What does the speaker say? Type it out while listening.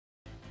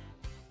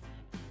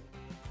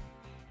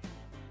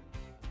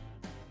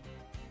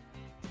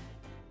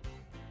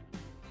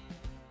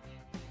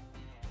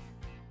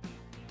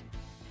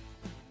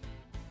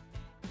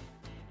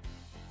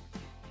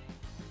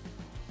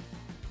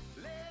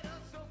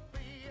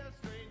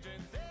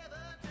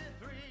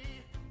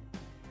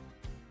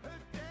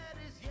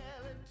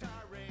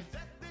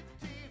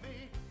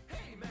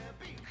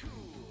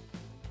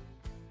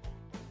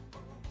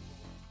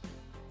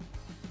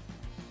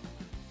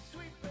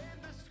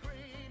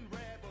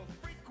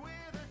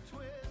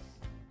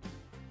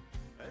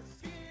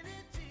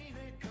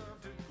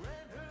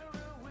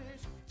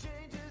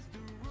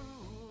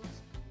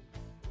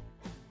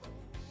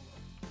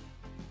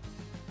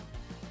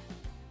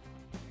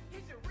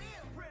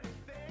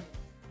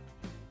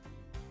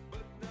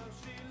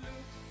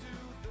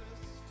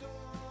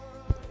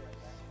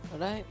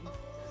alright.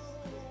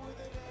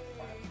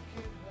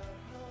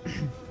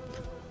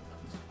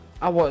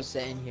 I was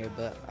sitting here,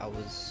 but I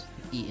was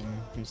eating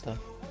and stuff.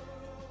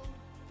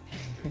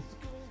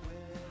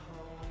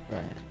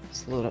 Right,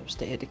 let's load up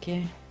State of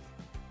Decay.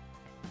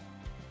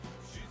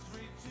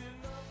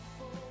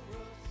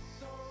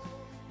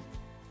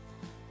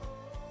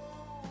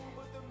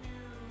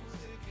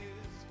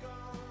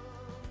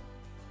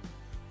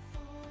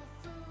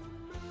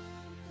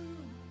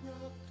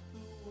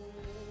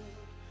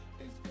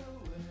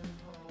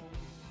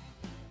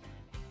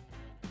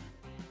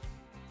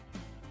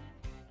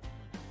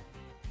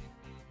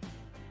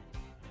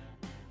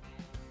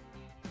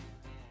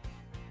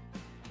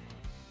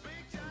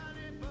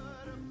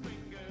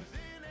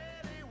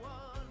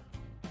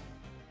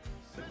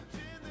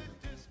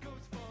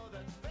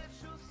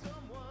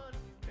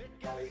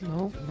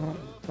 No,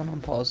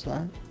 don't unpause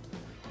that.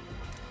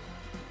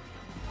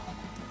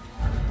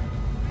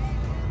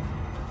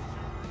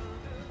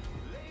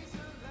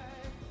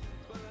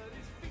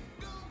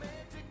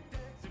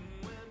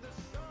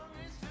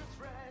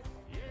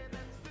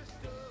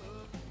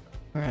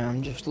 Alright,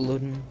 I'm just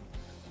loading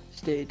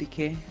State of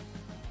Decay.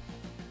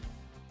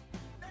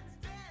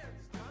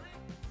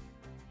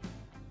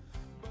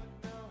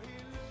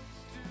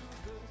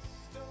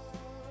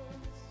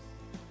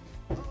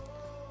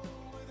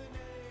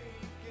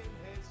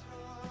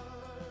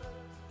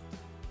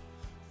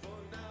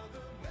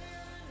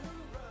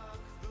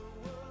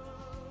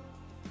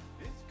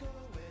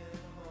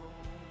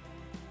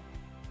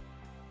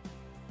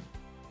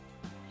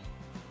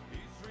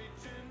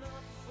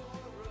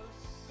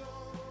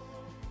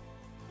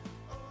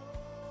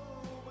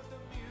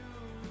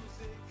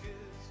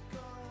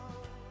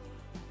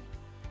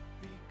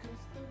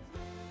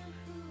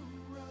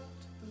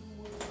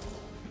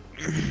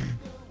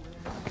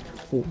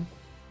 Oh.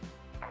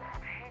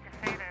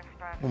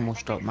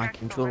 Almost dropped my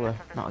controller,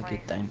 not a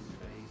good thing.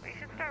 We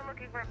should start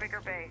looking for a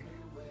bigger base.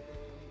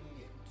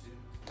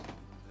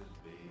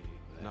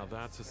 Now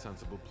that's a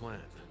sensible plan.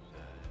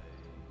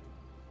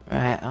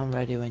 Right, I'm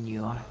ready when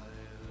you are.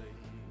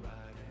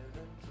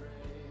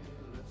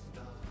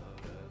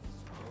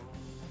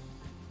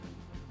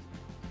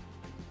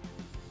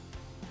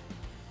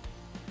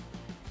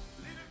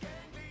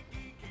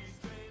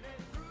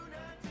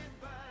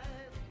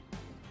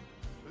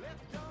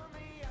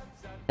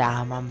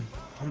 Damn, I'm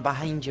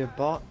behind your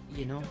bot,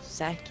 you know,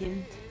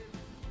 second.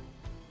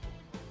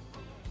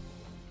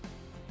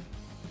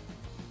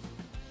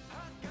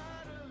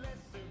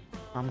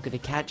 I'm gonna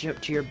catch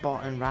up to your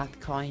bot and wrath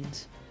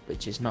coins,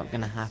 which is not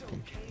gonna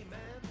happen.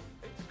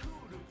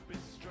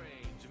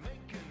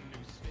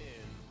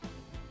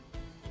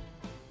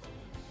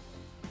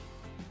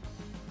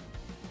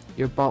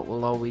 Your bot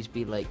will always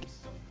be like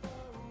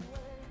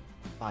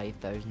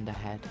 5,000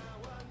 ahead.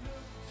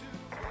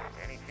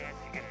 Any chance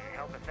you can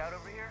help us out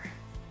over here?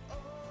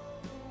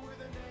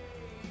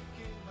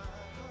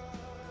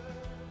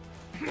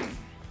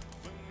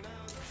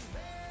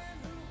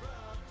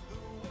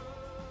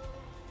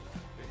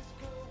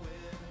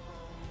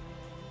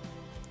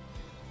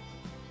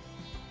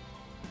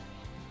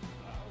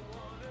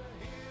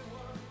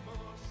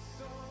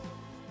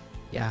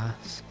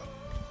 Yes.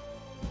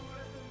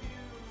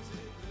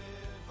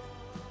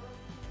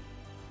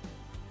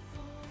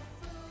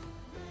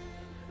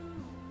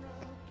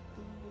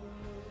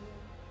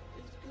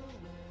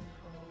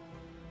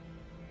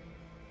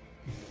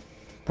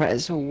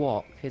 Pretzel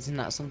wok, isn't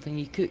that something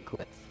you cook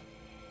with?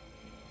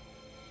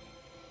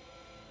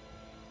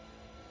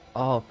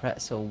 Oh,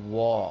 pretzel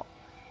wok.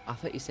 I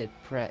thought you said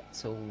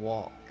pretzel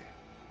wok.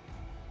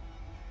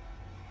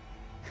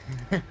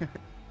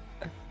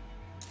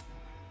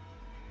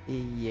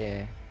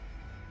 Yeah.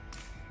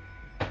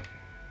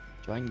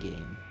 Join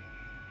game.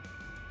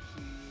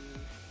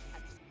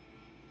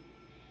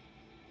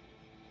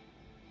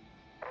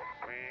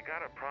 We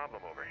got a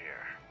problem over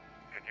here.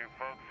 Could you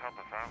folks help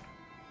us out?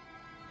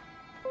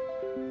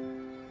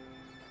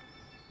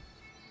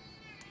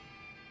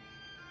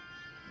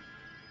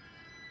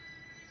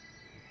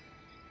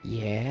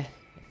 Yeah.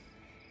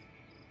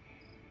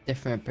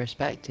 Different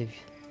perspective.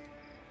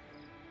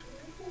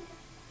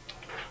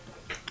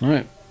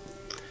 Alright.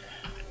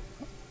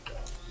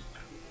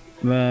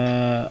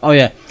 Oh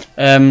yeah.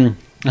 The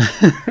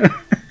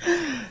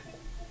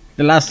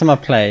last time I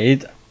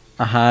played,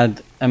 I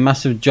had a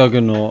massive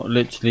juggernaut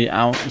literally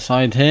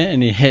outside here,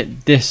 and he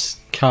hit this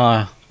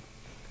car.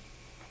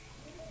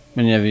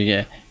 Whenever you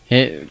get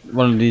hit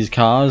one of these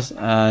cars,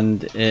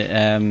 and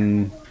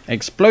it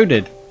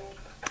exploded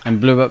and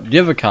blew up the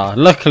other car.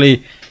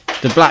 Luckily,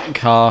 the black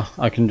car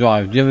I can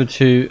drive. The other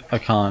two I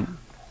can't.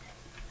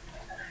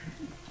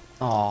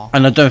 Aww.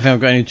 And I don't think I've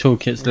got any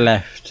toolkits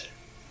left.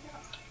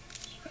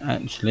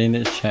 Actually,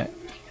 let's check.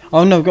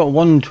 Oh no, I've got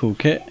one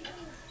toolkit,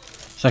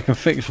 so I can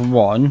fix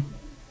one,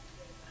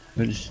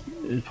 which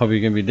is probably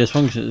going to be this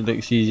one because it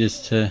looks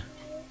easiest to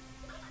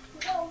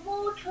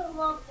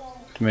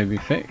maybe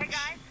fix. Hey guys,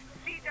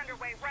 siege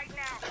underway right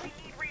now. We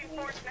need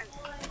reinforcements.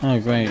 Oh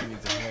great,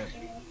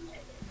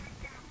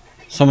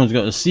 someone's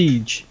got a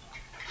siege.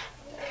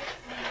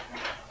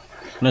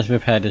 Let's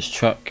repair this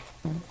truck.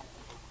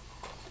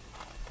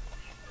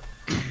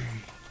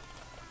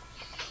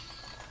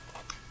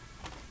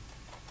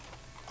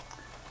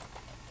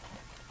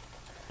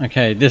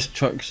 Okay, this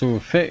truck's all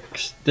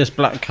fixed. This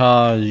black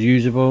car is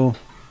usable.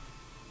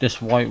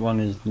 This white one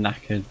is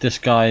knackered. This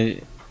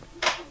guy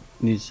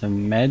needs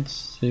some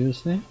meds,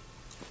 seriously?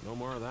 No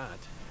more of that.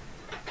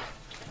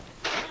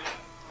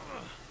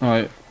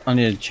 Alright, I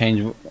need to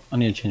change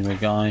my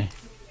guy.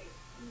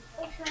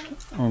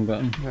 Wrong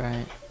button.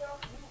 Right.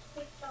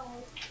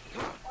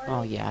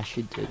 Oh yeah, I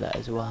should do that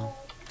as well.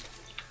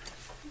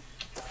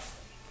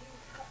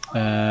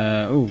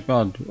 Oh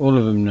god, all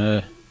of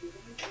them.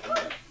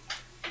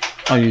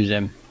 I'll use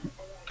him.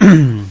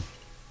 Oh,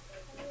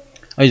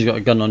 he's got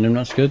a gun on him,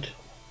 that's good.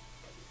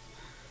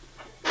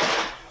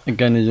 A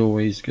gun is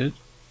always good.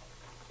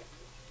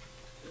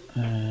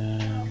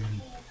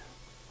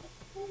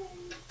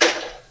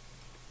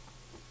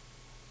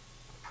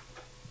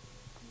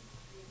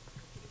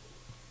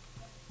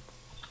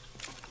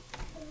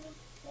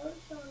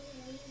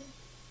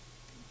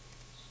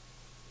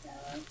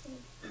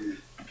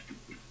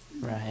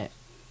 Right.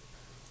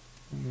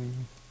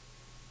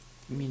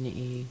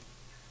 Community.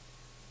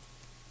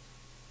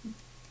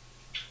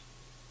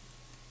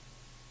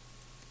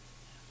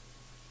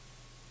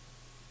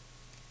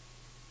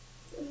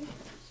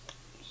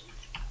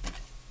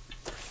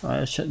 Right,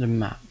 let's check the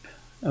map.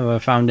 Have I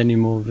found any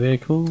more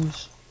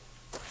vehicles?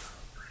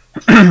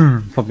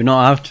 Probably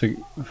not. I have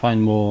to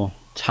find more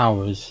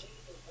towers.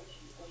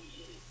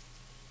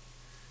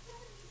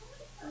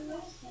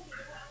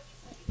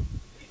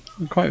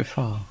 Quite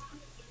far.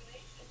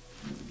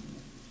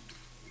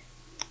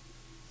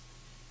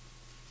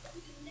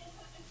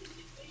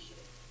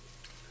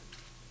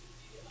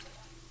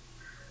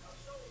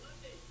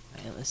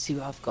 Right, let's see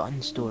what I've got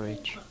in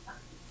storage.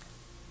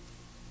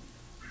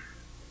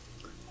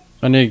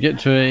 I need to get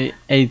to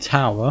a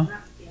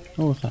tower.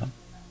 What was that?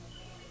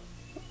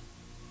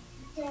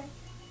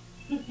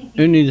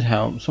 Who needed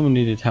help? Someone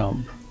needed help.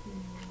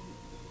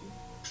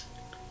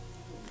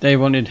 They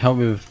wanted help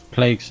with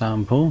plague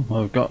sample.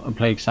 Well, I've got a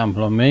plague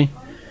sample on me.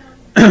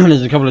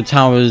 There's a couple of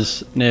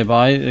towers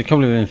nearby. A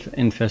couple of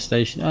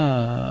infestation.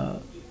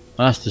 Well,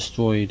 that's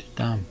destroyed.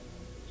 Damn.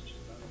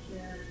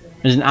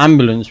 There's an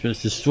ambulance, but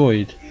it's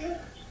destroyed.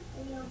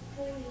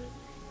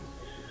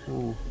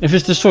 Ooh. If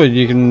it's destroyed,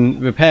 you can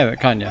repair it,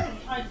 can't you?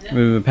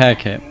 With a repair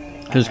kit.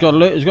 Because it's got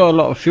a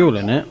lot of fuel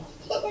in it.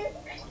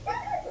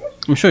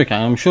 I'm sure you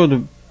can. I'm sure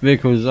the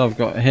vehicles I've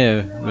got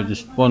here were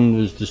just one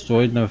was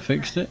destroyed, never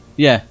fixed it.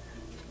 Yeah.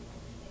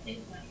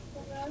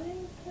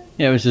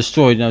 Yeah, it was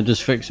destroyed and I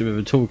just fixed it with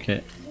a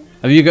toolkit.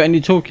 Have you got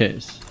any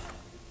toolkits?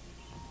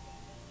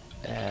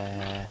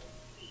 Let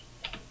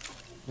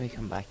me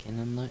come back in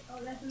and look.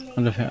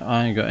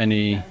 I ain't got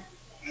any.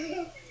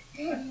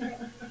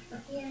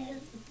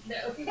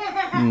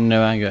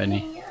 No, I ain't got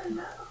any.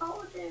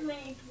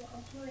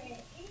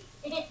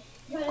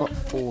 I've got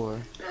 4.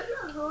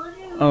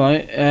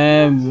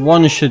 Alright,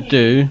 one should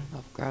do.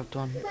 I've grabbed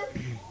one.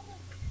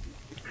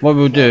 What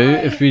we'll do,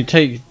 if we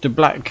take the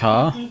black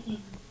car.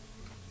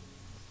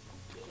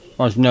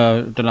 Oh, no,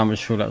 I don't know how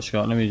much fuel that's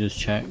got. Let me just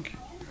check.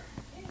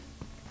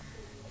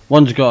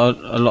 One's got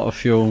a lot of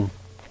fuel.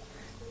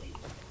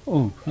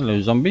 Oh,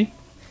 hello, zombie.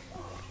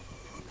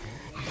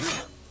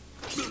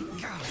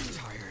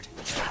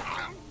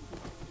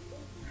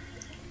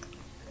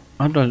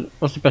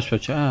 What's the best way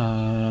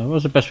to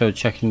what's the best way of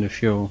checking the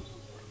fuel?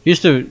 You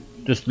used to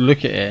just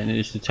look at it and it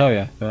used to tell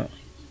you, but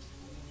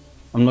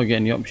I'm not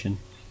getting the option.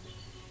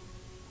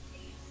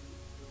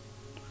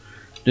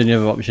 The only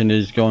other option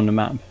is go on the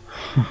map.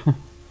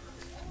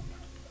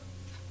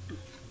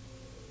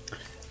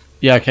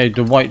 Yeah, okay,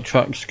 the white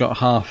truck's got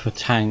half a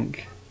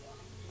tank.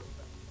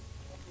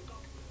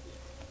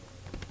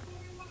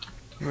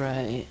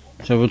 Right.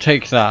 So we'll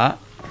take that,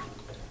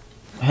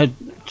 head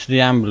to the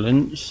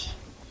ambulance,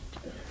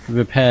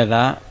 repair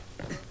that.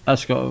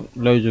 That's got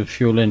loads of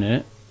fuel in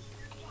it.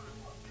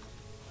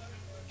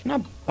 Can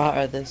I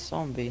batter this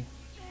zombie?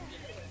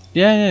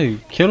 Yeah,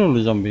 kill all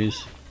the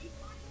zombies.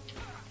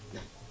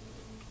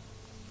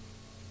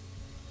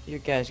 You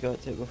guys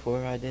got to it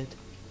before I did.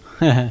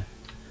 Okay.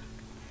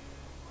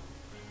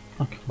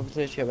 I was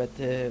literally about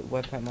to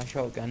whip out my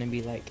shotgun and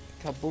be like,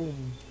 kaboom.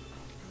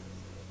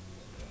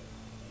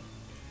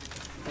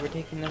 We're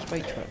taking this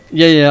white truck.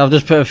 Yeah, I've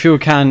just put a fuel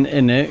can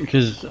in it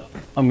because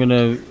I'm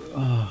gonna.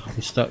 Oh,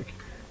 I'm stuck.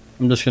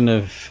 I'm just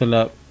gonna fill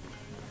up.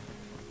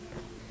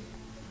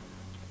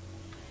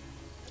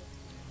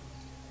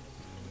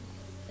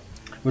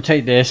 We'll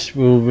take this.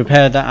 We'll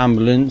repair that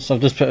ambulance. I've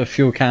just put a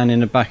fuel can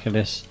in the back of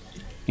this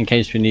in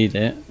case we need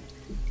it.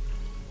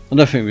 I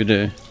don't think we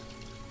do.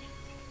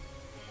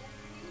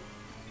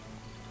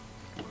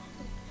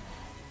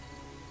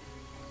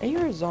 I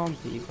hear a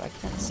zombie, but I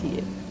can't see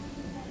it.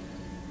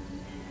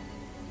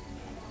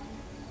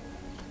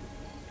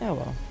 Oh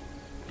well.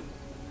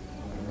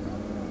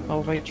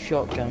 I'll write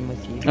shotgun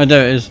with you. Oh,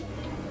 there it is.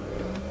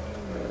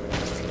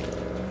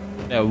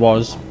 There it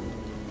was.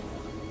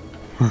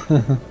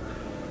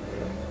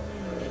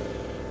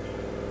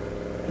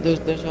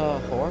 There's a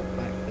horde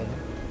back there.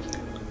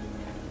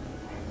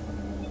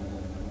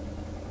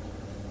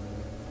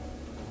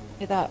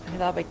 Hit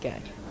that big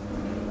guy.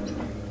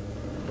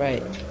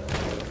 Right.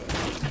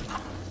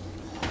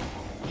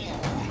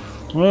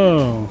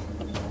 Whoa.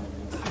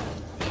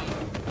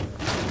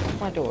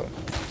 My door.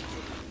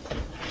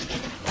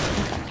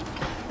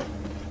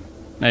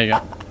 There you go.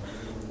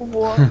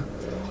 What?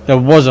 There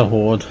was a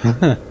horde.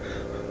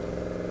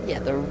 Yeah,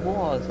 there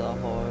was a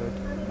horde.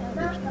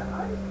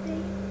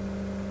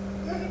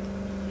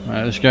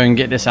 Right, let's go and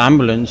get this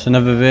ambulance,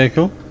 another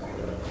vehicle.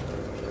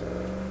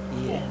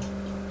 Yeah.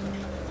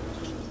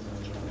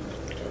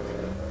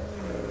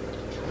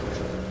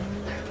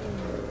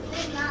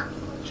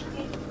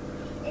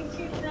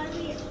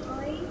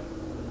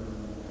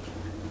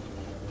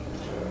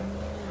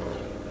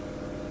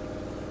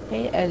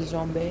 Hey,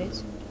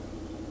 zombies.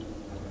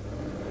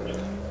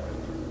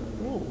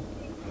 Ooh.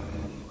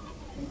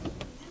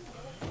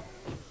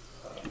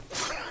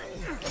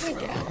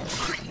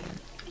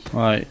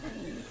 Right,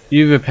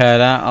 you repair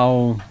that,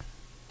 I'll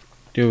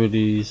deal with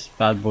these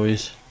bad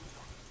boys.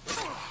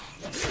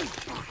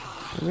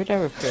 Where'd I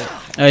repair?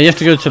 You have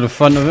to go to the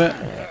front of it.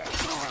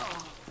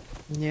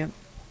 Yep.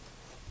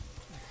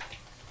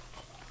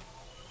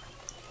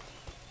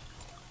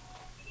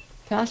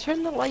 Can I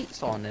turn the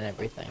lights on and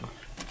everything?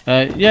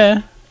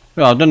 Yeah.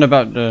 Well, I don't know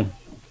about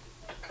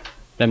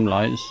them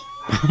lights.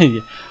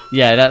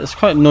 Yeah, that's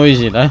quite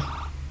noisy though.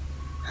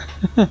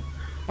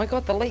 My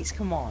god, the lights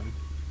come on.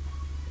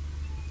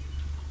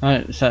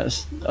 Right, so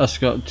that's us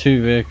got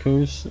 2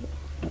 vehicles.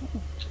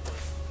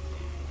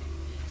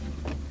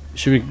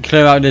 Should we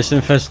clear out this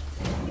infest?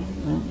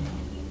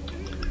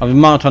 I've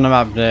marked on the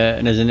map there,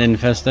 and there's an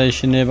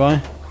infestation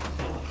nearby.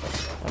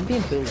 I'm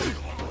being bullied.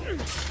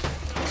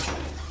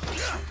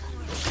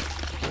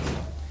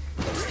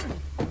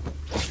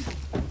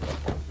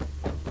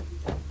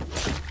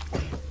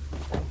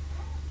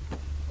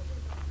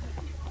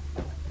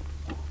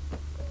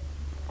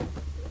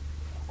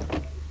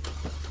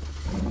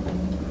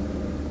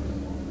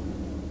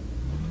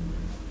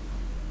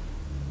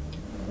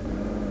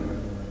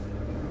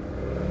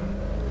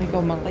 My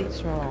god, my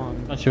lights are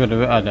on. Let's see what the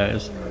there it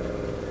is.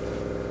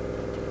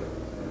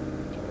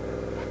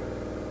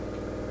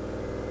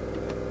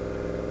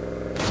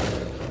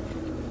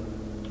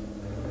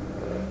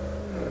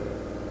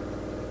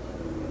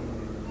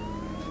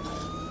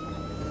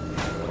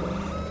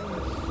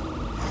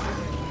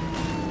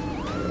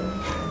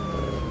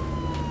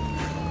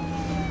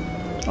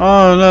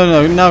 Oh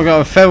no, now I've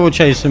got a feral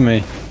chasing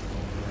me.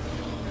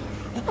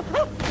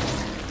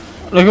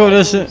 Look at all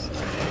this.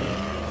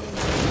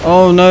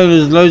 Oh no,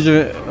 there's loads of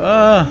it.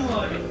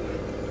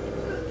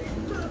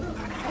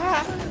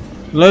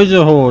 Loads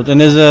of horde, and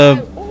there's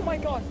Oh my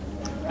god!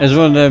 there's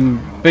one of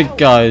them big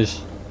guys.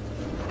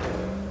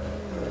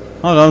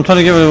 Hold on, I'm trying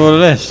to get rid of all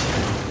of this.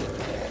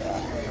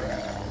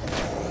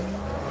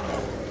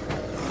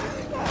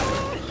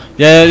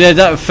 Yeah,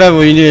 that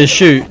feral you need to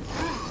shoot.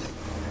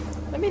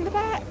 I'm in the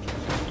back!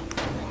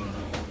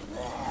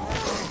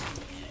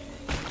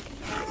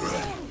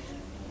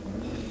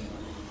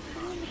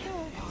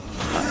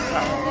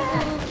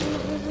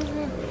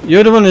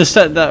 You're the one who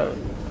set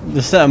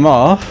them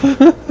off.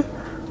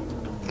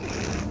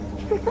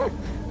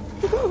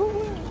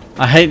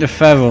 I hate the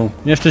feral.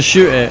 You have to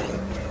shoot it.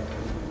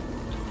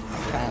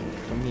 Can't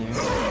from here.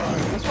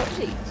 Let's swap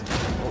seats.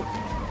 Oh.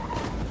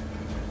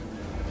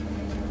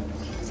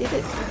 See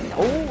this?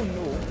 Oh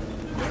no!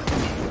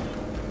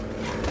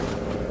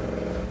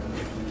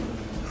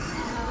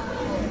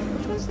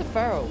 Which one's the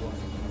feral one?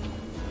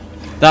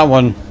 That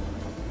one.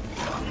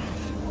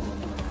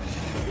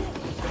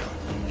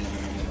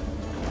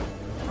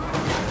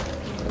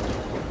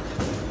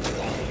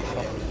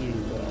 Fuck you,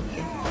 bro.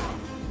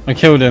 I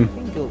killed him. You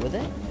can go with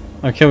it.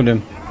 I killed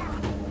him.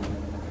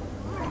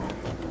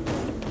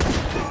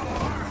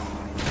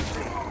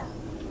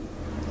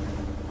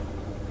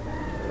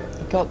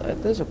 God,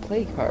 there's a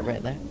plague car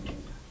right there.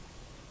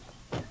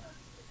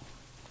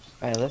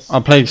 Right, let's.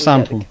 I'll play go get the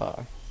sample.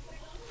 car.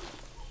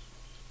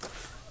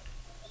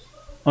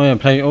 Oh yeah,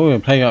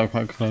 play out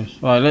quite close.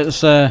 Right,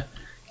 let's get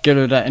rid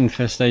of that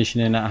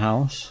infestation in that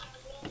house.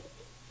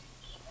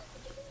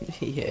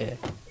 Yeah.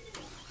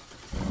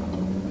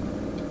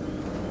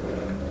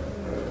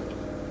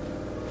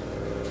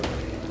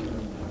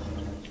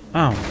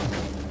 Ow.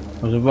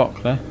 There's a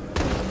rock there.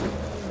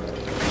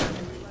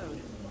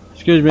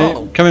 Excuse me,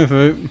 Uh-oh. coming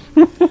through.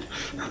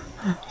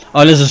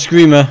 Oh, there's a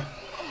screamer.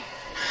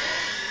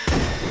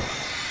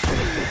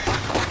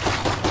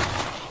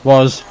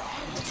 Was.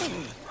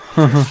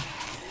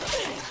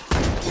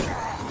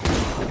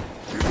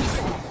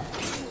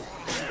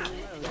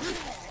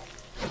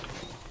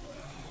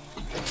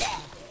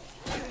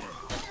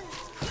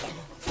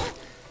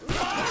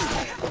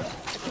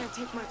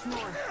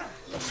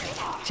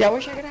 See, I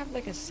wish I could have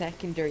like a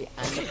secondary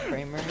and a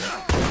primary.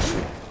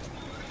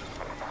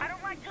 I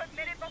don't like to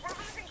admit it, but we're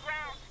losing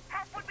ground.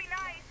 Help would be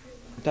nice.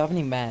 Do I have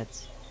any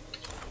meds?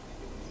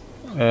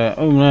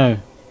 Oh no.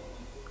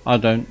 I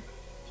don't.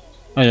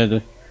 Oh yeah, I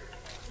do.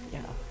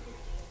 Yeah.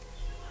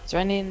 Is there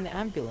any in the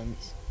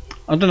ambulance?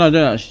 I don't know, I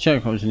don't actually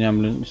check what was in the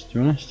ambulance, to be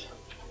honest.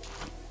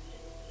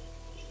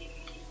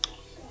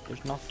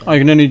 There's nothing. I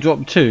can only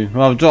drop 2.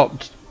 Well, I've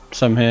dropped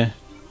some here.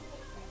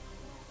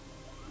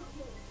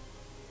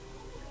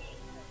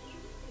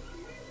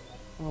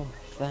 Oh,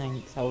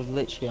 thanks. I was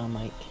literally on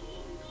like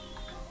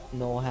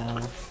no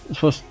health.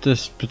 So what's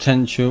this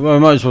potential? Well, we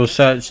might as well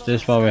search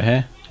this while we're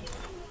here.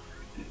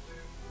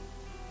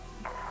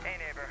 Hey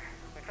neighbor,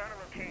 we found a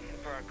location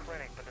for our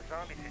clinic, but the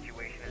zombie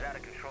situation is out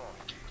of control.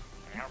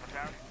 Can you help us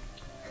out?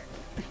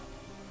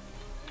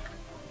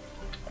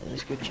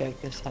 Let's go check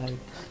this out.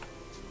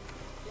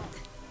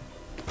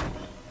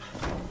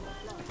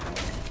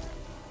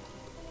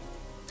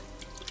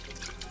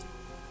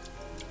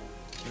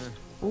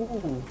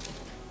 Ooh,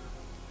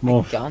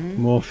 More, gun?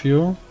 more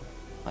fuel.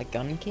 a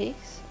gun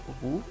case?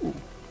 Ooh,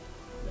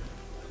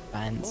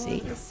 fancy.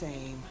 The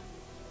same.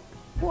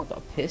 What a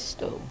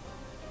pistol.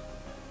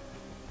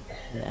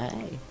 Nice.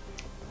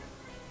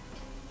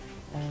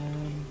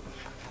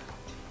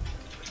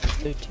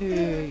 So 2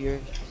 of your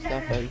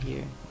stuff out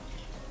here.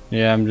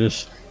 Yeah, I'm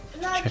just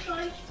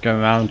going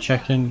around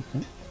checking.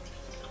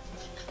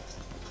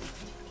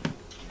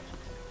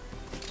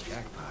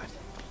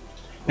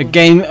 A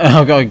game.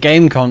 I've got a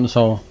game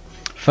console,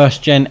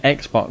 1st gen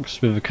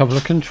Xbox with a couple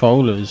of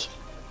controllers.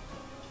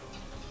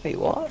 Wait,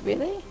 what?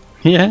 Really? Is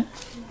Yeah,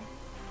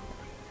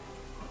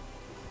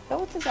 that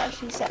what this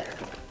actually said?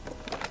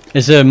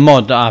 it's a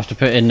mod that I have to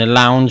put in the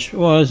lounge.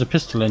 Well, there's a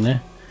pistol in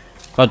there,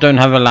 but I don't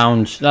have a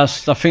lounge.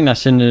 That's I think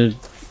that's in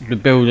the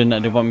building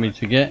that they want me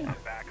to get.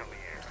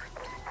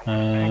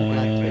 I'm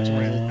glad Twitch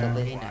has a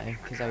delay now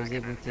because I was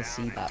able to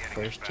see that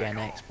 1st gen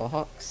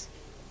Xbox.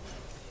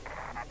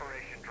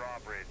 Operation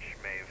Drawbridge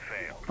may have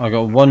failed. I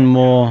got one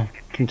more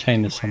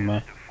container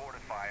somewhere. To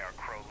fortify our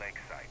Crow Lake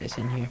site. It's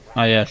in here.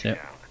 Oh yes, yeah.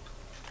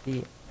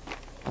 Yeah.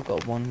 I've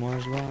got one more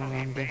as well, and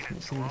I'm guessing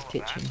it's in this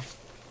kitchen.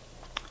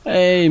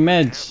 Hey,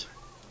 meds.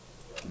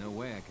 No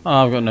way I can.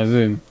 Oh, I've got no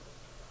room.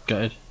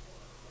 Good.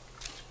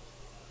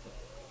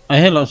 I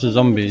hear lots of This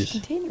zombies.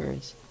 container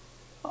is.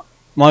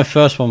 My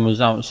first one was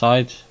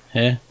outside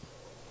here.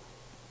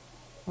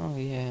 Oh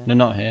yeah. No,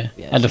 not here.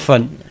 Yeah, At the it's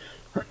front.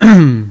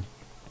 in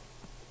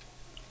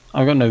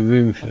I've got no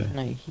room for. there.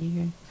 Nothing out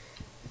here.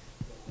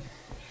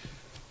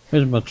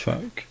 Where's my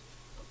truck?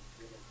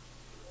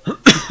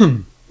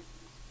 I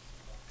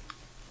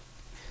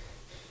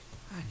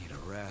need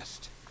a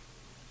rest.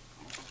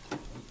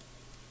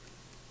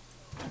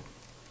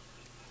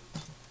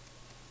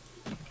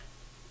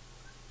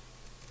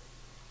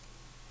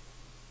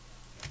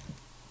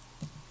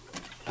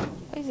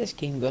 Why has this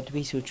game got to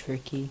be so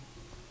tricky?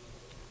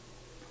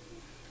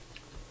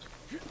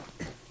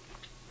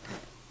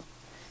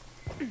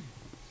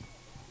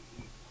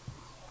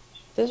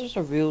 If this was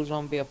a real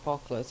zombie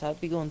apocalypse,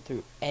 I'd be going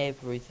through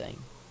everything.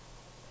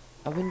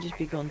 I wouldn't just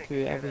be going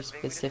through every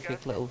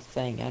specific little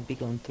thing, I'd be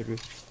going through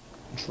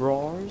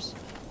drawers.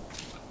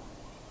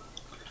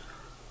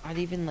 I'd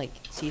even like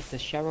see if the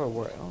shower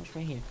worked. Oh, it's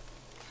right here.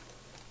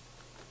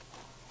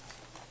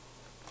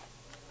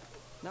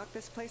 Knock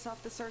this place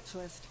off the search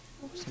list.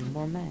 Oh, some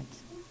more meds.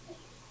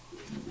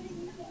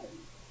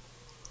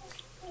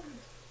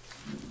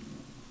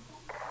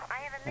 I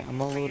have a Right, I'm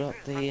gonna load up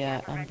the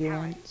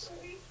ambulance.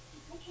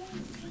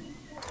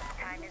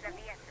 Time is of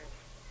the essence.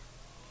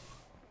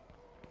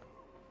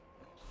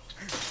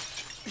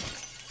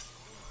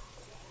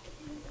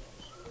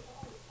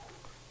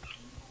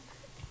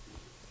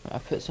 I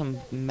put some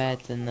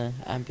meds in the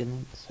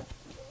ambulance.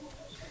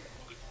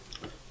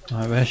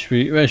 Right, where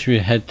should we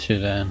head to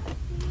then?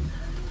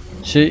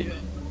 See,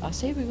 I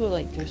say we go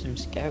like do some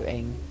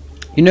scouting.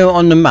 you know,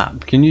 on the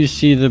map, can you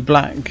see the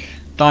black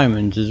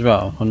diamonds as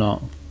well, or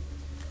not?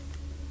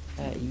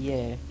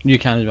 Yeah. You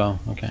can as well.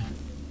 Okay.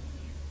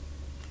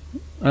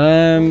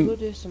 We'll go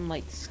do some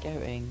like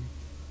scouting.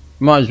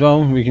 Might as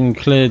well. We can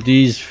clear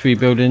these 3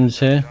 buildings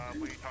here.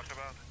 We talked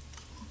about.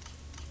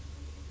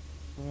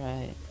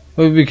 Right.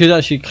 Well, we could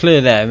actually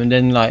clear them and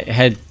then like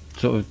head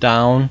sort of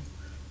down,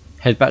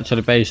 head back to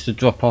the base to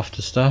drop off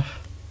the stuff.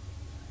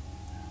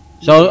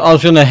 So I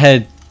was gonna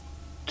head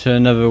to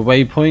another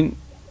waypoint.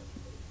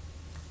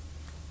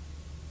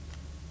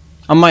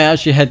 I might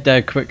actually head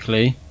there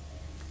quickly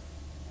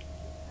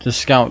to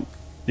scout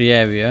the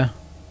area.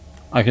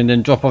 I can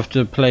then drop off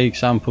the plague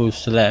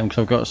samples to them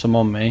because I've got some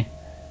on me.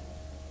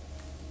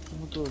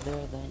 We'll go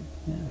there then.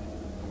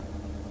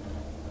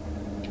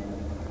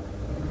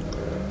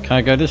 Can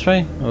I go this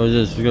way, or is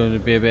this going to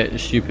be a bit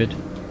stupid? Not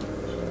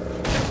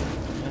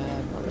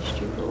be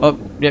stupid. Oh,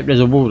 yep,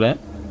 there's a wall there.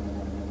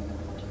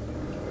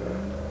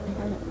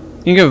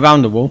 You can go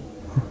around the wall.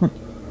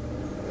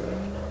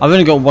 I've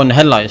only got one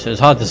headlight, so it's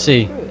hard to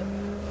see. Through it.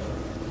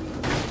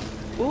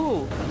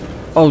 Ooh.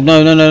 Oh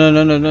no no no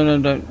no no no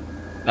no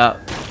no!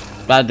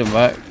 That didn't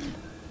work.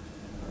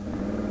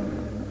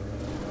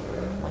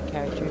 My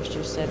character's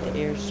just said the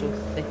air's so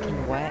thick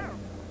and wet.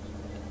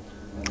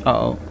 Uh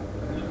oh.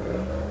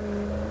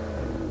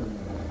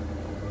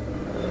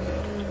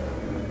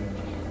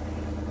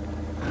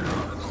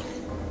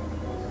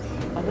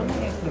 I don't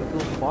think I can go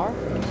far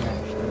from here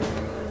actually.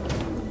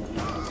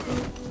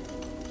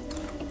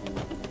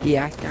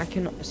 Yeah, I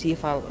can see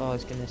if I'll. Oh, I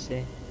was gonna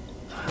say.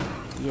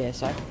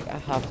 Yes, I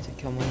have to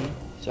come with you.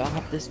 So I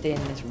have to stay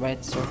in this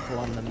red circle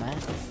on the map.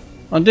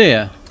 Oh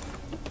dear.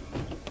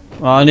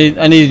 Well, I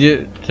need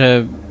you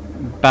to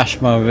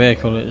bash my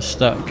vehicle. It's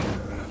stuck.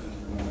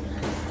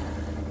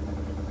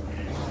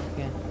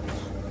 Okay.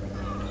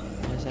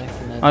 In a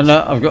second. I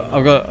know.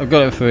 I've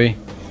got it free.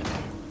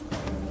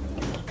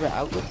 Right,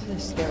 I'll go to the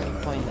scouting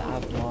point that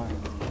I've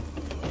marked.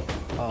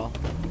 Oh.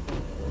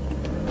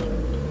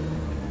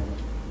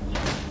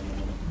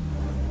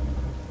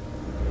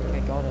 I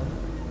got him.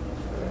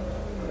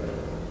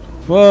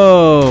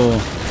 Whoa.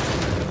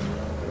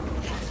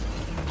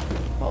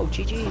 Oh,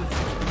 GG.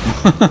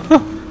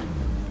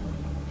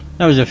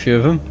 That was a few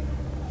of them.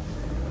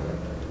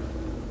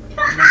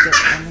 I'm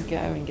gonna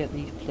get out and get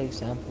these plague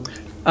samples.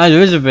 Ah,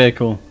 there is a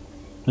vehicle.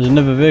 There's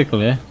another vehicle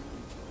here.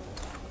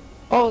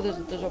 Oh, there's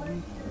a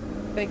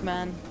big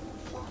man.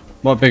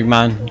 What big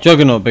man?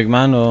 Juggernaut big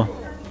man or?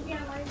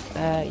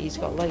 He's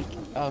got like.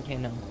 Okay,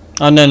 no.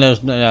 Oh no,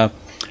 no.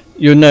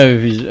 You'll know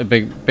if he's a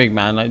big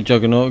man like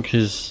Juggernaut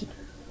because it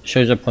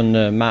shows up on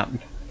the map,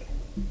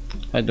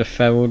 like the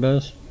feral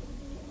does.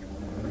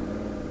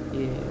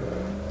 Yeah.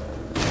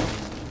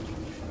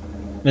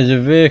 There's a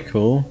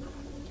vehicle.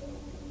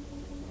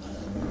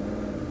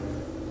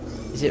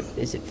 Is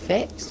it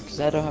fixed? Because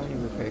I don't have any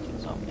repair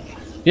kits on me.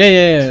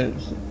 Yeah.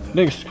 It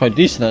looks quite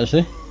decent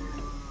actually.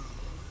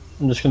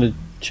 I'm just gonna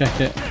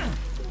check it.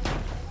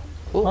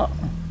 Oh. Oh.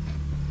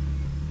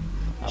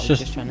 I was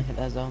Just- just trying to hit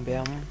that zombie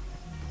armor.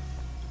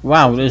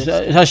 Wow, it's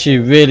actually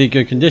really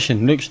good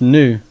condition. Looks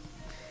new.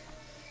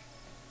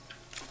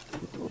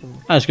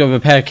 Ah, it's got a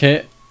repair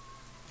kit.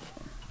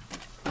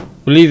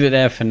 We'll leave it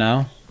there for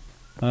now.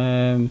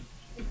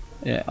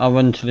 Yeah, I'll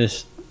run to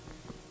this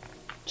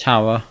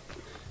tower.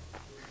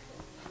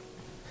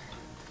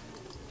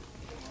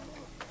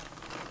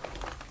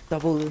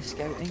 Double the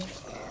scouting.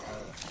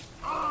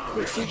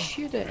 They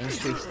should have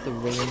increased the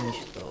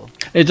range though.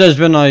 It does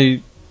when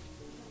I...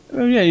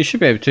 Well, yeah, you should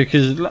be able to,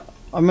 because I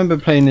remember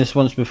playing this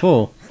once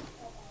before.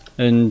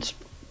 And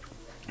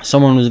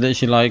someone was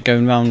literally like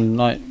going around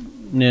like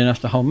near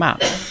enough the whole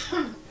map.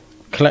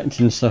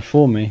 Collecting stuff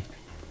for me.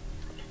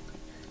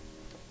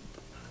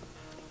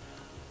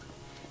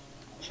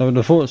 So I would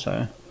have thought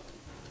so.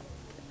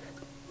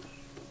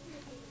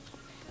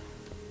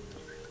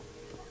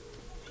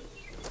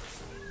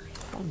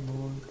 One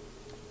more.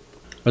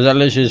 Was that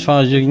literally as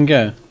far as you can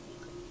go?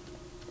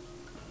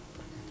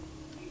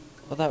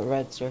 Well, that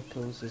red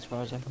circle is as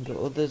far as I can go.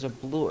 Oh, there's a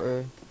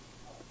bloater.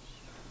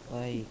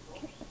 Like.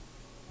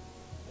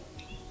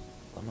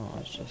 Oh no,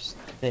 it's just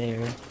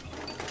there.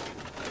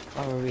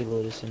 I'll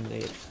reload this in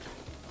later.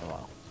 Oh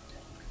wow.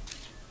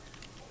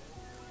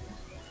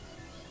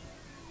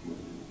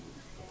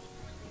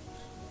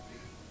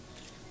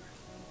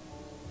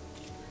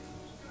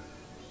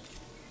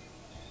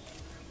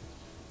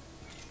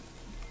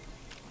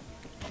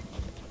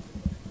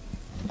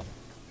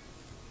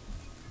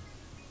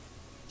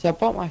 So I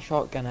bought my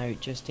shotgun out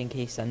just in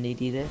case I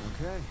needed it.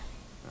 Okay,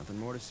 nothing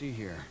more to see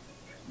here.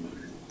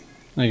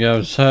 There you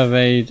go,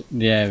 surveyed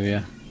the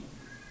area.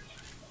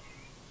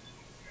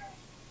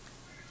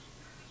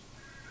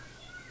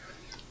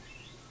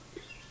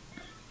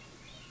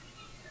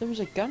 There was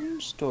a gun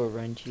store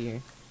around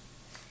here.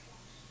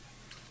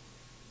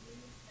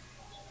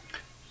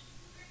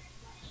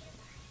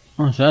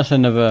 Oh, so that's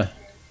another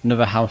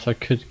house I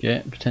could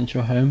get,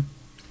 potential home.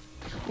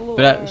 Bloater.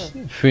 But that's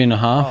 3.5.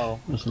 Oh.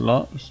 That's a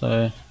lot.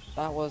 So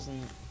That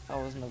wasn't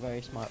a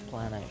very smart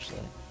plan actually.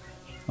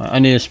 I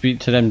need to speak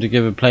to them to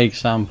give a plague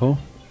sample.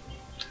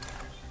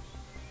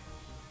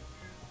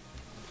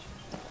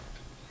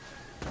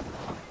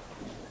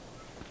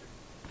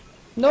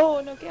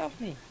 No, get off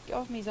me! Get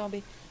off me,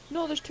 zombie!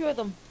 No, there's two of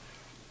them!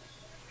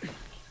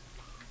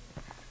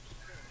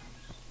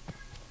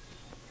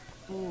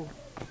 Oh.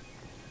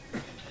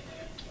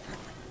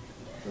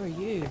 Who are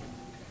you?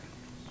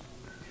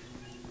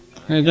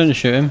 Hey, don't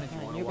shoot him.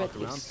 Man, you're about to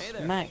get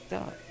smacked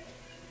up.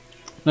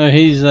 No,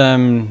 he's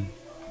one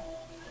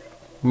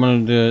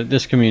of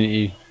this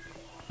community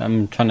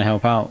I'm trying to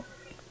help out.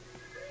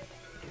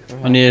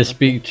 I need to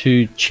speak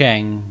to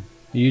Cheng.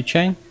 Are you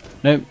Cheng?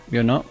 Nope,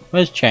 you're not.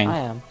 Where's Cheng? I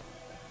am.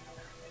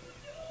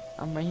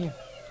 I'm right here.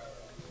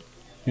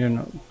 You're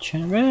not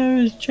Cheng. Where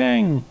is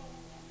Cheng?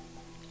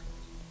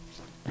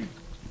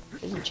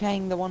 Isn't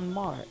Chang the one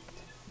marked?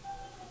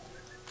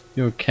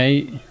 You're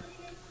Kate.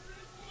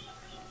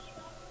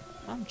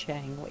 I'm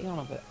Chang, what are you on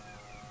about?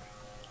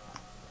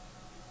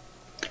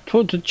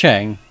 Talk to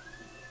Cheng.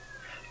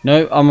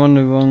 No, I'm on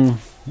the wrong.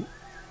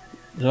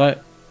 Right.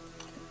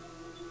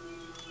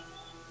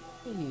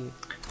 Who are you?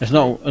 It's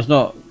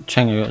not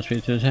Cheng I got to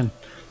speak to, it's him.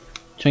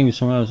 Cheng is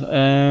someone else.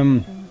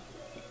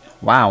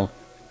 Wow.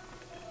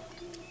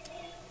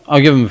 I'll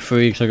give him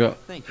 3 because I got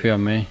Thank 3 you.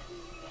 on me.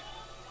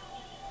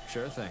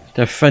 Sure thing.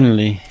 They're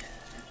friendly.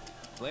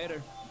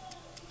 Later.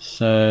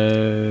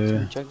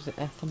 So Jugs of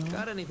ethanol?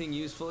 Got anything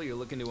useful you're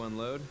looking to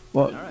unload?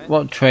 Alright.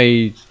 what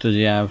trades does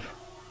he have?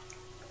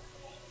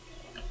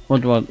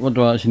 What do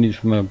I actually need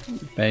from a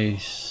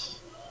base?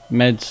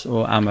 Meds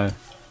or ammo?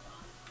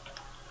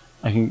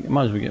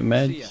 Might as well get See ya.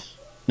 meds.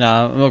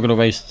 Nah, I'm not gonna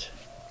waste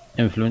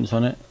influence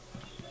on it.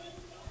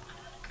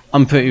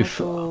 I'm pretty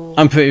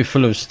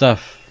full of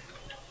stuff.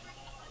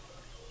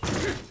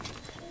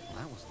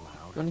 That was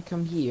loud. Gonna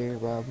come here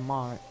where I've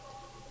marked.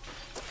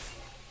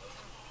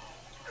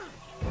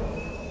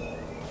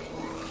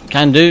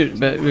 Can do,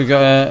 but we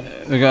got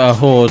a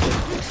horde.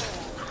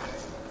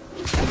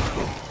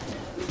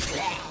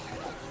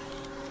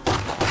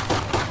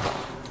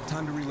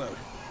 Time to reload.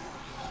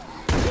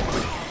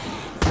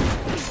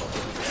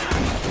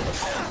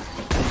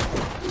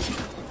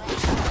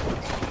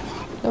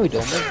 No, we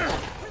don't.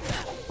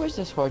 Where's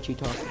this horde you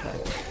talking about?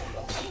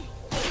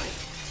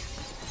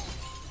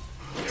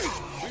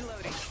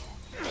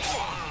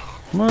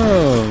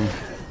 Whoa!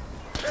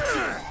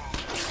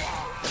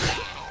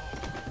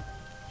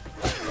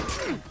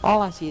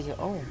 All I see is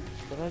oh,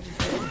 did I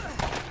just hit him?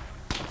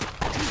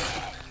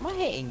 Am I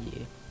hitting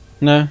you?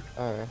 No.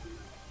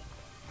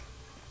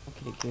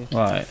 Okay, good.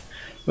 Right.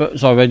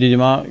 So where did you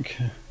mark?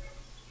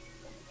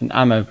 An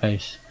ammo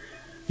place.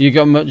 You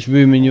got much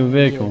room in your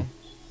vehicle?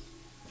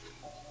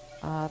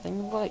 I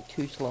think I've got like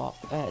 2 slots.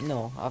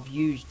 No, I've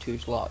used 2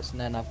 slots, and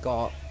then I've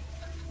got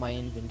my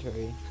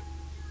inventory.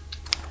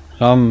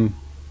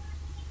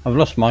 I've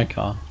lost my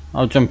car.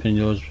 I'll jump in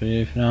yours for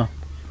you for now.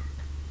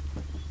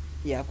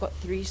 Yeah, I've got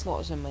 3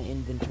 slots in my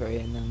inventory,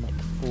 and then like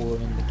 4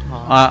 in the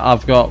car.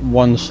 I've got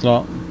 1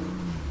 slot.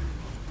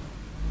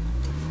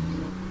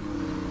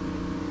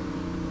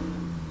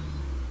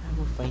 I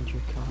will find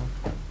your car.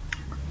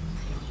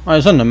 Oh,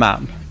 it's on the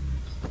map.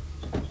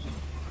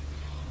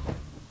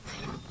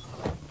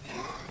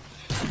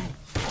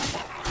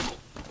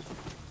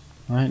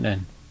 Right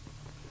then.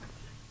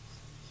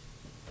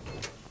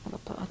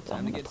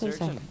 Time to get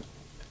searching.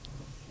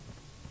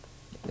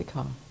 The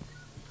car.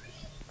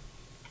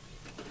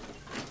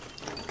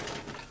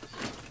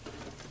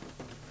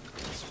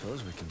 I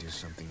suppose we can do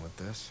something with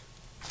this.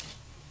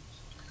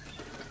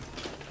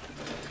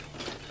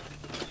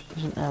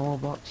 There's an ammo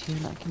box here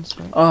that I can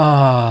search.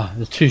 Ah,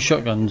 there's 2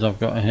 shotguns I've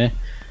got in here.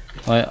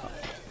 Right.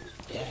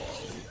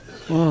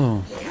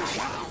 Whoa.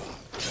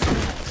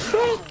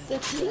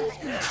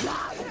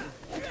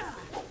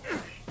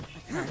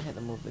 I can't hit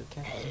them with the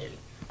camera.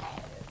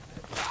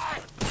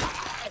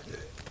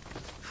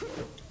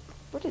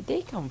 Where did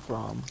they come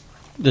from?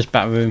 This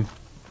back room.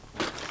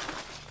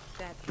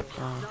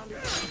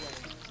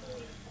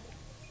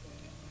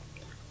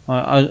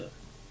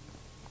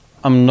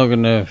 I'm not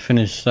gonna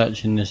finish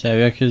searching this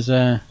area because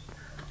there's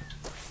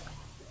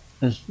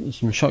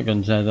some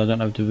shotguns there that I don't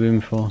have the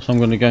room for, so I'm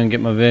gonna go and get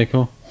my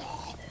vehicle,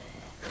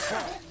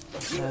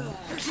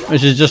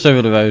 which is just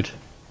over the road.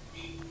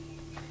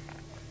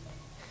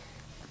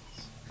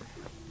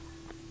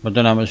 I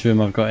don't know how much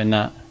room I've got in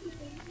that.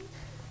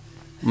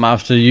 Might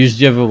have to use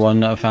the other one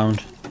that I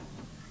found.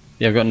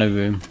 Yeah, I've got no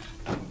room.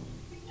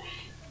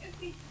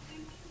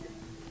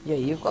 Yeah,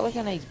 you've got like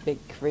a nice big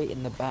crate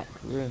in the back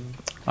room.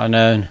 I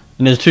know,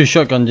 and there's 2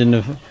 shotguns in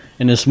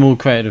the small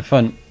crate at the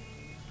front.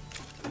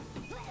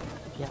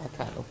 Yeah, I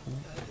can't open it.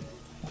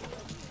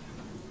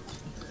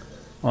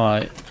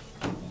 Alright.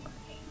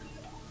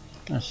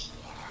 That's...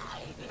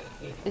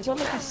 There's like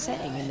a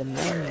setting in the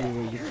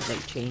menu where you can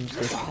like change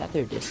the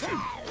tether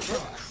distance.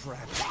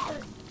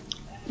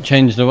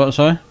 Change the what,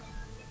 sorry?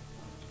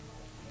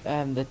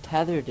 The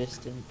tether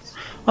distance.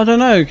 I don't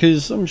know,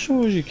 because I'm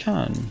sure you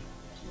can.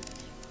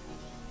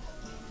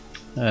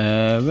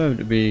 Where would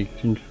it be?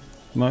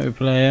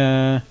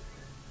 Multiplayer?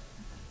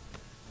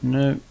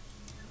 Nope.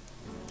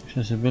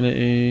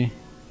 Accessibility.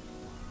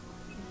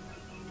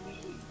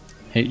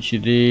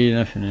 HUD,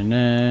 nothing in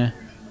there.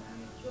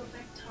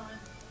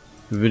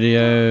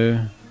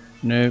 Video.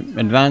 Nope.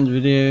 Advanced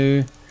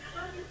video.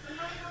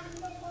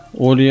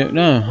 Audio.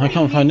 No, I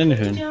can't find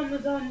anything.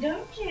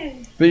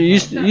 But you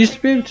used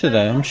to be able to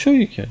though, I'm sure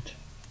you could.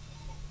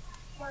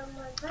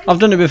 I've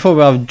done it before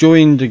where I've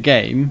joined the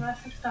game.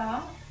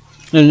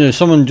 No,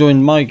 someone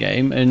joined my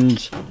game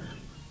and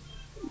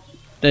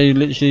they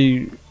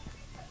literally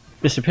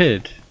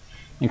disappeared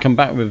and come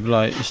back with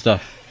like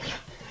stuff.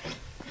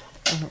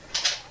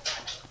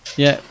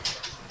 Yeah,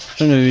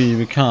 for no reason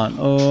we can't.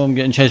 Oh, I'm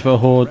getting chased by a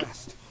horde.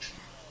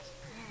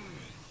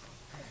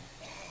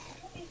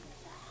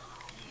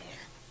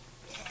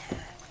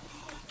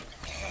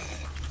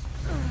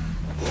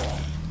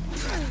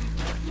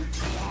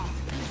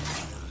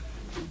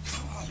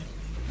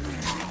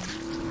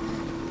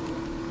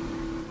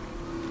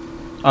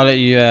 I'll let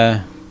you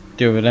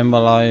deal with them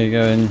while I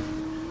go and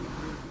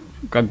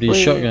grab these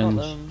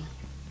shotguns.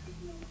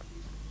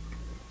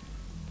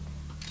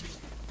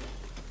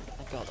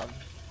 I got them.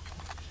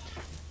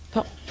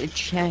 Dr.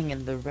 Chang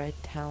and the Red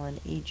Talon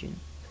Agent.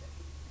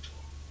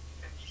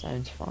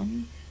 Sounds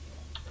fun.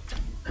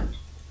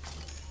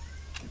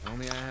 If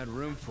only I had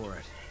room for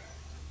it.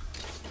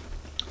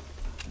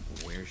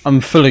 Where should I'm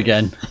full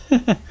again.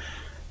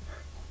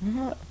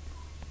 What?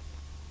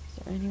 Is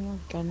there any more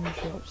gun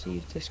shops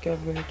you've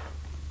discovered?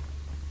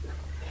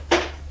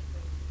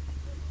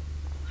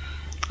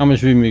 How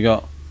much room we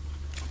got?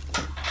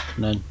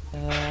 None.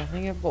 I think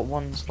think I've got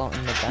one slot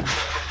in the bench.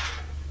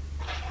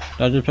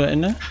 Did I just put it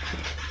in there?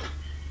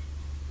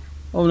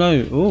 Oh no!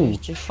 Ooh,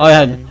 Just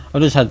I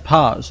just had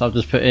parts. I've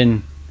just put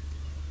in.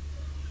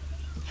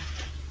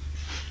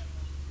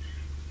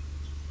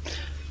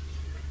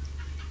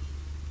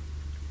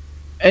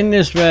 In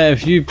this, where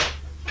if you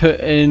put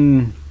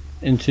in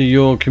into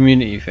your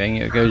community thing,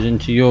 it goes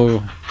into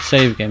your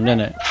save game, doesn't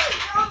it?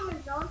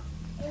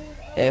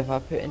 Yeah, if I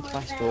put it into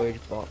my storage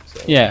box.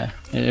 Yeah,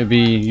 it'll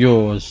be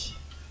yours.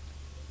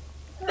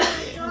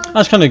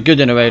 That's kind of good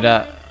in a way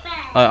that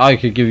I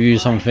could give you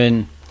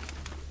something,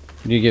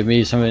 you give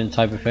me something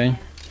type of thing.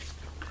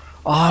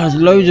 Oh, there's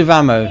loads of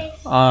ammo.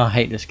 Oh, I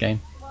hate this game.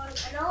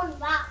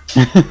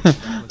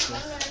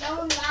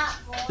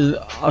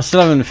 I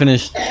still haven't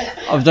finished.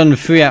 I've done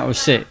 3 out of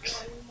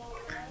 6.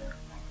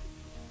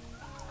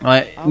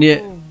 Right,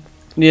 need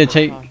to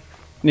take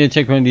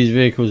one of these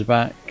vehicles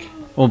back,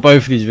 or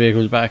both of these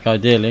vehicles back,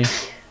 ideally.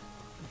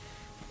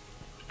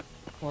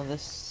 Well,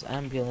 this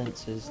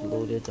ambulance is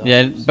loaded up.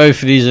 Yeah,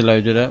 both of these are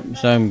loaded up,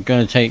 so I'm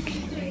gonna take.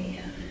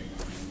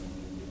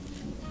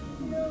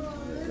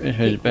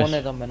 Pick one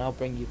of them and I'll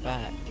bring you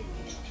back.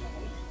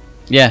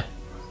 Yeah.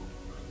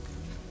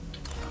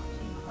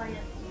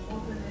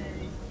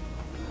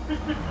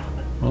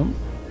 Oh.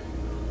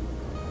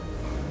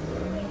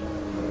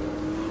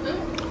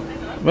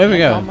 Where we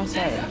go? On my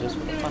side, just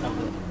for the fun of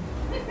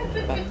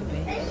it. Back to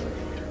base.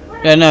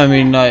 Yeah, no, I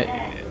mean like,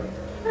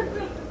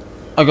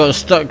 I got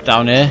stuck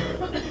down here.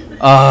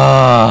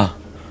 Ah.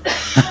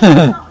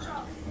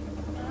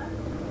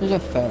 There's a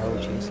feral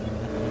chasing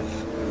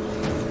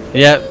me.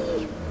 Yep.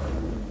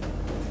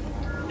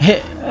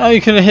 Hit. Oh,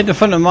 you could have hit the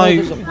front of my. Oh,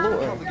 there's a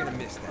bloater.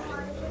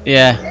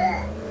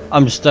 Yeah.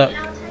 I'm stuck.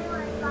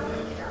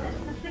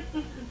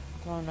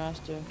 Come on,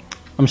 Master.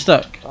 I'm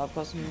stuck. I've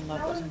got some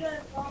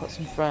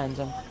friends.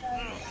 I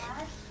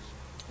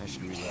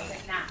should reload.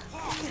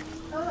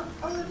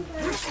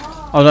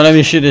 Hold on, let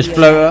me shoot this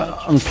bloater.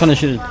 I'm trying to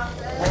shoot.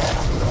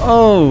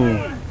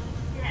 Oh.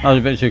 That was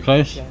a bit too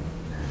close.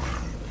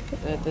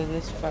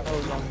 This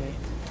feral's on me.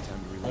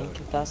 I think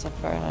if that's a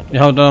feral, I don't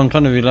Yeah, hold on, I'm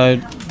trying to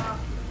reload.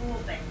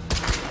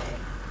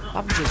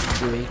 I'm just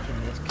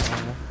breaking this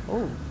camera.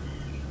 Oh.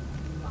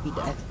 He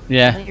dead. I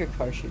Yeah. think your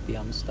car should be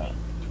unstuck.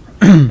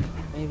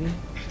 Maybe.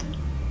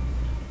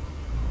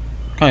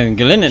 Can't even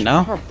get in it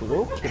now. Car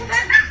broken.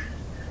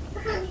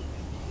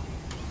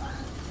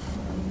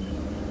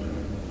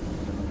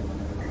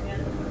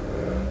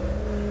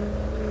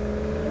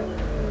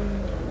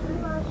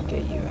 I'll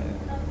get you out.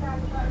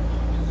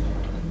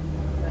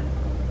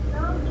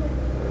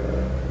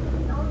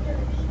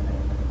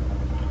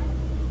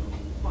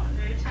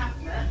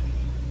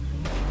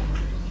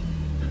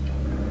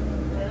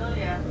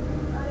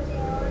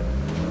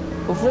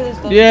 Hopefully this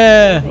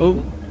Yeah.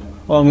 Oh.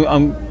 Well,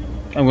 I'm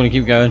gonna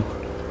keep going.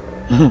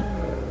 Yeah.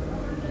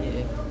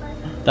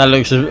 That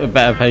looks a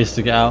better place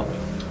to get out.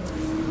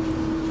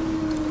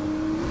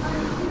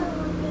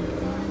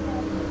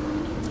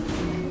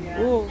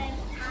 Oh.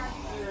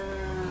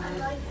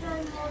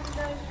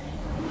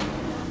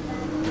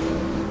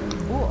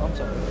 Oh, I'm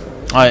sorry.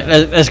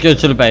 Alright, let's go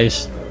to the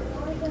base.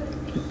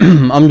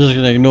 I'm just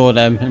gonna ignore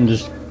them and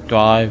just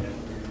drive.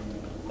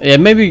 Yeah,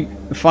 maybe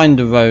find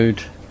the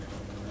road.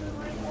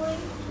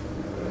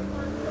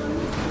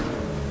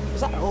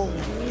 Is that all?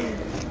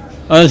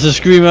 Oh, there's a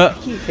screamer.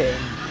 Keep hitting.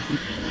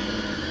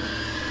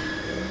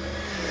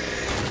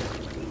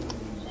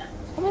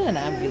 I'm in an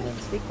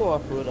ambulance. They go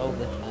off road all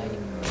the time.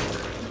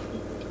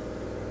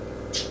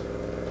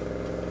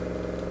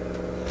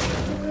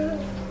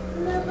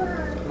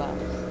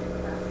 Laps.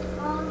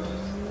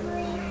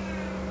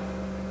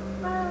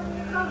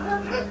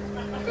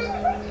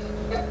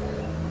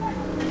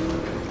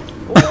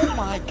 Oh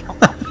my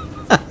god.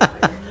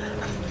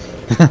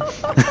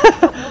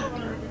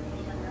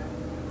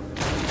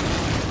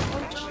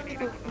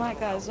 My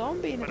God,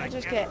 zombie, and I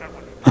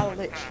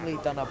literally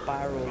done a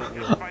barrel roll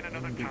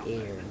in the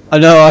air. I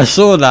know, I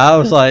saw that. I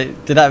was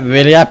like, did that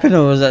really happen,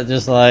 or was that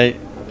just like?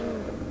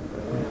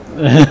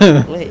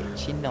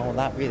 Glitch, you know,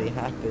 that really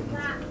happened.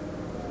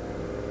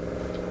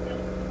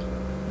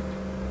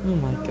 Oh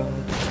my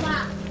god.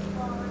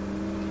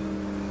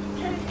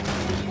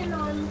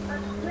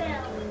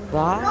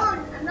 That?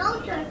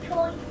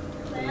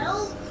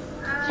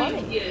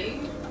 Funny.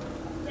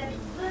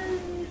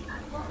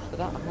 But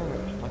that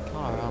hurt my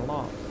car a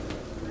lot.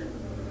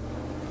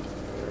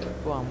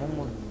 Well, I'm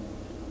almost...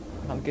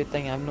 A good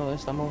thing I've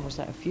noticed I'm almost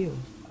out of fuel.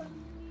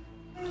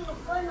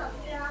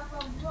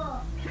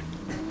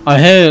 I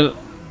hear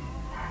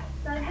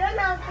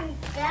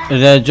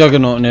there's a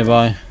juggernaut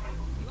nearby.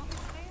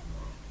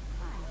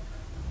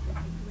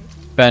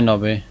 Better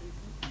not be.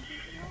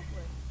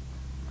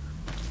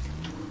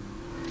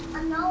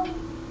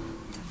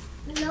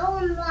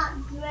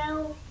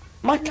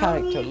 My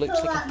character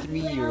looks like a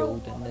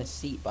 3-year-old in this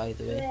seat, by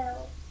the way.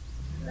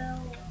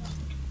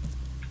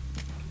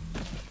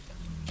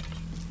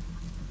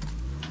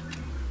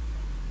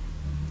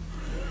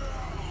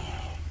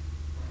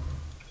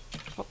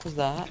 What was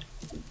that?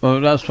 Well,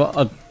 that's what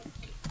I.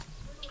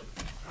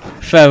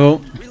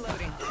 Feral.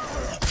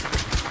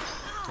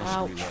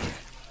 Ow.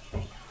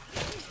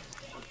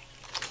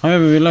 How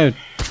do we reload?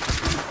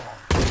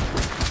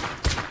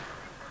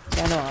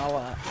 Yeah,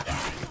 no,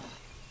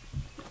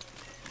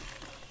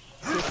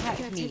 He attacked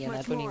Can't me take and I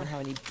much don't more. even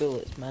have any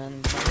bullets,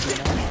 man.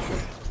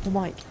 Oh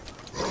my.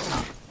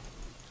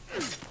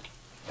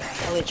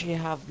 I literally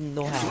have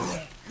no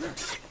health.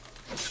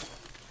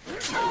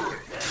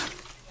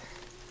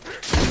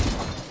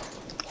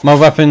 My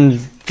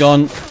weapon's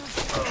gone.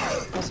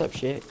 What's up,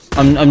 shit?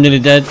 I'm nearly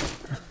dead.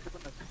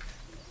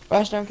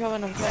 Rasta, I'm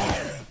coming.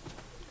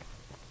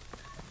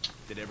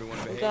 Did everyone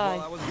We'll behave die.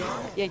 while I was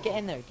gone? Yeah, get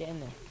in there.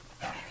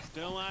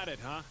 Still at it,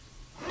 huh?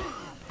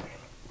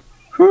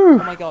 Oh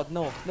my god,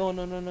 no. No. Oh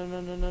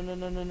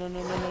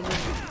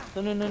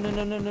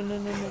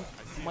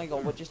my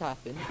god, what just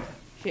happened?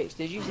 Shakes,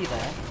 did you see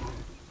that?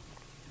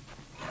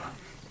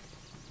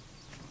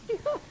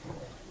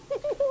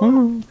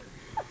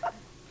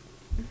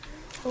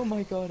 Oh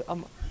my god,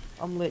 I'm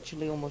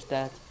literally almost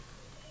dead.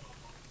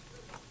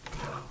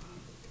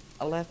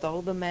 I left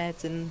all the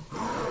meds and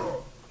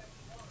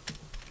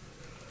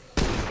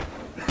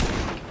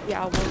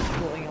yeah, I was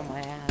floating on my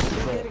ass,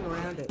 We're but getting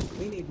around it.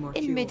 We need more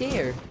in fuel.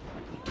 midair.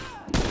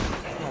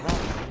 Yeah, that.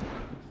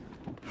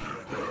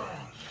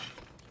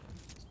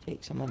 Let's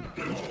take some of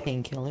these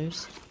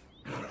painkillers.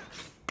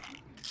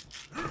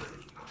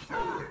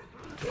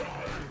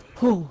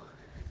 Whew.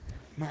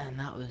 Man,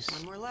 that was.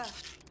 One more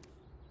left.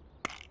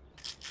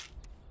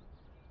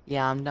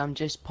 Yeah, I'm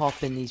just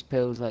popping these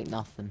pills like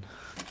nothing.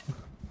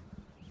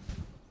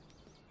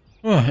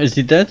 Oh, is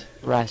he dead?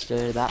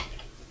 Raster, that.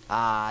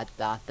 I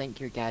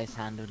think your guys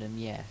handled him,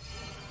 yeah.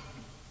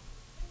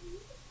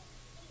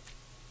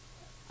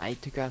 I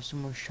need to grab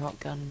some more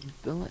shotgun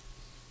bullets.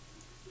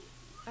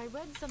 I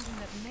read something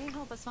that may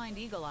help us find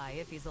Eagle Eye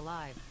if he's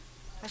alive.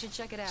 I should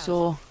check it out.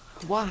 So,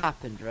 what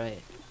happened,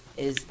 right,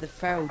 is the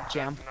Pharaoh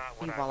jumped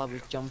me while I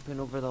was jumping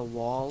over the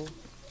wall.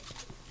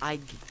 I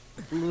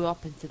flew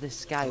up into the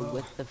sky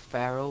with the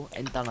Pharaoh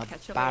and done a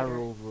Catch you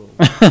barrel roll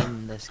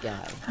in the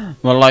sky.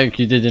 Well, like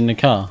you did in the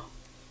car.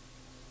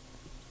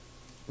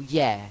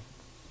 Yeah.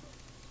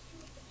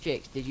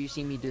 Chicks, did you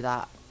see me do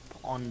that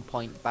on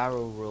point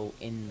barrel roll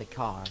in the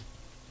car?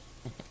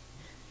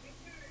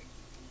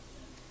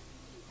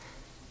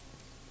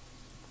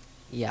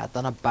 Yeah, I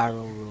done a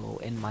barrel roll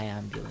in my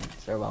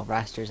ambulance, or well,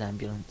 Raster's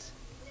ambulance.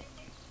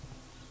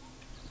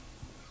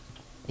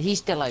 He's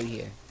still out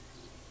here.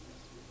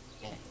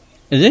 Yeah.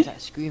 Is Is he? that a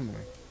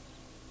screamer?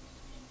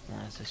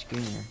 Nah, it's a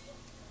screamer.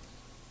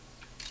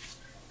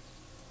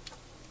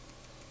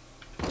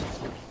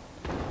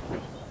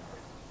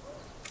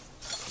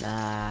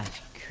 Nah,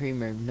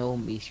 screamer, no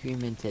one be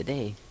screaming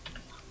today.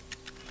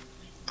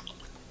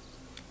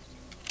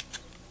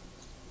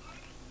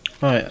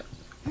 Right.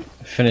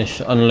 Finish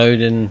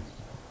unloading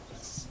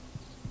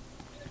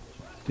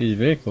these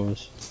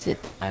vehicles. Sit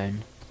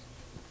down.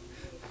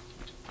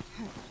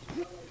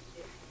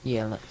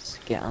 Yeah, let's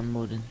get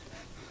unloading.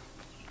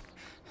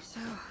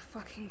 So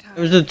fucking tired.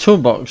 There was a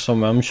toolbox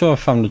somewhere. I'm sure I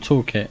found the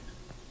toolkit.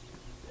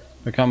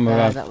 I can't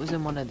remember. That was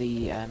in one of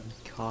the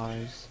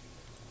cars.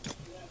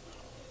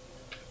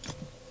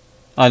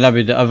 Oh, that'd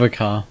be the other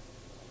car.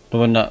 The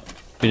one that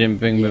we didn't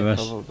bring Yeah, with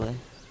us. probably.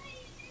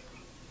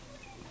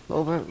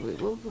 Well,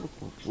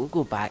 we'll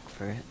go back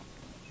for it.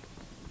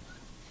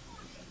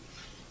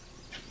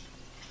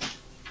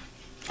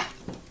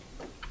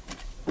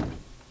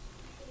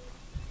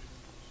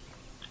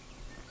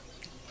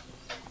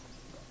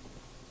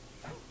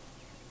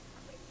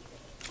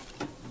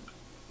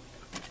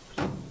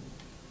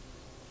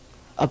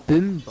 A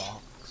boombox.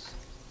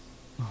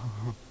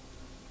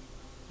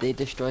 They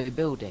destroy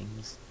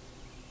buildings.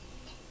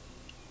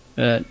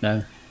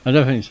 No. I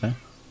don't think so.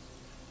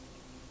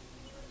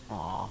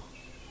 Aw.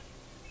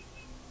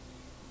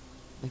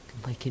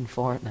 Like in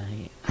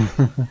Fortnite.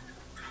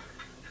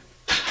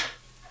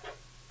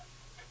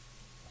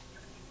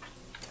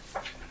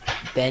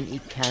 Then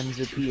eat cans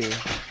of beer.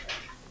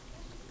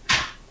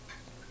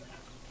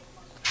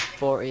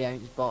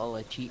 40-ounce bottle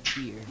of cheap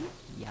beer.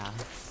 Yeah.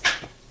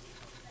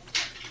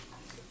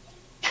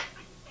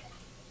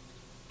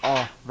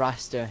 Oh,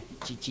 Raster,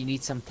 do you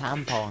need some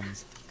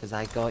tampons? Cause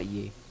I got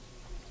you.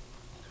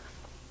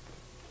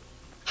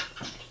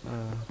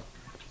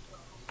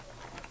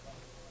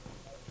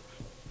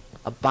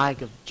 A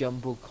bag of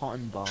jumbo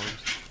cotton balls.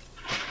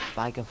 A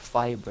bag of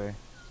fiber.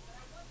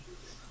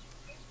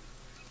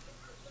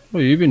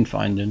 What have you been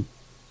finding?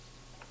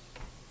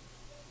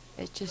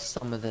 It's just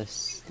some of the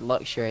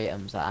luxury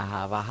items that I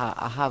have.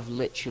 I have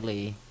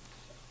literally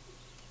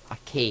a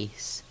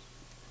case.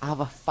 I have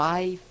a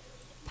 £5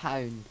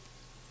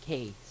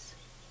 case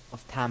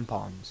of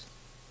tampons.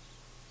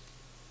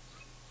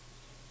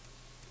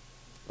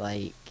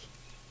 Like,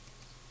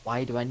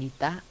 why do I need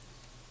that?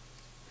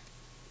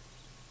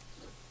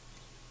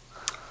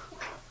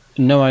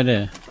 No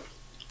idea.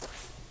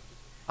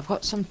 I've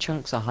got some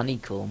chunks of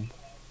honeycomb.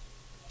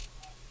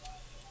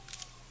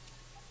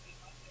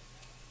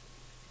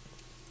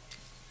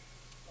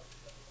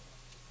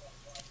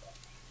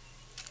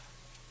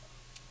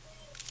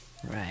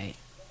 Right.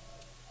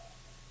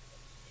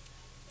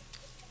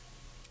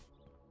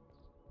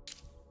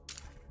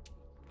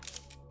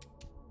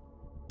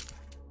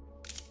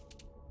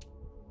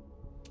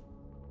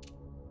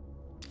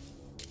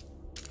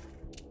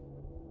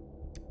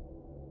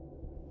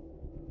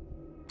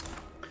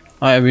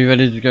 Alright, are we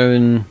ready to go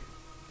and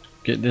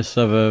get this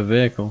other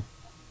vehicle?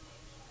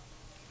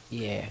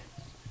 Yeah.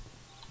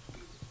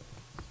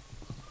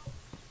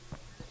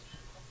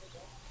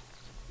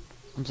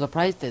 I'm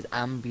surprised that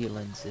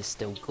ambulance is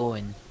still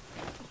going.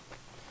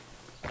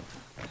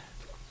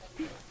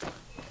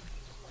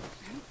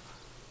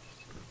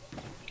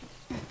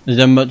 Is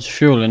there much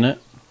fuel in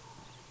it?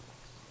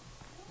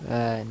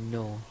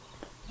 No.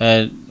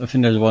 I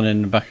think there's one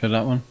in the back of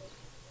that one.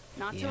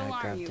 Not Yeah, I to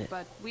alarm grabbed you, it.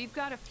 but we've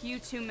got a few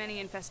too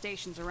many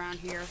infestations around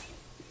here.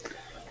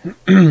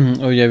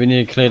 Oh yeah, we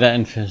need to clear that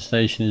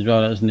infestation as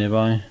well, that's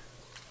nearby.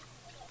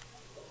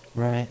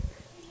 Right.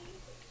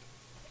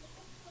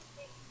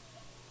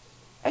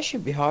 That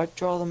should be hard to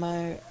draw them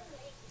out.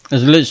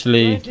 There's Do I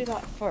literally... do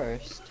that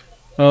first?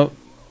 Oh.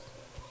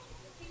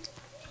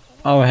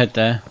 I'll head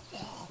there.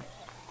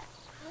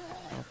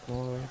 I'll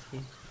go with you.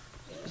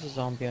 There's a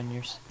zombie on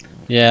your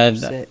Yeah, your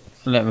six.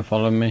 let them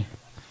follow me.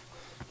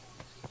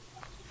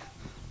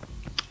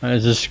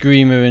 There's a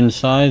screamer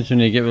inside, so we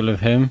need to get rid of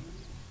him.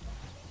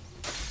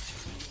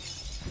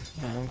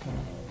 Yeah, I'm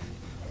coming.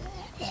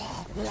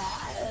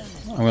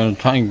 I'm going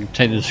to try and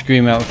take the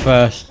screamer out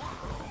first.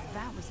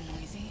 That was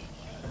easy.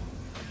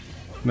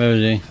 Where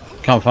is he?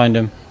 Can't find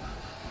him.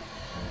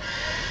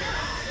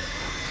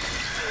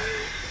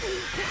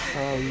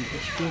 Oh, you're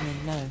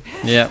screaming now.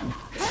 Yep.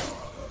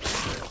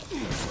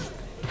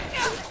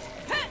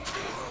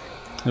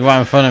 He's right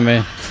in front of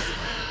me.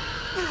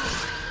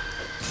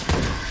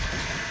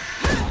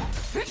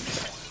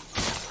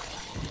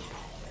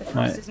 The coast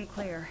Right. isn't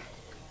clear.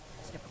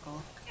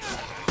 Typical.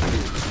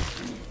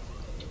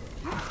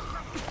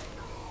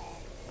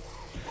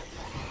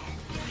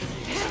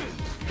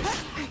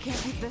 I can't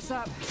keep this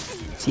up.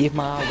 See if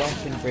my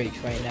weapon breaks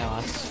right now,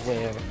 I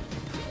swear.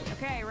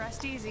 Okay,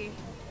 rest easy.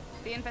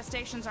 The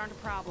infestations aren't a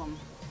problem.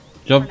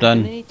 Job We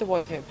done. need to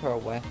watch out for our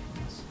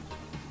weapons.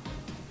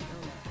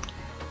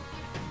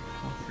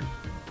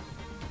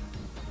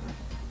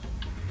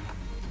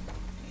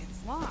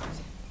 It's locked.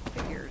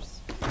 Figures.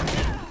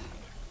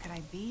 Could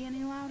I be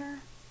any louder?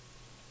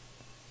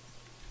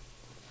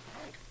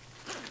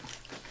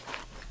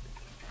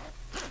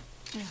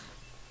 Ugh,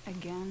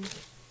 again.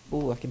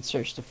 Oh, I can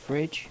search the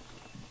fridge.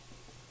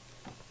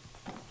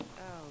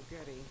 Oh,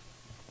 goody.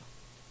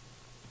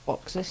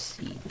 Box of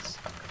seeds.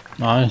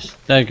 Nice,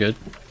 they're good.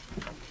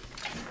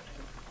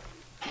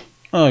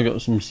 Oh, I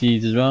got some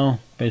seeds as well.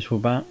 Baseball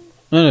bat.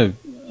 No,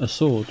 a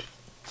sword.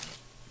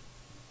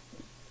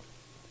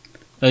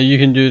 You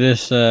can do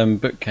this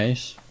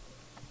bookcase.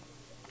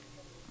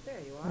 There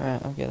you are.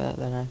 Alright, I'll get that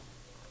then.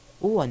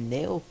 Oh, a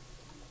nail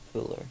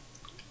puller.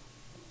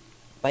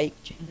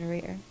 Bike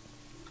generator.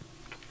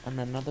 And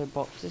another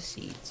box of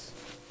seeds.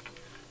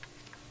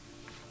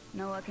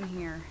 No luck in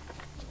here.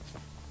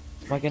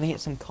 Am I gonna get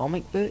some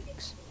comic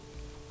books?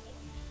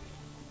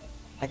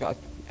 I got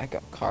a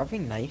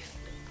carving knife.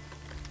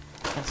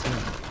 And some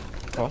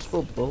crossbow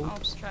I'll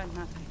bulbs. try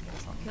not to get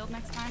us all killed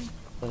next time.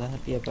 Will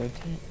that be about it?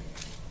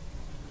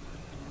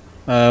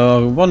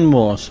 One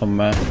more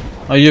somewhere.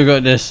 Oh, you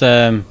got this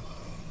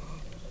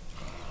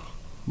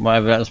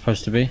whatever that's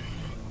supposed to be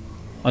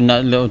on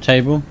that little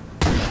table.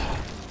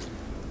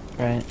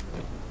 Right.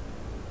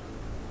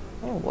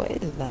 Oh, what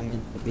is that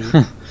meant to be?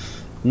 I'm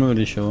not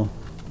really sure.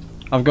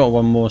 I've got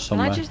one more Can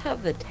somewhere. I just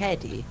have the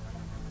teddy?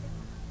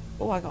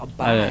 Oh, I got a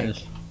Oh, there it bag.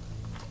 is.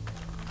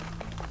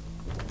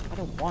 I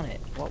don't want it.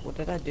 What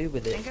did I do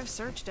with I it? think I've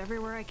searched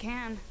everywhere I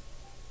can.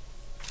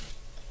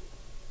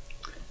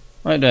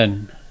 Right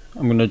then,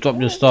 I'm gonna drop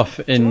your stuff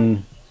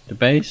in the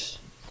base,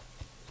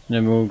 and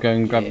then we'll go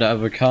and grab Yeah. that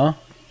other car.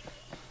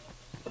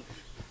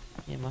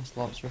 Yeah, my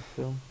slots are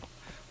full.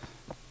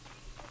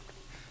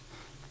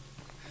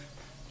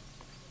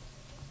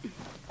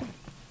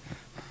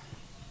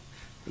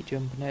 You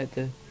jumping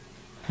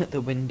out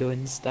the window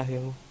in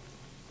style.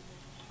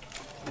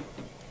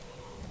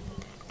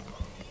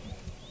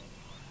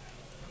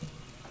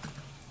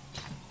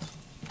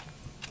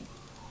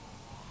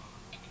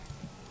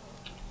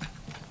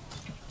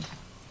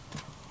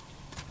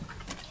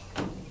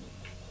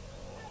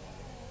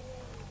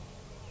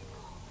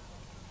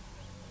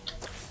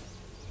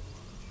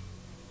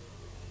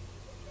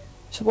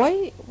 So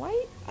why,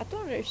 I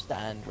don't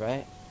understand,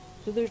 right?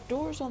 So there's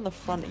doors on the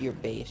front of your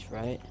base,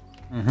 right?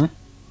 Mhm.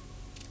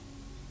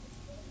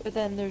 But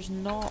then there's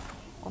not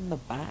on the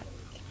back.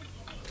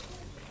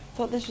 I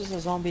thought this was a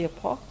zombie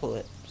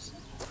apocalypse.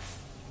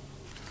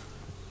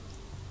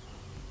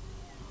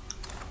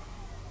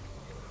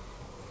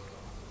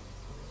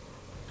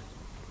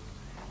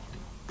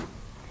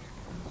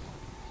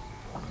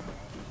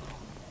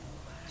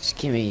 Just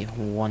give me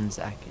 1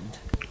 second.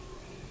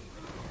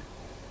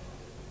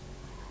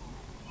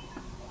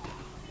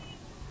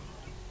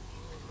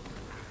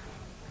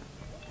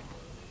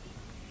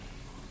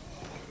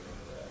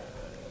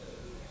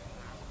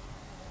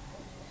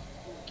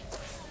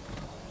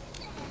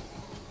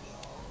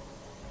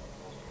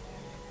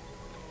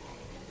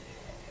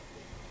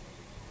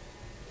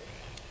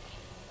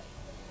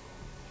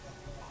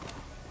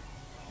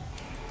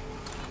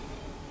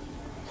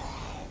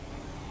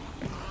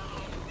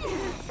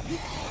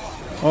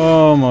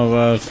 Oh my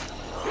word.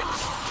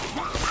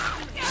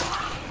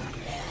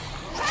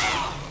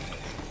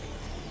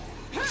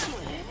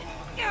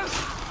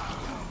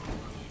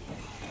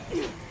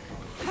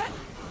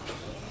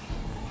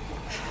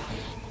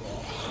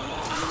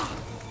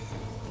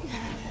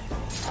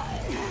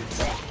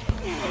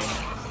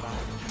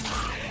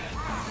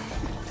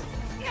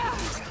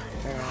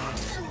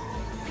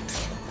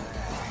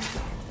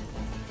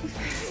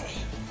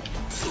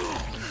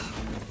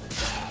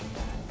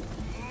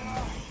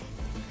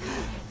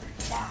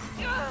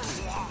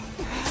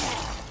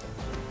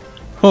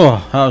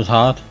 Oh, that was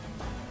hard.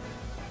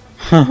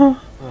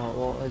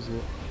 What is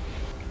it?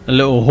 A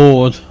little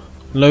horde.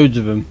 Loads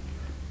of them.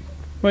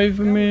 Wait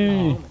for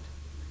me.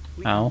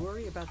 We Ow. can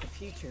worry about the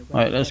future.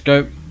 Right, let's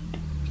go.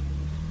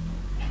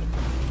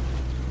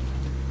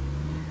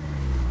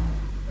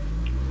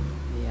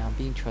 Yeah, I'm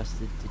being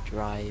trusted to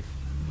drive.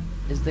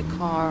 Is the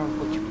car,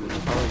 which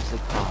color is the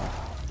car?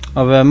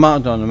 I've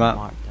marked on the map.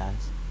 Marked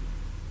as.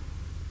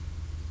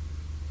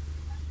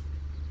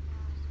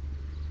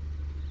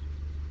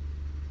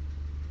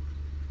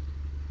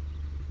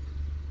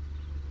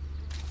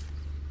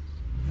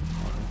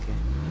 Okay.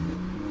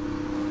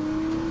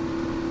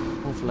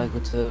 Hopefully I go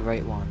to the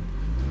right one.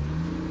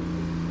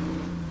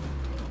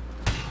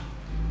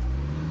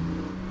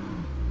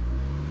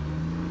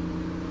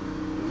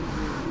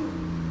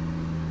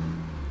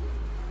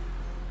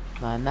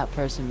 Man, that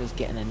person was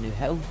getting a new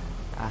house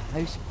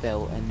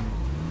built, and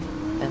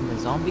the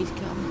zombies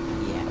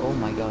come. Yeah. Oh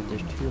my God,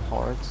 there's two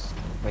hordes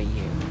right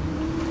here.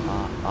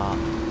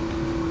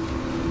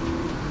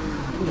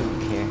 We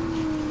don't care.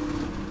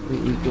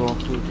 We go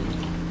off food and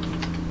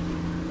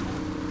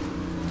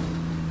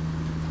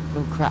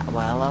don't crack.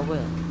 Well, I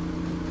will.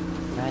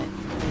 Right.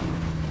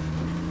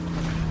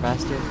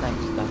 Raster,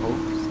 thanks for the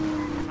hopes.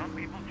 Some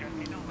people just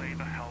need to lay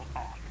the hell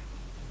off.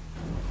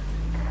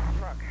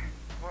 Look,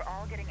 we're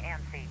all getting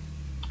antsy.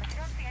 But you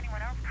don't see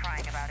anyone else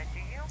crying about it, do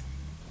you?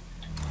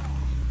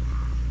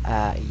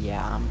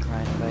 Yeah, I'm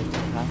crying about it,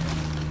 huh?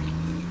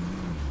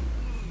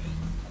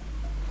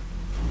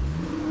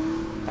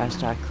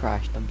 Raster, I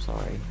crashed, I'm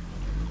sorry.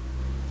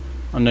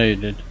 I know you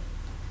did.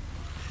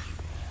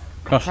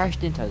 Gosh.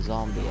 Crashed into a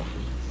zombie at least.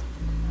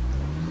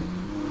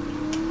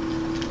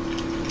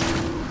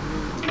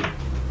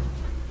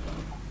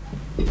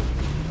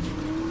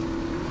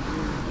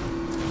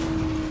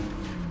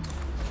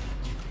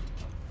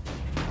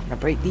 Can I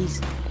break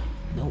these?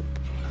 Nope.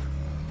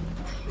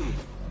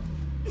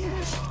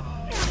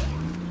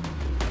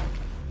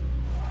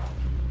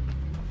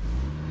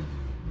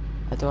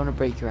 I don't want to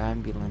break your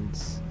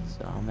ambulance,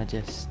 so I'ma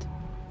just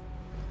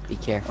be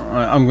careful.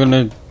 Alright, I'm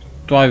gonna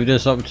drive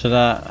this up to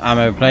that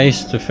ammo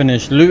place to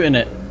finish looting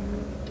it.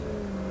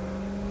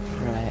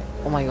 Right.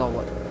 Oh my God,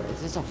 what?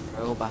 Is this a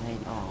throw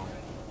behind? Oh.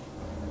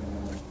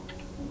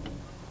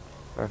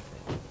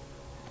 Perfect.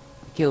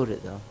 I killed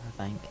it though, I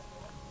think.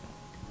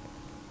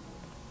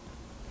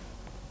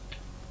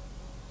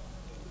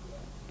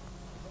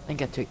 I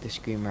think I took the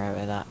screamer out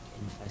of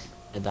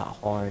that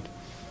horde.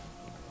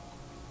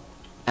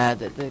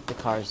 The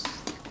car's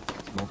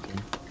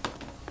smoking.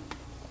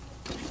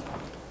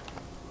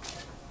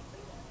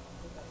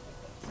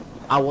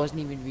 I wasn't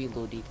even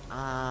reloaded.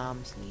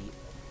 I'm asleep.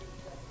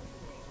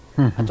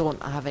 I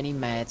don't have any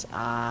meds.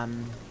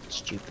 I'm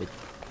stupid.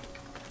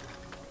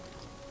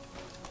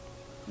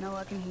 No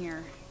luck in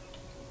here.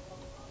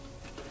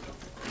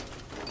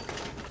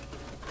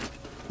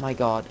 My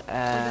God. We're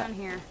done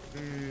here.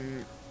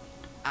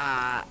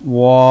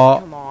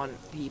 What? Come on,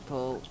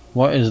 people.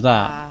 What is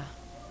that?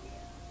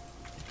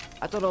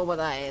 I don't know what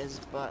that is,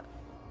 but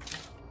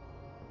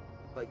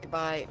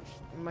goodbye.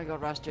 Oh my God,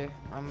 Raster,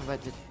 I'm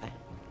about to die.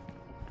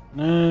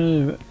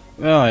 No.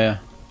 Where are you?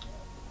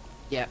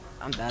 Yeah,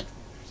 I'm dead.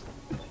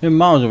 You're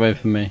miles away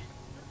from me.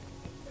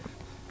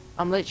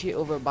 I'm literally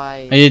over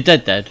by. Are you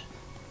dead?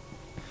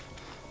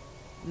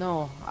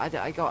 No, I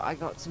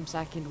got some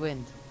second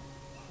wind.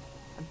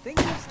 I'm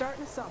thinking of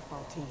starting a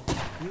softball team.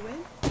 You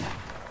in?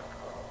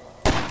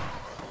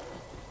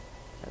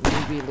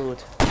 Let me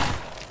reload.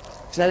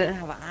 Because I didn't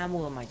have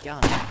ammo in my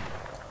gun.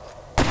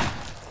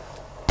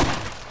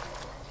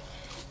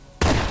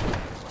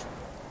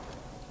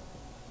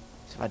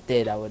 So if I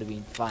did, I would have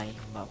been fine,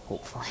 but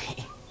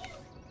hopefully.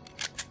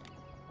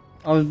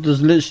 I was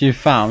just literally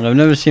found. I've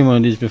never seen one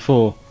of these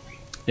before.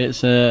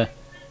 It's an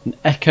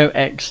Echo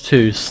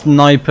X2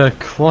 sniper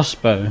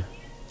crossbow.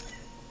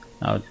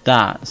 Now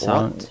that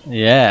sounds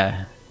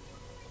yeah.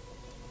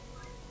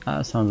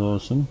 That sounds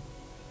awesome.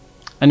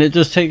 And it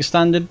just takes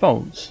standard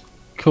bolts.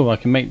 Cool, I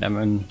can make them,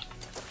 and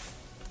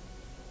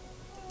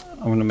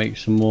I'm gonna make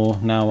some more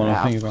now while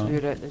I'm thinking about it.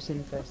 Cleared out this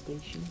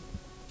infestation.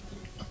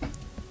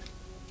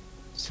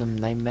 Some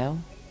 9mm.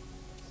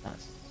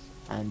 That's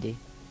handy.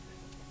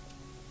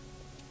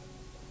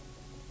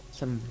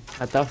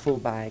 A duffel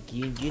bag.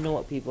 You know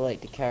what people like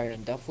to carry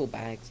in duffel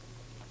bags?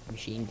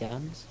 Machine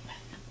guns.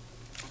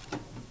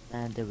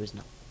 And there was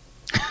none.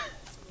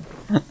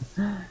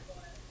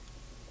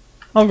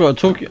 I've got a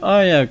toolkit.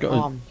 Oh yeah, I've got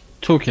a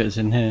toolkit's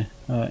in here.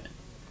 Alright.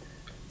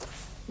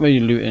 Where are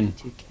you looting?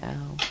 2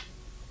 cal.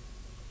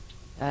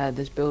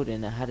 This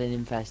building that had an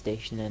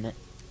infestation in it.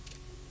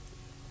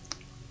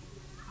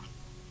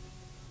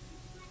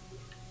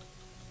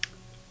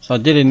 So I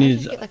didn't Can I need.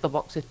 just get like a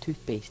box of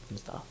toothpaste and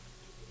stuff?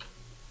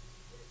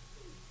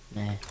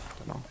 Nah,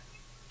 don't know.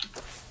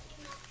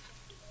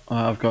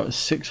 I've got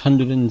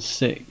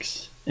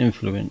 606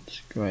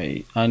 influence.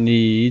 Great. I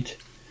need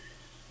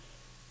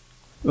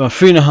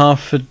 3.5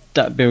 for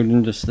that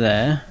building just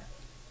there,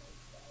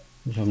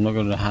 which I'm not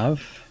going to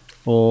have.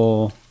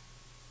 Or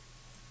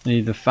I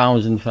need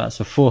 1,000 for that,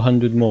 so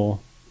 400 more.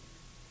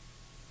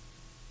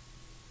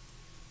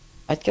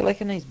 I'd get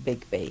like a nice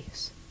big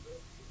base.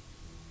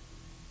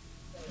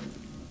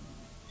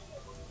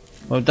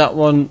 Well, that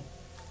one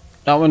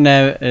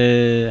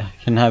there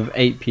can have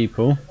 8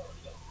 people.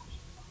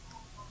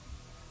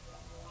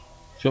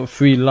 It's got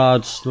 3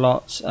 large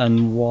slots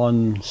and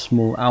 1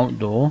 small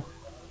outdoor.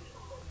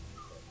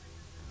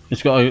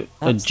 It's got a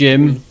That's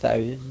gym.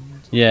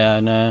 3,000. Yeah,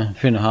 no,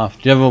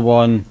 3.5. The other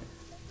one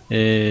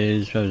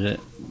is, where is it?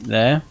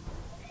 There.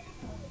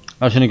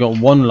 I've only got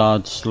 1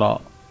 large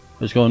slot.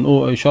 It's got an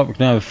auto shop. We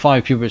can have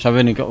 5 people, which I've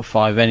only got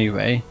 5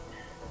 anyway.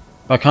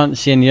 I can't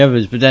see any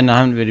others, but then I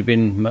haven't really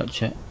been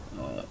much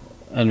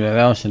anywhere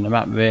else in the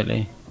map,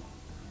 really.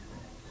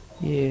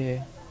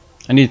 Yeah.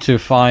 I need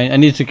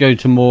to go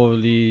to more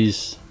of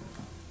these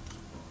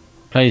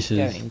places.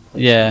 Scouting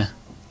places. Yeah,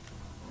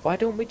 Why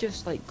don't we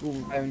just like go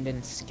around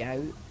and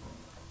scout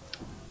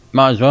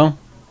might as well.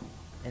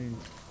 and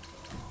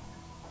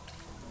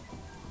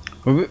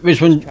Well, which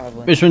one do you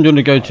want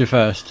to go to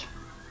first?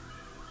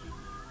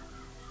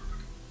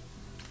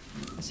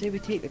 I say we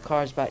take the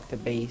cars back to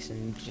base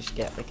and just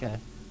get like a...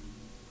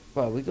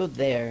 Well, we go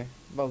there.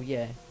 Well,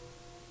 yeah.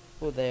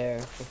 Go there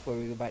before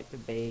we go back to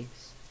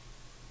base.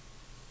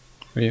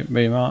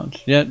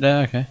 Remarked. Yeah,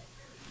 there, okay.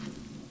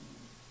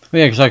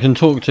 Well, yeah, because I can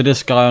talk to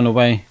this guy on the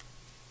way.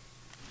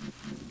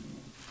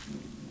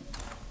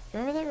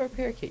 Remember that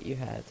repair kit you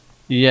had?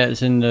 Yeah,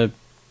 it's in the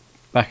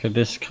back of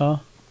this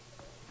car.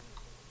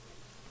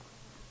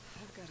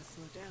 I've got to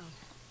slow down.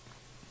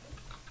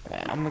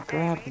 Right, I'm gonna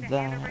grab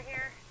that.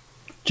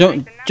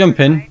 Jump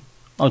in.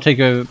 I'll take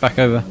you over, back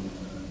over.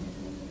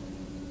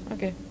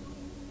 Okay.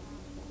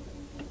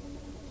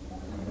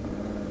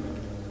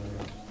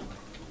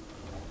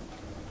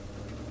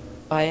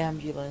 By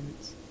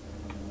ambulance.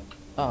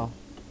 Oh.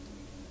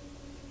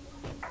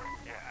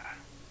 Yeah,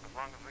 as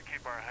long as we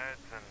keep our heads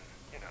and,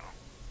 you know,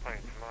 play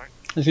it smart.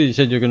 That's what you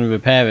said you're going to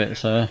repair it,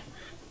 so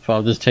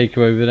I'll just take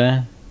you over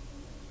there.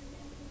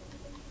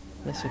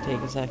 This will take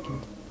a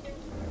second.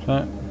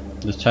 Right,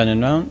 just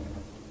turning around.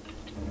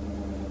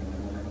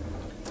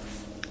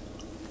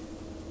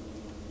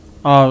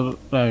 Oh,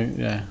 no,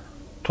 yeah.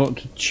 Talk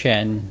to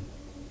Chen.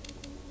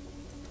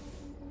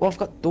 Well, I've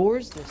got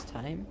doors this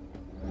time.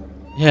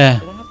 Yeah.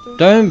 Did I have doors?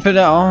 Don't put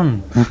that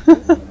on.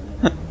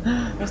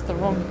 Press the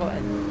wrong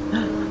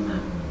button.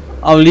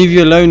 I'll leave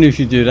you alone if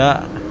you do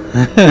that.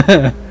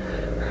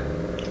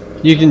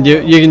 You can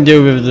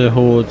deal with the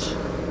hordes.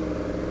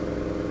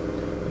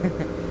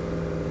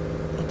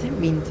 I didn't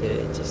mean to.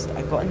 It just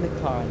I got in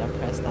the car and I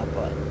pressed that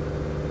button.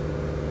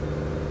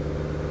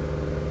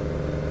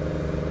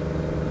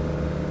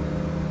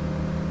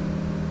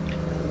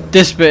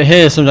 This bit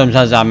here sometimes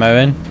has ammo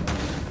in.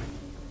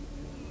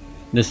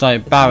 There's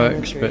like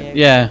barracks, but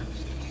yeah.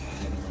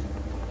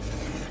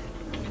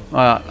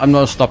 I'm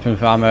not stopping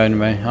for ammo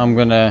anyway. I'm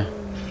gonna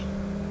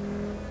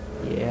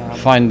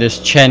find this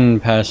Chen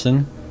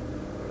person,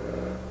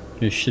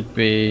 who should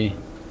be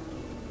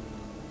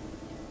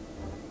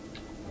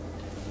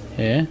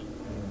here.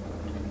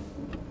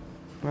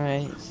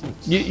 Right.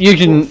 You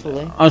can.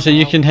 Hopefully. Also,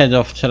 you can head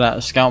off to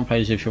that scout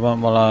place if you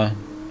want while I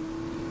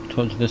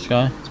talk to this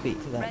guy.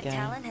 Speak to that Red guy.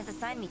 Talon has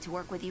assigned me to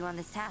work with you on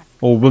this task.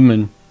 Or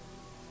woman.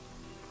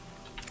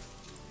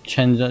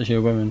 Chen's actually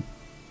a woman.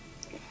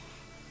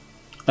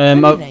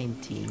 I'm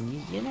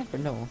 19. You never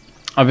know.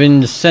 I've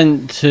been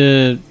sent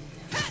to.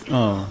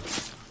 Oh.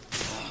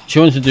 She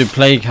wants to do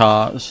play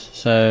carts,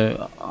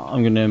 so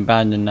I'm going to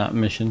abandon that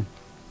mission.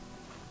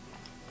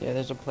 Yeah,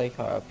 there's a play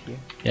car up here.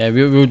 Yeah,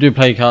 we'll do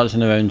play carts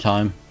in our own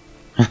time.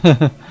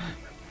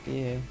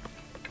 Yeah.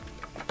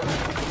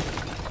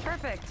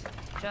 Perfect.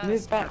 Move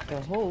Just back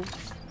the hole.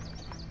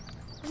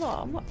 No,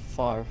 I'm not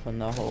far from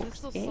the hole.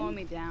 This will slow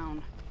me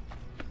down.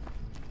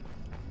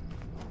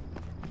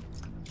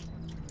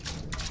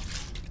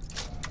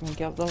 Come on,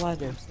 get up the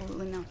ladder.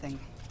 Absolutely nothing.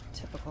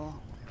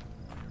 Typical.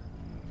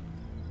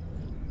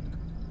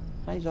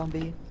 Hi,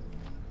 zombie.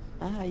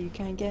 Ah, you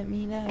can't get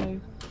me now.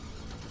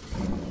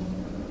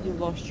 You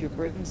lost your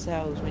brain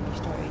cells when you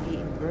started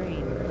eating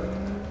brain.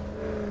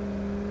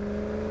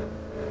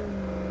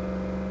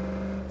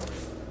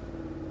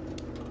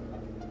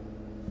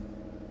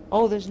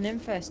 Oh, there's an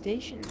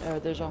infestation.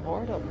 There's a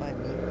horde up by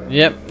me.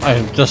 Yep,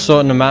 I just saw it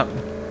on the map.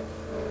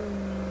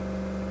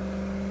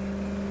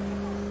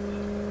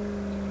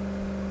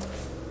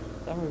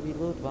 I'm gonna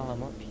reload while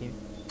I'm up here.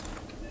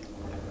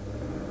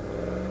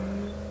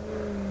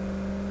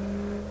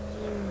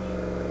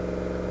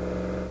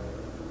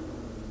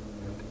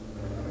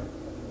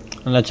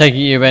 And I take it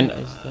you went. What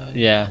is that?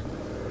 Yeah.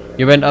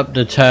 You went up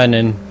the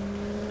turning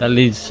that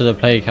leads to the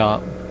play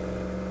cart.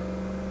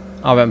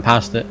 I went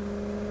past it.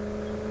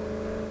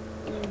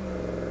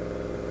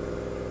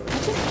 I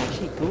didn't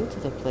actually go to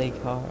the play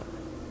cart.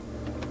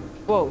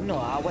 Whoa, no,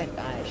 I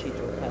actually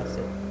drove past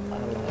it. I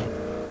lied.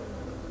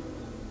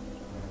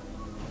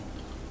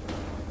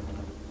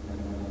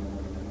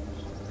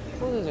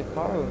 Oh, there's a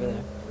car over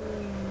there.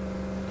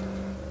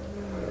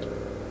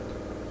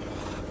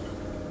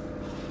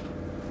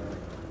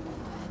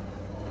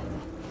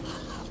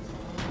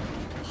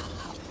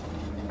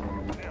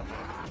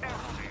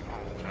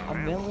 A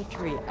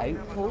military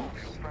outpost?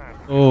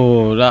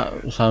 Oh,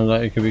 that sounds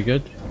like it could be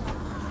good.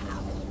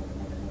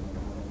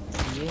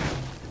 Yeah.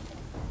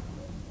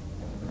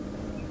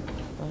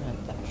 Don't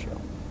have that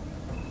shop.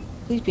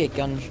 Please be a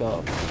gun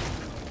shop.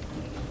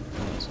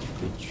 It's a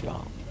good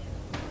shop.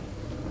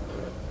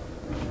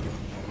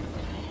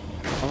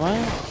 I'm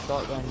running out of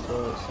shotgun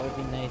bullets, so it'd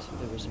be nice if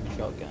there was some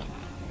shotgun.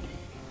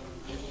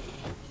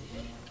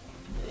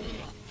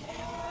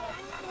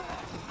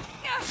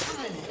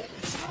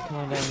 Come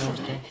on down,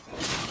 monster.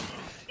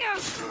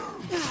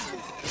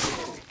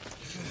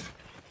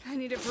 I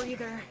need a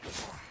breather.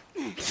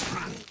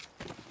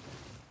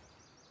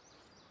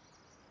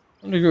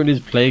 Look at what these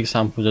plague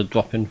samples are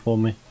dropping for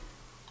me.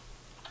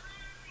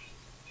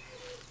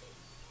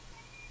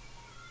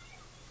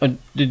 Oh,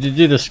 did you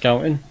do the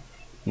scouting?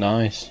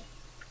 Nice.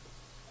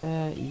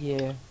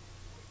 Yeah.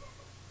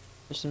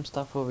 There's some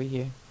stuff over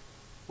here.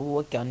 Oh,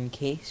 a gun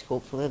case.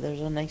 Hopefully there's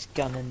a nice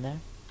gun in there.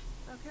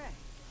 Okay,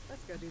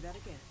 let's go do that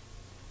again.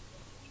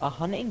 A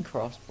hunting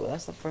crossbow.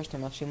 That's the first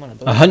time I've seen one of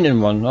those. A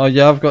hunting one? Oh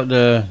yeah, I've got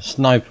the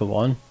sniper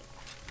one.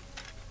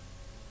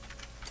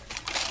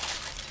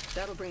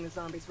 That'll bring the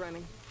zombies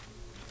running.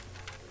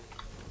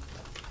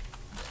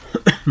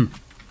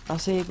 I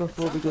say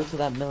before we go to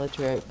that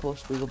military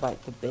outpost, we go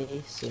back to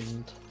base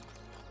and...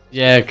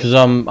 Yeah, because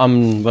I'm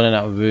running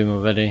out of room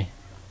already.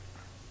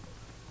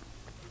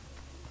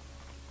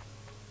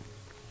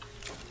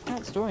 I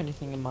can't store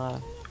anything in my...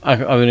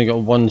 I've only got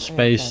one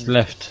space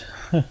left.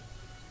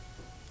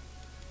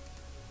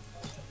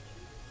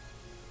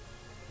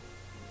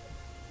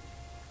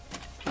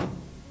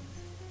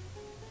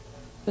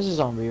 There's a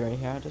zombie right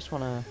here. I just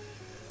wanna...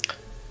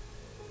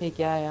 Hey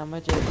guy, I'ma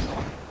just...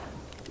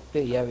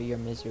 put you out of your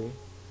misery.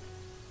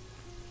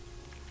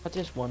 I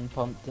just one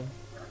pumped him.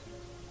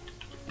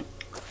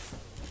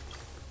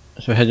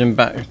 So heading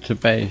back to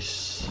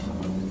base.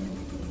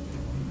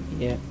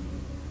 Yeah.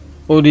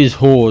 All these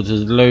hordes,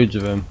 there's loads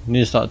of them. You need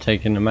to start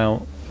taking them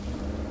out.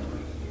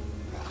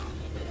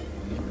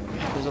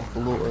 There's a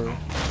bloater.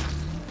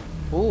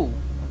 Oh,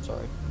 I'm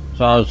sorry.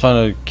 So I was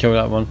trying to kill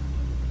that one.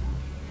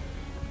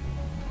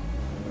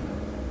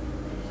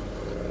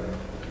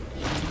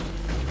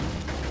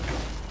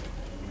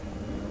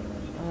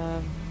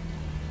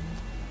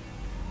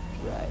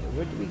 Right,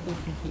 where do we go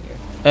from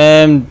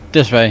here?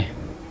 This way.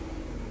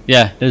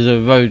 Yeah, there's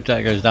a road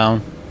that goes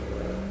down.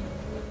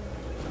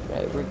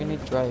 Right, we're gonna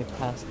drive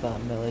past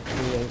that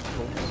military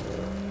outpost.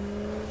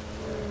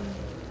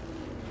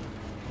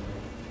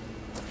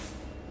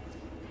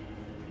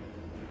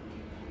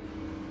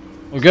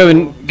 Well,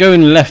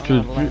 going left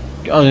would... I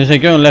was gonna say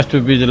going left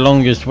would be the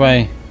longest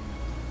way. I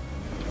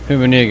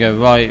think we need to go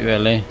right,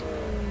 really.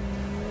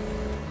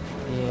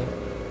 Yeah.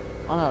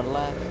 On our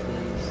left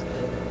is the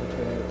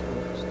military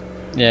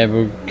outpost. Yeah,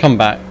 we'll come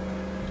back.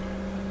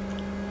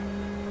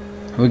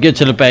 We'll get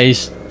to the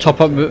base, top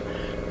up,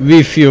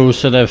 refuel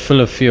so they're full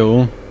of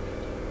fuel.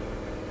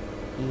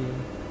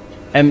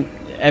 Yeah.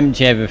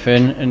 Empty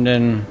everything, and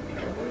then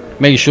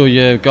make sure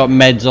you've got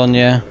meds on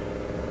you.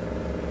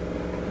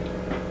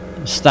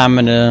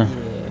 Stamina,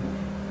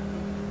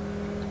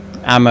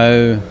 Yeah.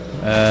 ammo.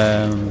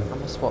 I'm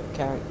gonna swap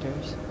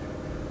characters.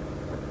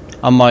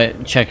 I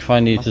might check if I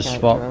need My to character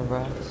swap.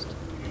 harassed.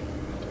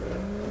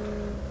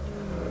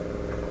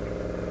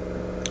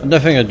 I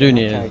don't think I do My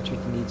need it. character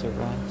needs a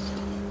rest.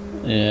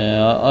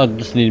 Yeah, I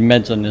just need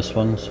meds on this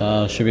one, so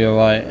I should be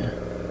alright.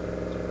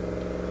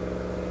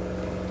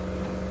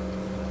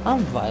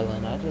 I'm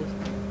violent, I just...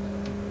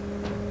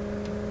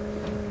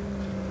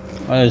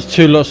 Oh, there's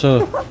two lots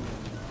of...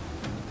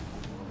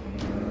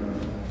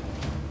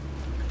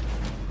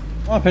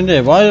 What happened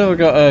here? Why have I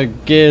got a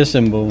gear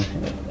symbol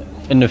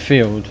in the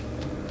field?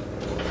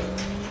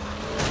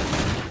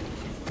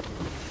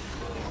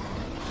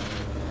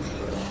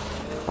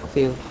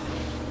 Field.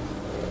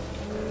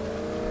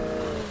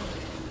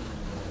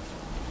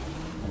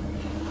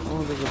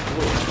 Oh, there's a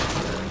bullet.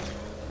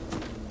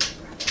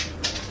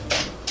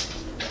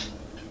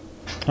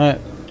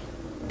 Alright.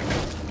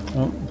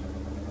 Oh.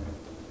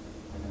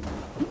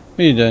 What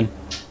are you doing?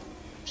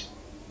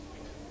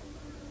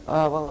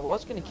 Well, I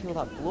was gonna kill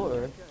that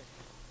bloater.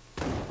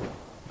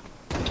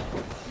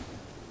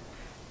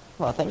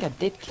 Well, I think I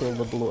did kill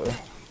the bloater.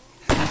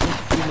 He's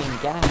just fuming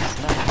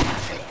gas now.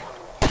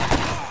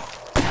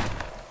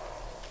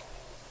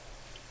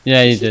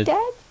 Yeah, you Is he did.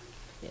 dead?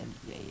 Yeah,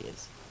 he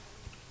is.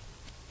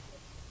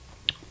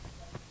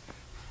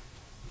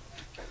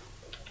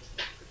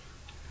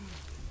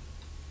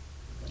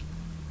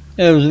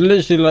 Yeah, it was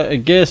literally like a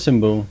gear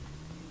symbol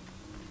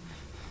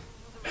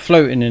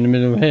floating in the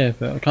middle of here,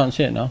 but I can't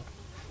see it now.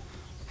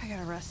 I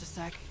gotta rest a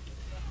sec.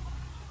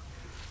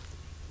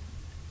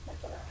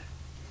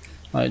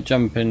 Right,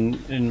 jump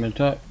in my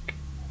truck.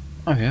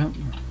 Oh yeah.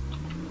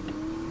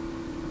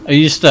 Are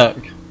you stuck?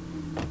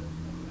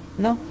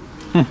 No.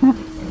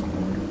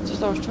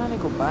 Just I was trying to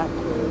go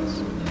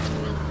backwards.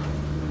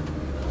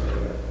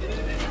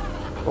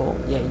 Oh,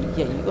 yeah,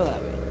 you go that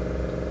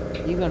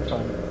way. You go in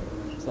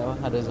front. So I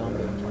had a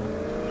zombie in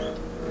front.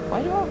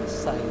 Why do I have a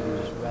sign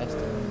just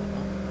resting?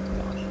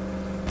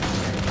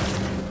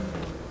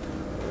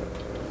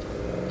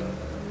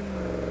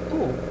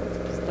 Oh,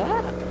 what's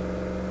that?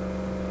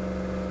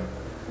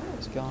 Oh,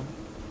 it's gone.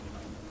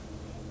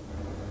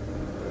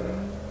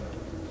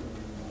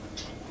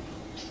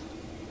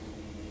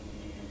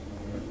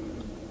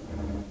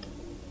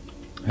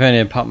 If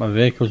only I parked my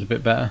vehicles a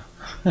bit better.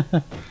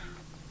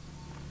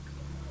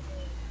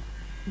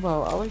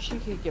 Well, I wish you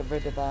could get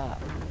rid of that.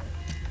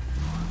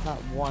 That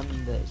one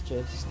that's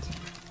just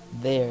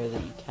there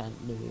that you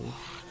can't move.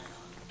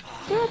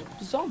 There's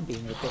a zombie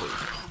in the base.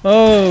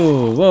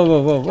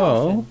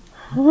 Oh,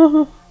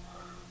 whoa.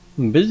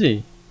 I'm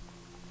busy.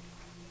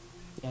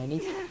 Yeah, I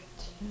need to...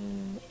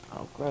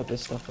 I'll grab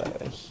this stuff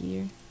out of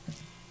here.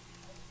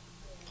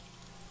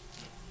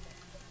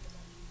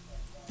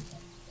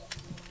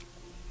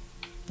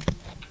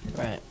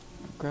 Right,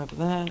 grab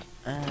that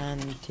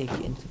and take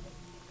it into...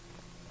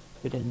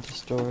 Put it into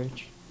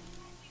storage.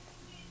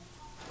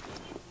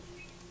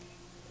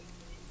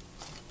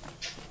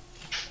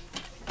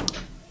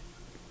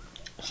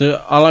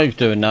 So I like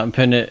doing that,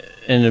 putting it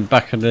in the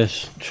back of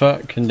this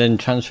truck and then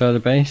transfer the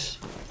base.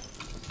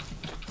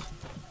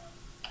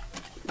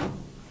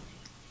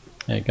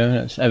 There you go,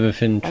 that's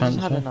everything I just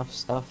transferred. had enough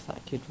stuff that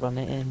I could run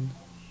it in.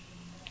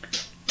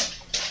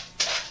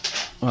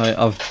 Right,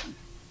 I've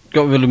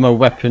got rid of my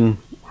weapon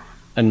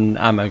and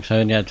ammo because I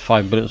only had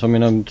 5 bullets. I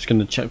mean, I'm just going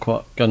to check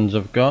what guns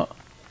I've got.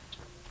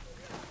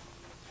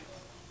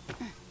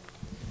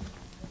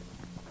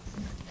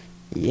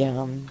 Yeah,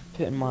 I'm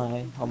putting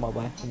all my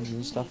weapons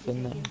and stuff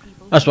in there.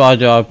 That's what I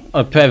do,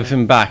 I put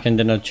everything back and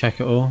then I check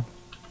it all.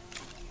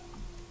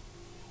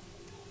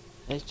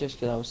 It's just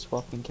because I was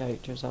swapping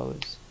characters, I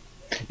was...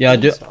 Yeah, I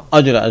do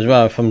that as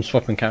well. If I'm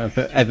swapping camera, I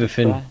put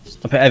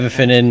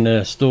everything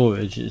in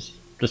storage. It's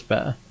just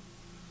better.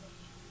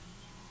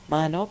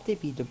 Man, I hope they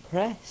be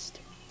depressed.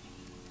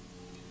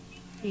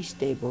 She's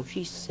stable,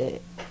 she's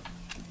sick.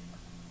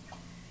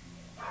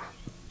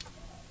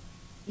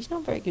 He's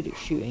not very good at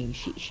shooting.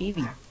 She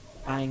be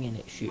banging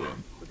at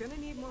shooting. We're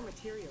gonna need more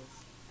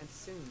materials, and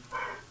soon.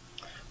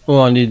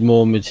 Oh, I need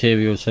more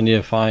materials. I need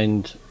to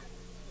find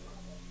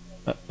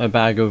a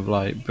bag of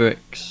like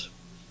bricks.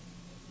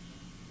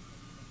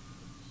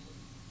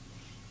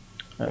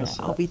 Right,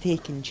 I'll be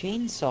taking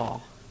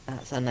Chainsaw.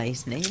 That's a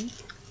nice name.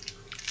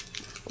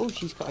 Oh,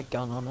 she's got a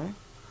gun on her.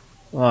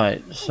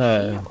 Right,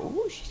 so...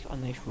 Oh, she's got a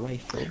nice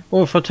rifle.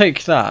 Well, if I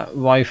take that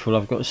rifle,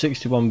 I've got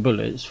 61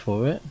 bullets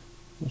for it.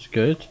 That's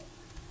good.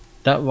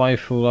 That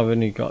rifle, I've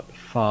only got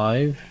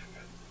 5.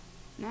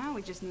 Now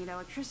we just need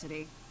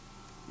electricity.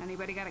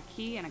 Anybody got a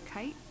key and a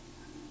kite?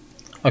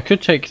 I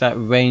could take that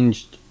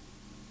ranged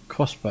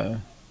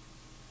crossbow.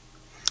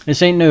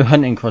 This ain't no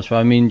hunting crossbow,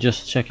 I mean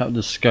just check out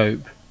the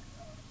scope.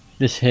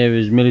 This here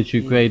is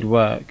military grade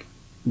work.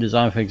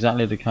 Designed for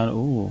exactly the kind of...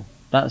 Ooh,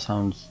 that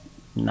sounds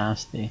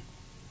nasty.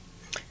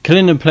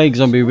 Killing a plague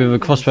zombie with a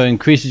crossbow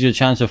increases your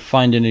chance of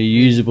finding a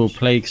usable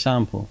plague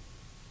sample.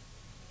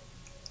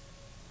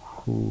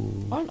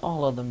 Cool. Aren't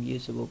all of them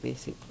usable,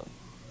 basically?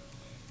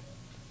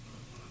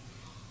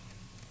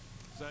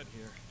 Set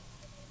here.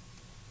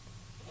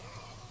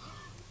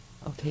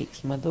 I'll take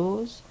some of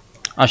those.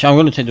 Actually, I'm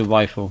going to take the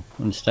rifle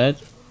instead.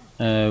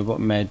 What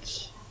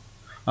meds?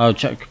 I'll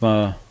check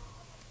my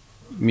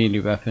melee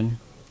weapon.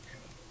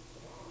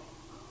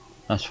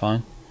 That's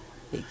fine.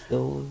 Take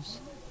those.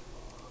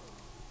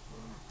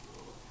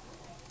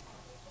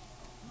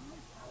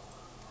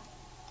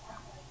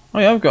 Oh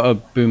yeah, I've got a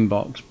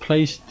boombox.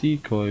 Place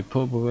decoy.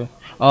 Probably.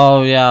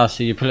 Oh yeah,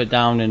 so you pull it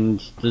down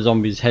and the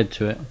zombies head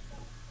to it.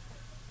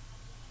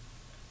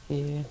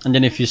 Yeah. And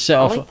then if you set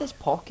I off... like this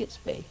pocket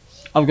space.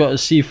 I've got a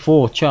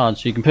C4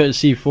 charge, so you can put a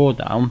C4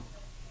 down,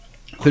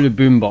 put a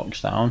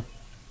boombox down,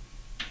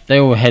 they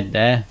all head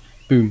there,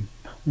 boom.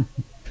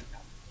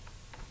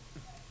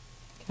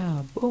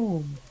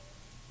 Kaboom.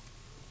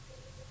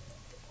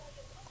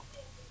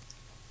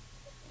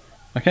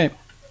 Okay,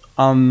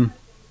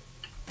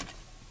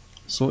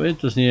 sorted.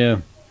 Just need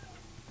to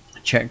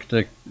check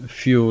the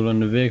fuel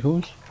on the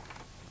vehicles.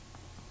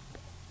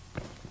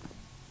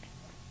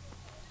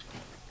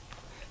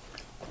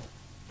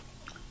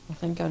 I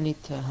think I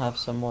need to have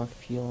some more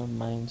fuel in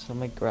mine, so I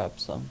might grab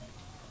some.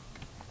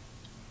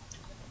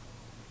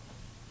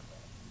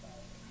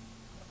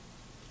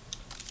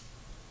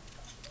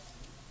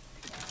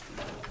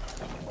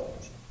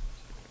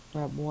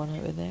 Grab one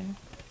over there.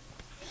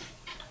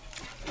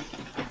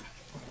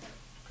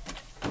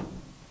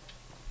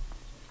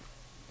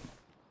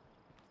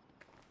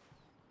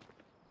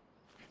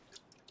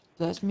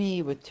 That's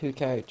me with 2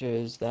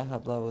 characters that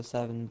have level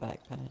 7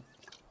 backpack.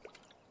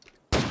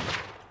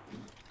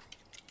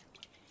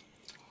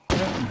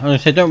 I'm gonna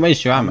say don't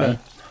waste your ammo.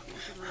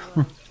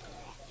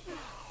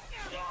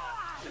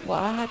 Well,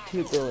 I had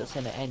 2 bullets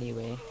in it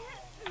anyway.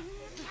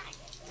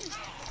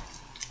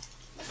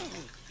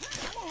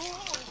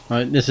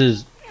 Right, this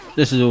is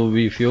all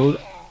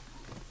refueled.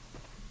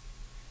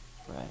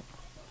 Right.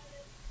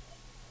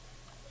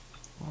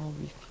 I'll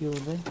refuel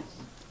this.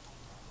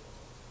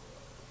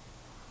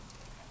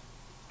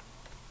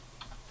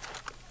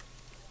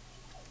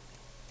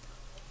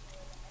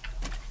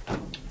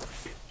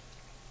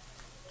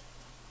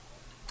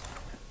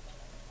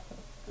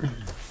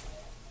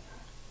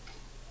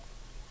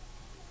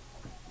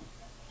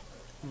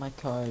 My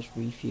car is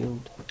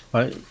refueled.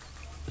 Right.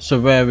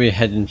 So where are we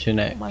heading to What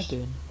am I next?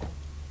 doing?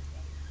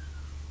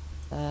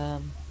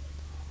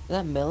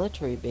 That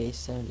military base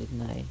sounded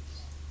nice.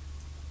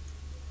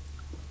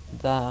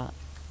 That.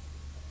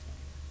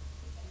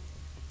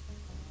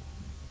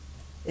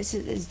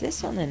 Is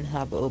this an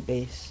inhabitable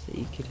base that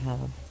you could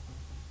have?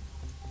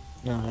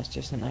 No, that's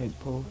just an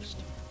outpost.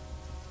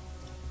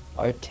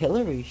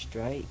 Artillery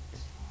strikes.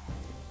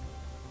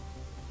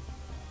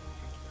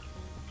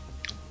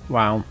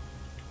 Wow.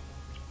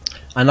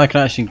 And I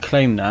can actually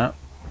claim that.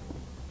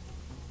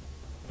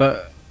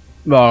 But,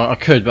 well, I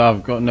could, but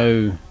I've got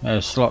no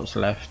slots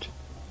left.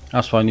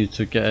 That's why I need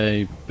to get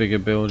a bigger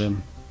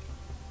building.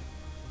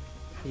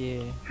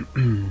 Yeah.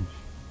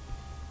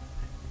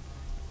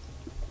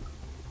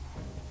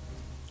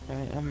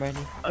 Alright, I'm ready.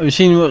 Have you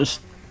seen we've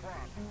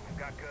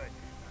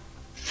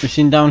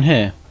seen down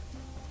here?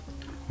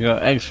 You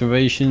got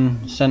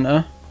excavation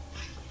center.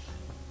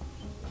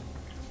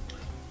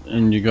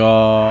 And you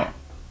got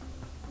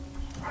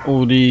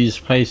all these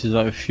places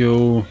like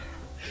fuel,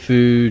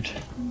 food.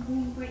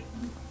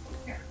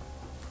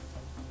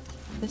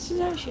 This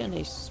is actually a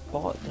nice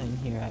spot down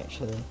here,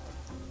 actually.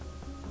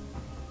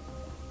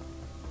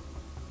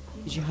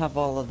 Because you have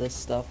all of this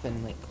stuff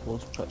in like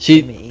close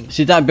proximity.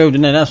 See that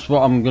building there? That's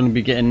what I'm going to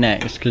be getting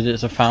next because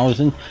it's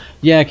 1,000.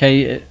 Yeah,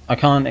 okay. I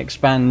can't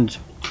expand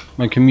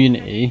my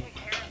community,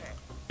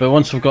 but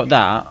once I've got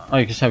that,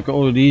 like I said, I've got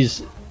all of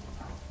these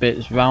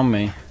bits around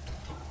me.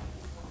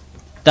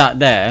 That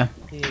there.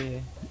 Yeah.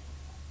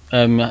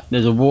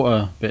 There's a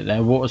water bit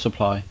there, water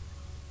supply.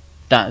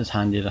 That is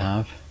handy to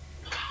have.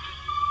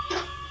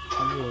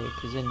 Yeah,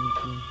 because then you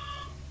can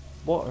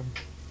water.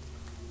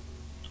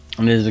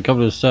 And there's a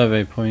couple of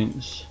survey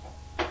points.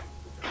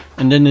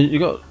 And then you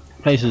got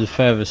places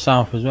further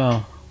south as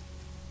well.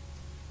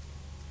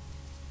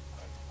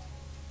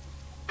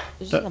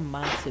 This is a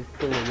massive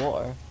pool of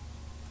water.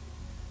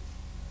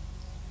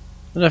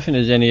 I don't think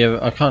there's any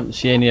other. I can't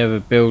see any other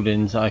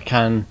buildings that I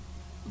can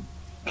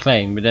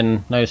claim. But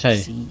then, no,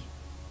 say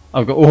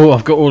I've got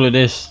all of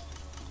this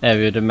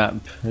area of the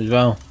map as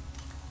well.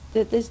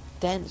 This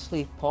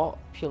densely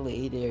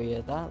populated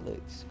area, that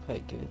looks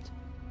quite good.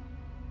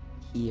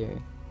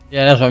 Here.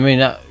 Yeah, that's what I mean.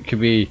 That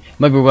could be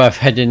maybe worth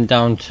heading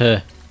down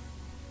to.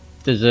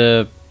 There's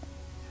a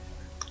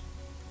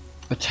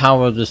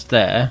tower just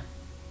there,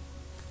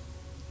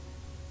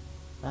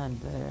 And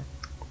there.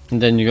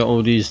 and then you got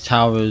all these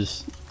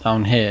towers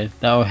down here.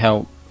 That will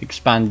help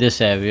expand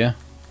this area.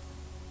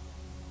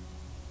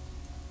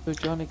 So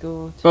do you want to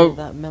go to Well,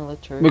 that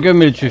military? We'll go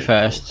military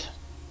first.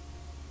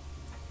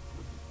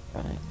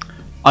 Right.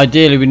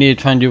 Ideally, we need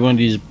to try and do one of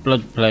these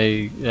blood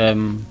plague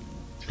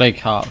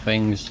cart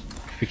things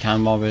if we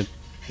can while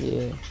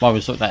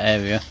we sort that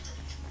area.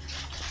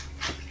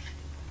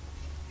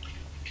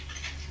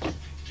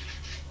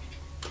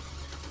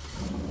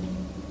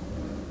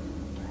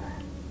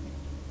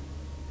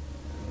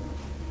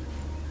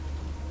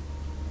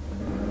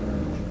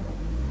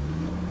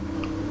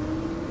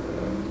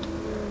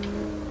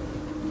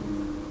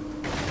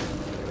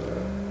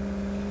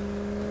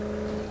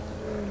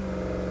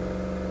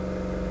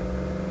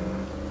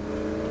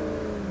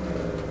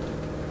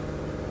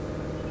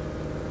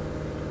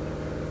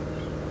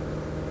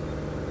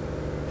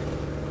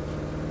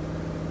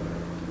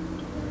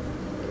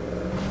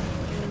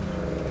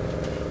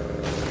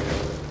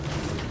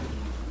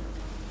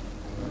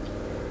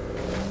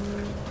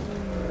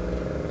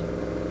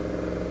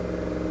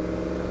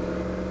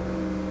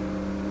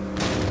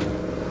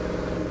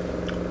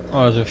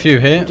 Oh, there's a few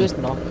here. I'm just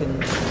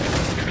knocking.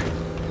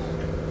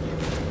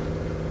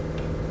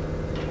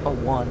 Oh,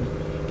 one.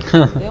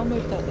 They all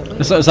moved out the way.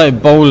 It's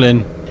like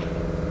bowling.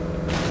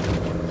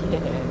 Yeah.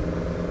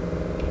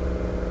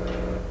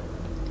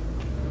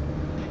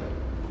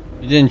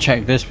 You didn't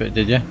check this bit,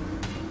 did you?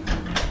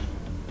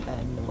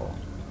 No.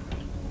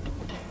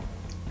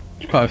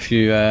 There's quite a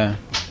few.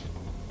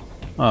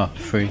 Oh,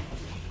 3.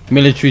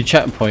 Military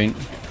checkpoint.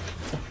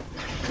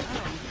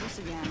 This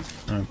again.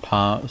 And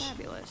parts. Fabulous.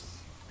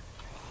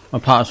 My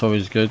parts are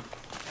always good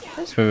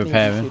This for maybe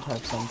repairing. should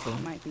have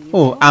something. Might be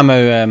Oh, useful.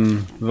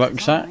 ammo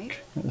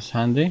rucksack. That's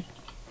handy.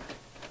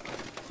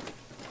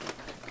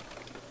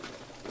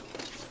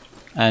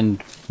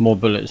 And more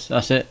bullets.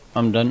 That's it.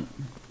 I'm done.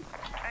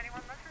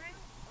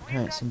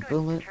 Alright, some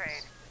bullets.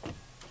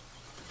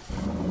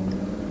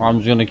 I'm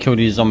just gonna kill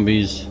these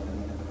zombies.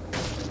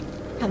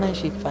 I can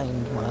actually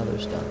find my other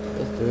stuff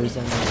if there is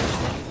any other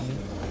stuff for me.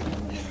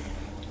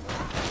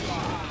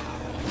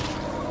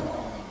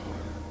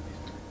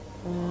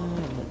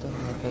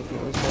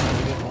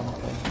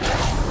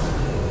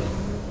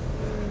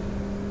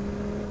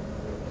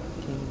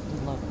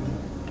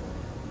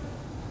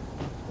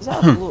 Is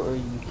that a bloater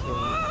you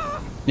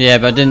killed? Yeah,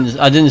 but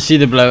I didn't see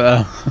the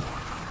bloater.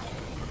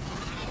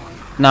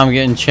 Now I'm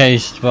getting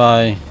chased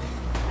by.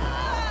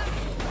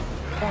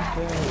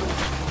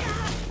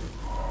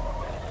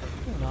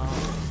 No.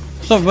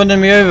 Stop running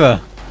me over.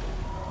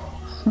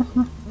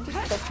 I'm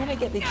trying to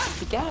get the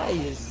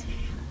guys.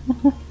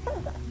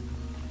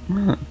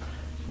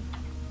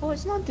 Oh,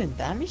 it's not doing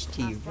damage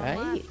to you,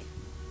 right?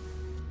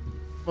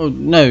 Well,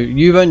 no,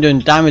 you weren't doing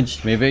damage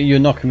to me, but you're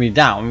knocking me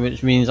down,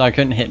 which means I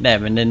couldn't hit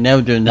them, and then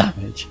they're doing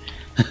damage.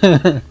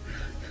 Well,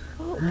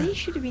 they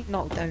should have been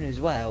knocked down as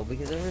well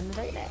because they were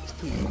right next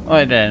to you.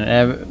 Right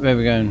then, where are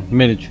we going?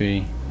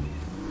 Military.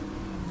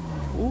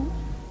 Ooh.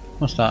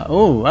 What's that?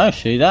 Oh,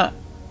 actually, that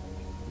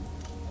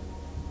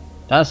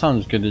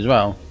sounds good as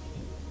well.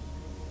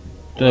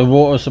 The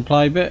water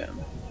supply bit.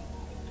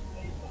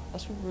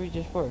 That's what we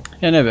just were.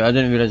 Yeah, no, but I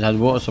didn't realise it had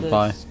water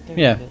supply.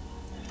 Yeah.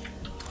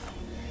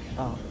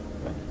 Oh.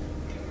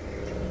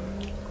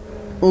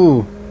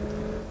 Ooh,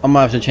 I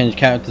might have to change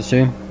character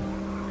soon.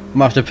 I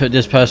might have to put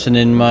this person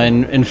in my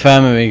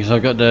infirmary because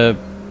I've got the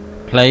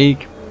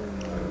plague.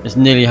 It's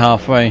nearly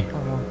halfway.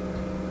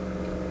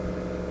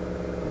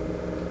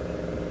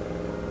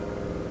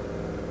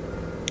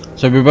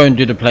 So we won't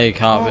do the plague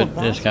card with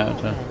this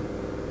character.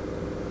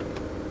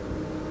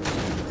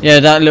 Yeah,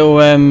 that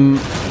little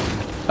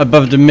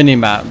above the mini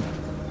map,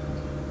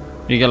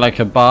 you get like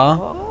a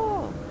bar,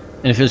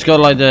 and if it's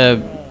got like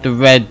the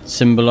red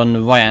symbol on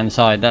the right hand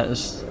side,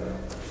 that's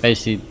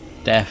basically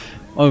death.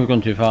 Oh, we've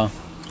gone too far.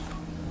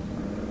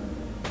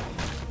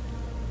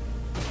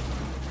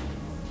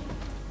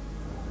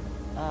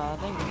 I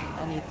think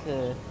I need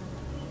to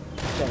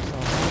check some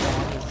of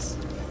my guys.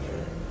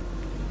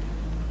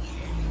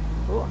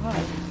 Oh,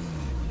 hi.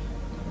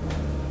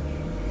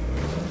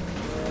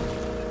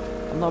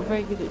 I'm not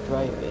very good at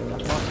driving.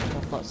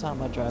 I've not sat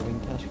my driving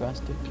test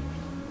rested.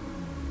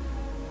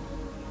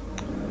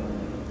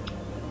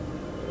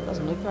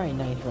 Doesn't look very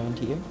nice around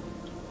here.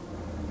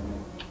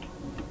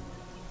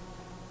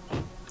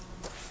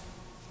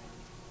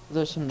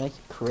 There's some nice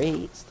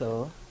crates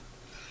though.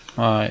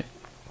 Alright.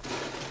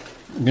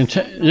 There's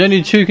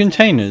only 2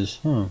 containers.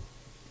 Oh.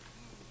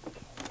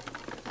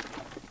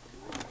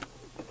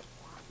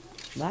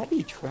 That'd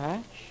be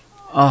trash.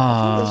 Ah.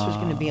 I thought this was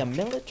going to be a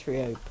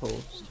military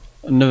outpost.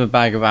 Another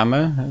bag of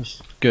ammo.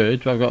 That's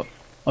good. I've got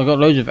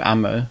loads of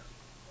ammo.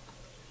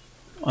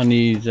 I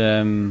need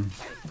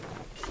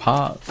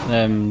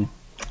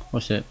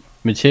what's it?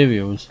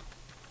 Materials.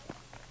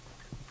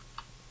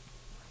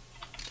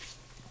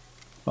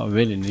 What I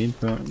really need,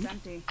 but It's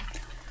empty.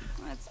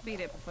 Let's beat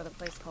it before the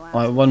place collapses.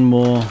 alright, one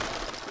more.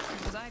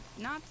 Was I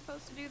not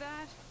supposed to do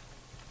that?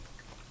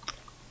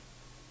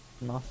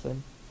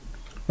 Nothing.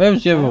 Where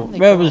was the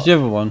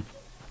other one?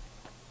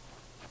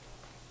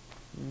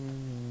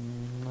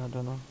 I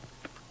don't know.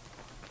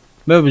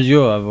 Where was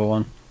your other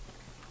one?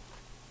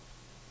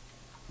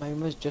 Mine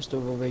was just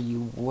over where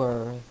you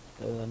were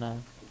the other night.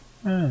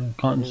 Oh,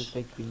 can't. Those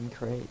big green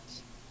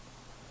crates.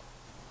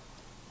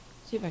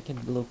 See if I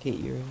can locate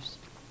yours.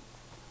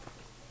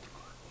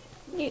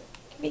 Can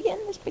we get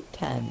in this big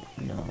tent?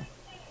 No.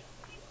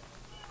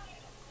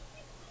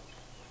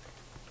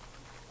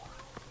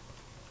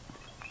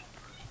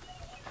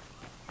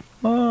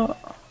 Oh.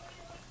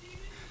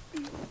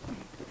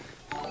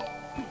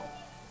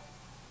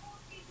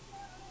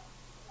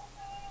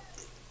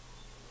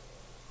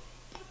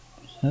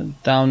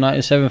 Down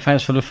 97,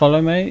 thanks for the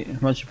follow,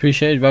 mate. Much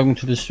appreciated. Welcome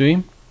to the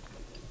stream.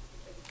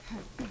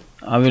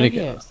 I really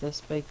yeah, it's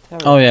this big tower.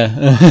 Oh yeah.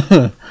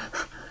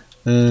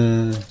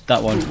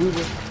 That one.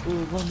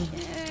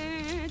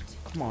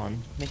 Come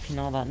on, making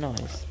all that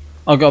noise.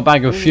 I got a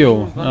bag of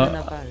fuel.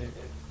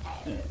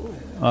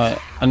 Alright,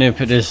 I need to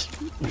put this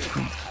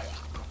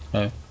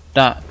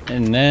that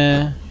in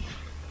there.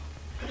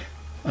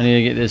 I need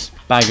to get this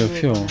bag of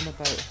fuel.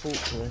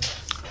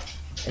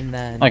 And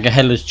then Like a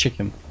headless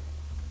chicken.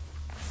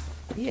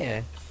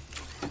 yeah.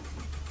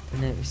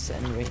 And then it was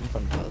sitting right in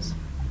front of us.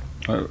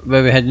 Right,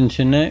 where are we heading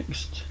to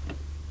next?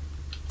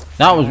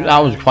 That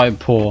was quite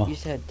poor. You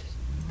said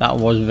That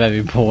was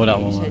very poor. That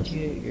one. You said Was.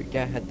 your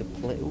guy had the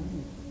plate.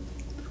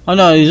 Oh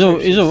no, he's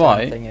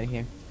alright. Thing out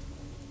here.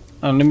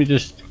 Let me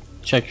just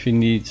check if he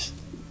needs.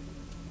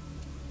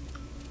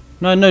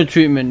 No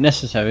treatment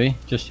necessary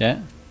just yet.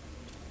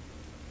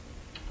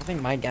 I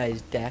think my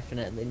guys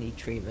definitely need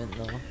treatment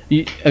though.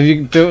 Have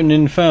you built an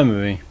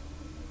infirmary?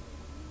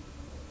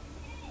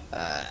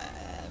 I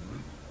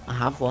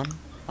have one,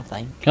 I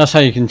think. That's how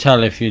you can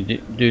tell if you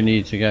do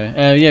need to go.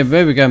 Yeah,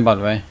 where are we going by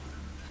the way?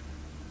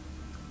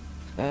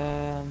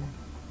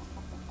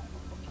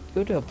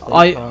 Go to a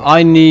place.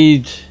 I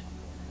need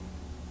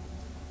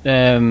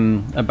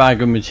a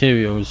bag of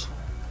materials,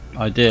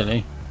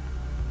 ideally.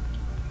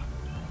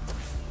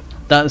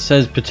 That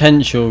says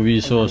potential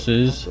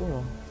resources.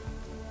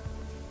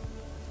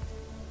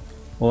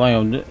 Well, hang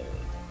on.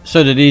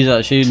 So do these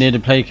actually near the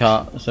play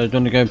cart. So do you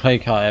want to go play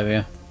cart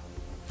area?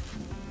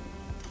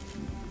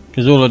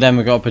 Because all of them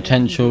have got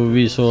potential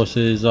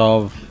resources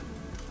of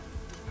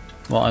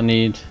what I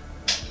need.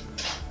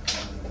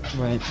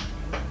 Right.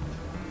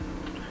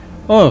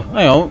 Oh,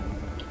 hang on.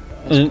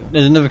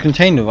 There's another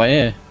container right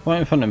here, right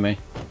in front of me.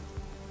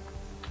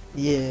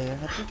 Yeah,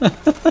 I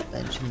did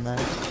mention that.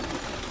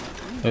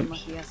 Oops.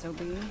 Lucky SOB.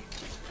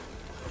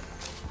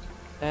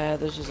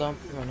 There's a zombie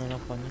running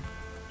up on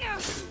you.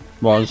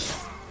 Was.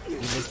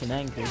 He's looking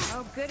angry.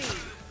 Oh, goody.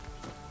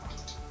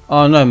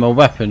 Oh no, my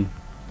weapon.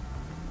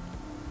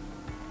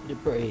 The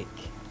break.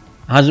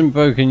 Hasn't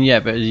broken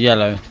yet, but it's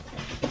yellow.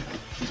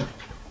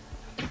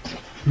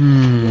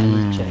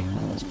 Let's check.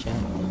 Let's check.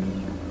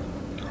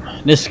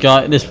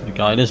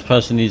 This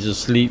person needs to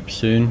sleep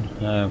soon.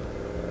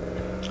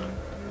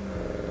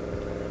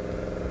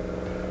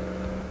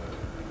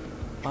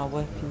 Our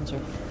weapons are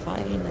fine,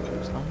 it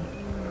looks like.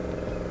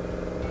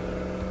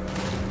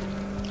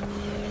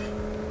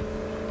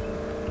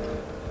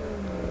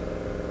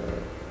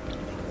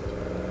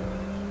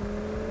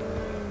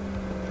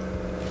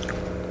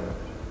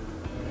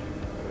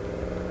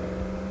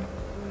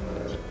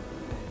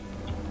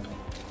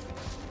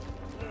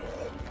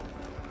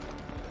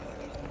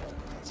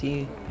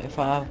 See, if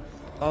I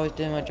was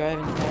doing my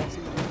driving test,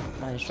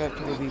 my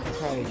instructor would be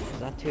proud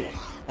because I took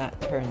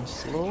that turn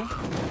slow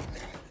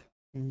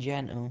and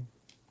gentle.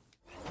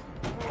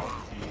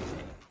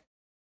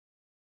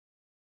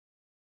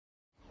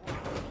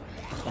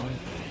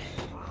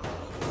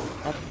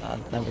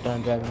 I've never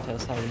done a driving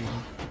test, how do you know?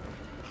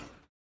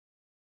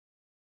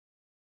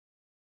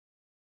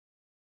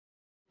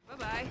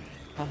 Bye-bye.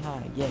 Haha,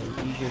 yeah,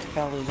 use your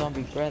fellow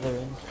zombie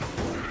brethren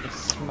to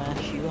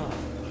smash you up.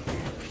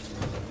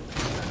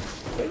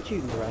 Where'd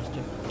you go,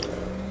 Raster?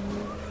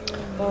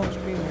 Oh,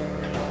 Screamer.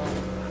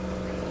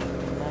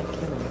 Not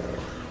killing.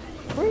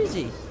 Where is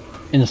he?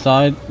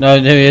 Inside. No,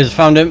 there he is.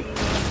 Found him.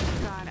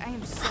 God, I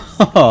am so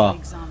sick of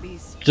big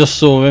zombies. Just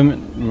saw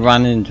him,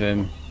 ran into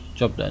him.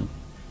 Job done.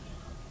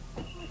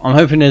 I'm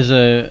hoping there's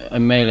a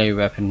melee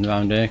weapon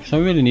around here, because I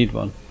really need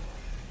one.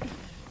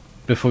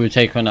 Before we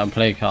take on that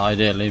play card,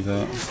 ideally,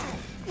 but...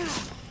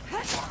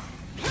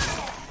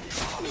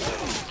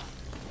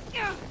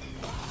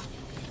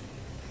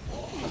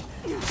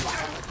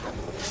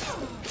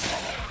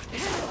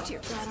 Dear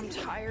God, I'm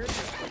tired.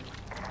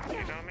 You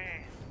know me,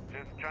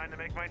 just trying to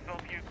make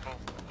myself useful.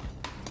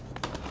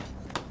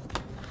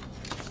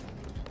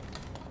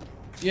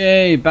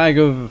 Yay, bag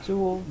of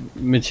So,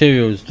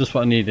 materials, just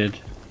what I needed.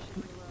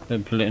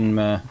 Then put it in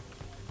my,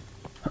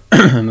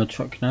 my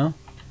truck now.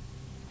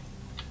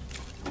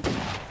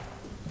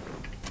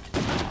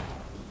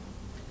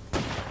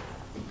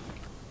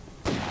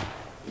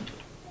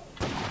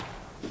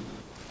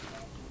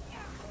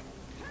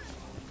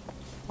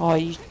 oh, are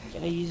you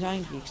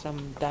angry because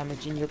I'm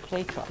damaging your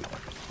play card?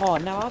 Oh,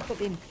 now I've got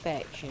the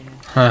infection.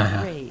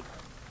 Great.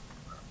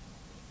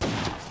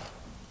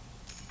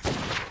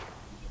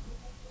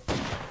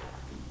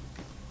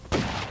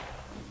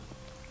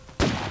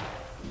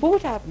 What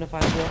would happen if I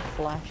were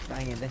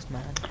flashbang at this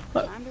man?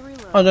 Time to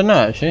reload. I don't know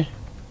actually.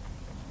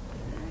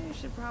 I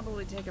should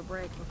probably take a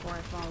break before I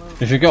fall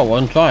over. If you got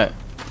one, try it.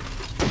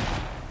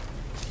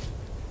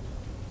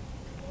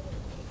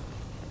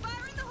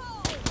 Fire in the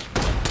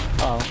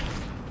hole!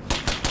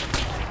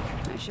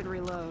 Oh. I should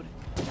reload.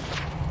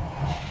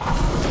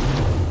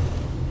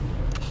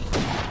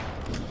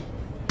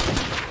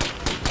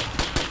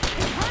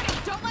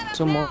 Don't let up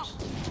Some more. now!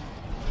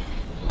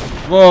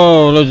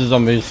 Whoa, loads of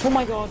zombies. Oh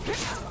my god.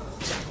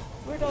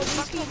 Where'd all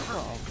these come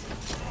from?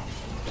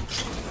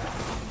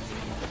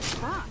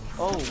 Fuck.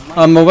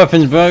 Oh My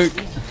weapon's broke.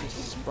 Jesus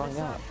just sprung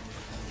up.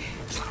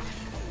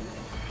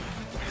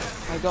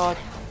 My god.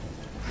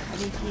 I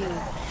need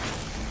heal.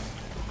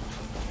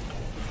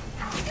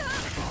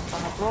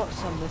 I brought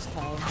some this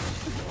time.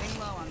 Getting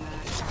low on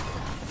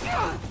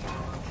that.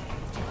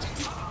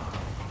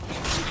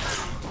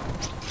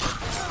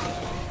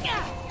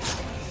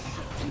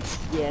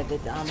 Yeah, but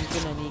I'm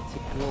gonna need to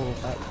go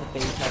back to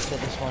base after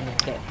this one and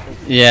get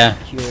the Yeah,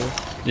 cure.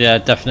 yeah,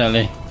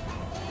 definitely.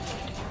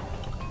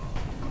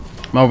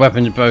 My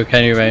weapon's broke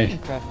anyway.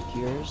 Craft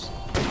cures.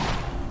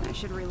 I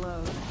should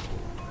reload.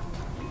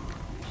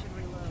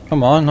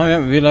 Come on, hurry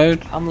up,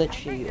 reload. I'm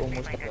literally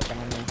almost at the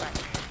family.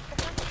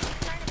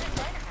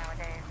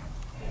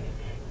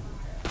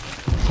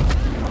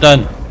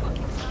 Done.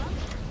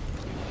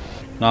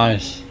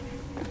 Nice.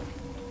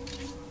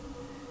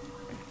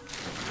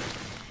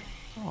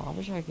 Oh, I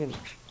wish I could.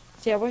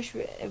 See, I wish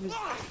it was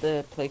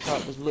the play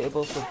card was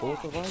lootable for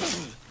both of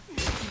us.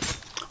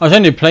 There's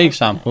only plague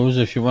samples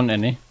if you want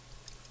any.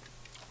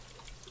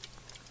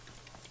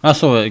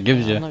 That's all it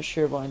gives I'm you. not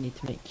sure what I need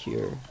to make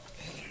cure.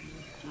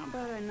 How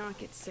about I not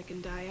get sick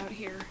and die out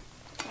here?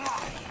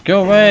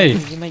 Go away!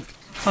 You make.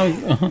 I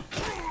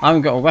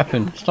haven't got a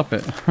weapon. Stop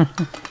it.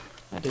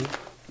 I do.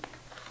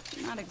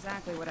 Not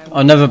exactly what I want.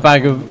 Another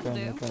bag of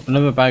Do?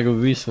 another bag of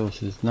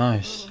resources.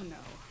 Nice. Oh no.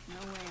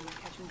 No way am I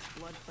catching this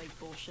blood plague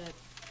bullshit.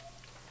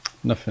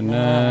 Nothing Nah.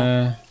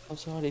 there. I'm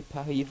sorry,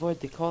 pal. You've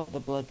already caught the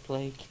blood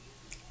plague.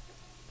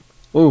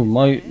 Oh,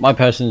 my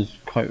person's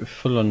quite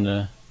full on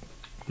the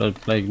blood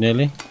plague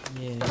nearly.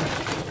 Yeah.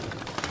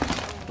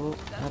 Oh,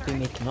 I'll be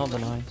making all the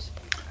noise.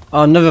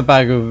 Oh, another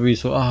bag of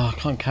resources. Oh, I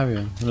can't carry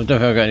them. I don't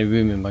think I've got any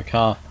room in my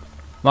car.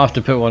 Might have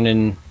to put one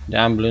in the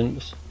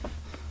ambulance.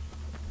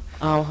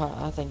 Oh,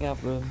 I think I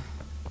have room.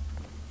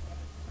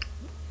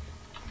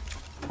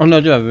 Oh no,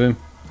 I do have room.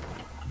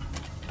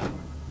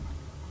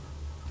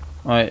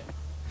 Right.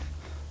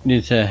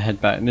 Need to head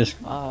back.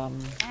 I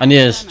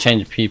need to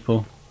change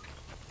people.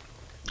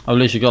 I've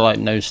literally got like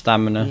no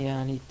stamina. Yeah,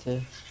 I need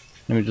to.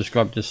 Let me just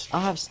grab this. I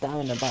have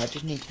stamina, but I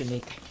just need to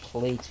make a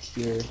plate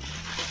here.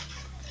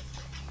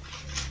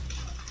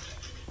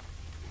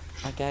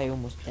 My guy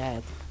almost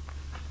dead.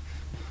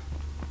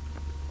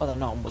 Well, they're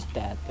not almost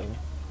dead though.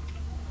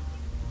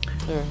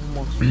 They're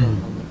almost.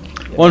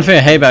 One thing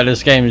I hate about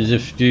this game is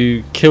if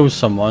you kill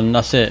someone,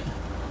 that's it.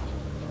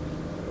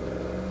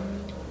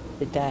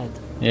 They're dead.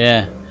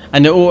 Yeah,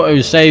 and it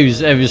auto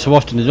saves every so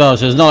often as well.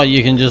 So it's not like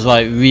you can just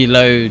like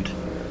reload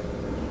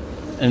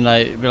and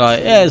like be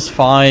like, yeah, it's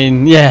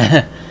fine.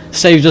 Yeah,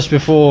 save just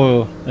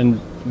before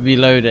and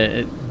reload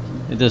it.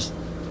 It just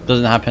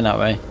doesn't happen that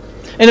way.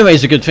 Anyway,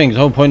 it's a good thing. The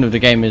whole point of the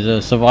game is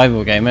a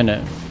survival game, isn't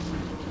it?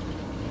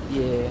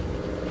 Yeah.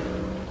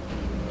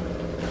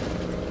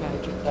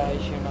 Character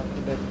dies, you're not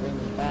gonna be able to bring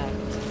them back.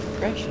 It's a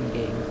progression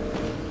game.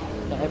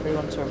 Not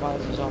everyone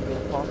survives a zombie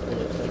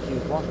apocalypse like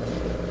you'd want them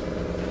to.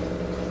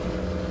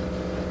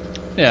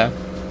 Yeah.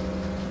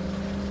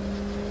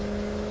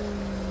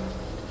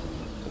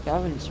 Like, I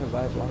wouldn't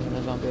survive long in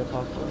a zombie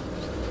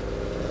apocalypse.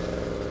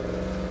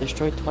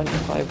 Destroy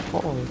 25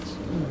 pods.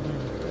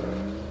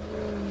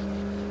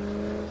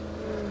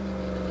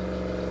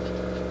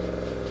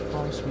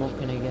 I'm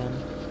smoking again.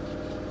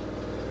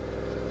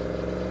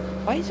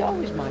 Why is it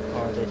always my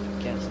car that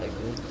gets like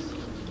this?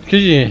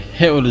 Because you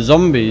hit all the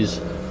zombies.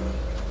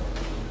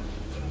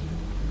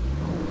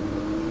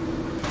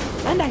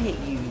 And I hit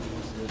you.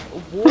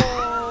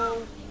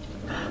 Whoa!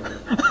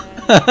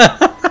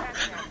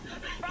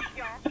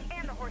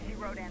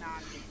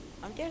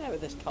 I'm getting out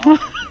of this car.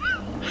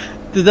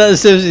 Did that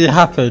seriously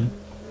happen?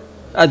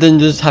 That didn't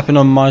just happen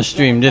on my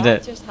stream, did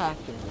That it? just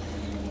happened.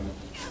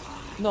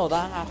 No,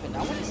 that happened. I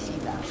want to see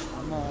that.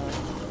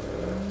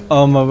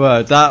 Oh my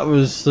word, that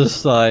was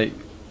just like,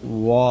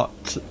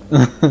 what?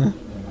 Oh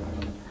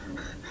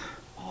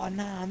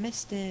nah, I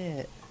missed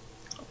it.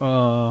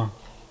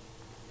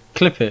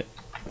 Clip it.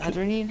 I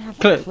don't even have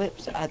Clip.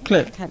 clips. I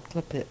Clip. can't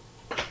clip it.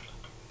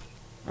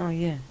 Oh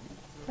yeah.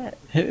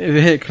 If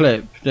you hit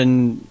clip,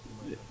 then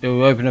it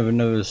will open up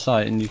another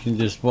site and you can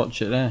just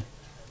watch it there.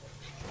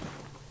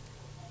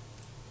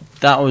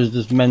 That was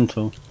just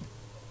mental.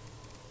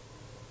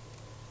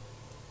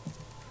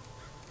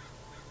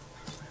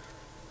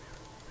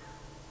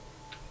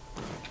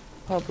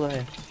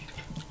 Publish.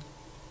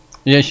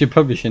 Yeah, you should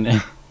publish it.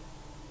 I'm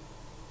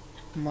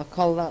gonna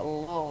call that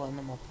lol and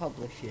I'm gonna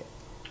publish it.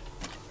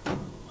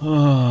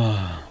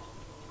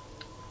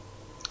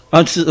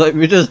 I just like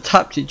we just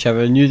tapped each other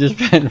and you just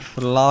went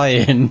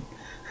flying.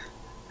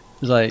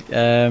 It was like,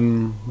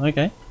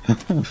 okay.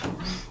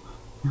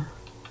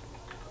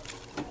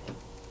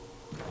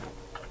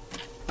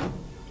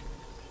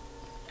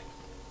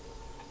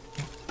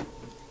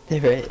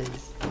 There it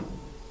is.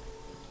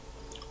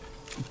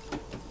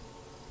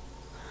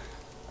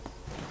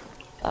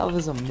 That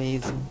was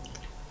amazing.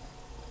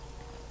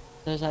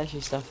 There's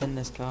actually stuff in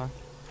this car.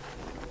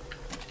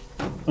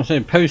 I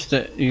say post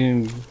it.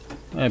 You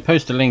can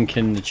post a link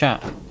in the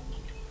chat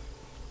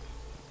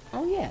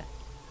Oh yeah.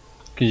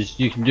 because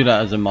you can do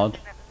that as a mod.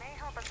 That may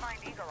help us find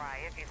Eagle Eye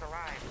if he's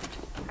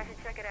alive. I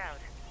should check it out.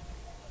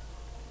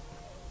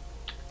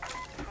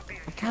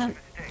 I can't.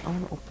 I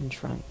want to open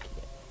trunk.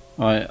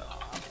 Right,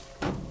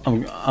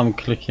 I'm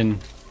clicking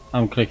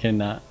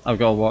that. I've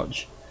got to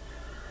watch.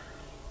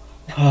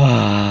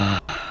 Oh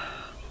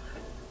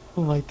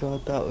my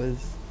god, that was.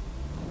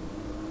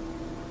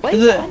 Why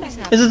Is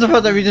it the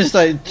fact that we just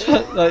like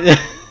like?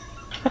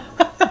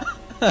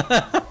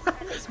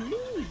 It's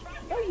me.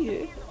 No,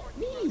 you.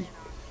 Me.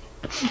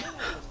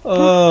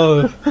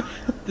 Oh,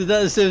 did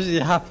that seriously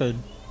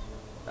happen?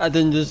 That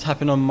didn't just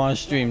happen on my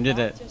stream, did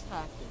it? Just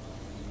happened.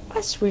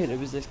 I swear it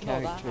was this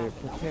character.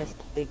 Prepare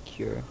plague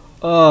cure.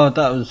 Oh,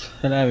 that was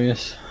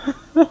hilarious.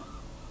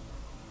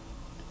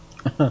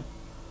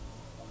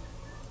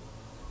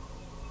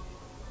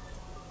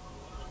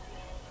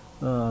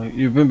 Oh,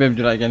 you wouldn't be able to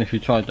do that again if you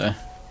tried though.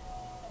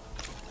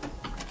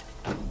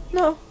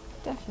 No,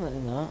 definitely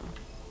not.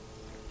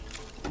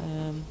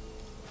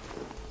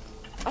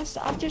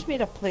 I've just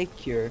made a plague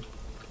cure.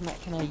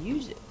 Can I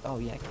use it? Oh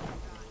yeah, I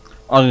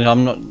can.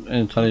 I'm not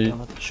entirely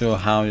sure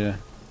how you.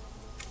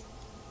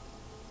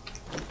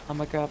 I'm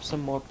gonna grab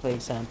some more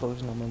plague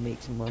samples and I'm gonna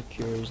make some more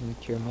cures and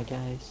cure my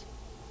guys.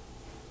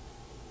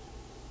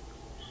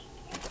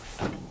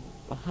 Do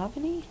I have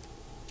any?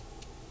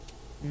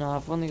 No,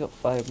 I've only got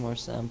 5 more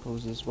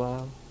samples as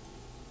well.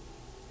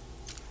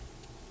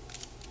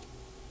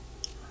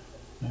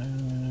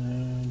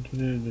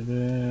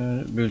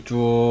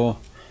 Withdraw.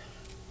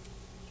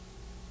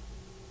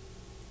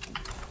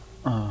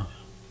 Oh.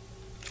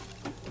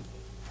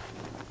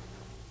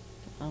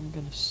 I'm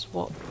gonna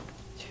swap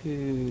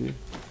to.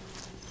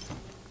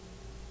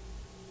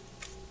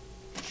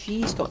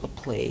 She's got the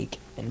plague,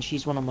 and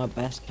she's one of my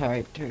best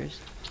characters.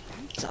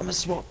 So I'm gonna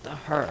swap the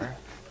her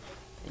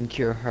and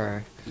cure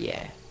her.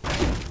 Yeah.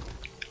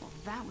 Well,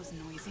 that was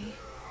noisy.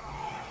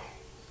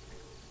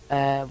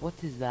 What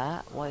is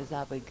that? What is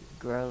that big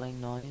growling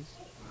noise?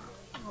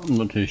 I'm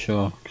not too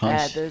sure.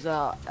 Can't see. There's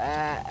a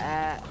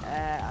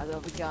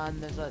another gun.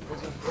 There's a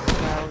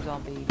girl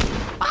zombie.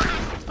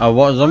 Oh,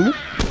 what zombie?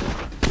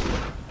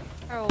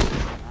 Girl.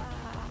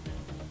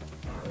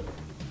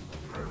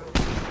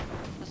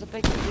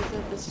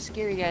 There's a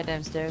scary guy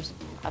downstairs.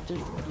 I've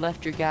just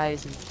left your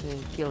guys to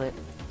kill it.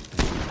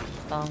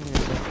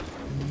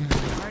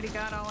 Already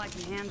got all I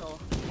can handle.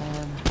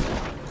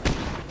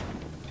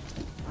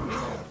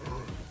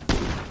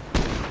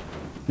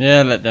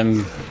 Yeah, let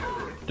them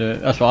do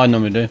it. That's what I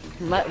normally do.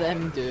 Let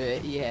them do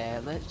it, yeah.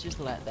 Let's just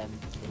let them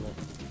kill it.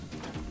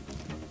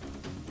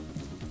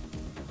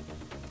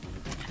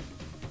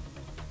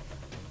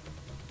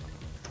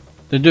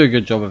 They do a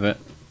good job of it.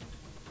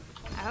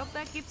 I hope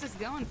that keeps us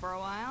going for a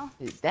while.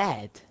 It's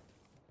dead.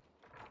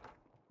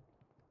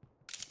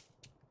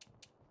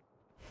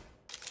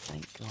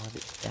 Thank God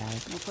it's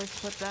dead. No place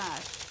to put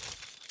that.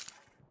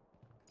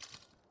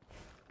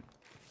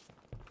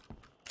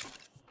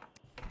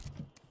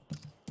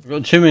 I've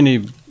got too many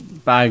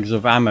bags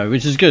of ammo,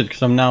 which is good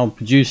because I'm now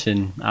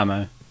producing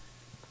ammo.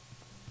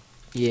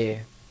 Yeah.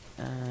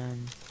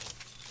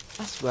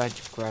 That's where I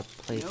just grabbed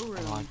plate. No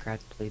room. Oh, I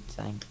grabbed plate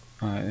thing.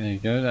 Alright, there you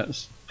go.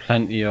 That's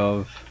plenty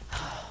of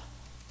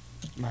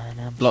Man,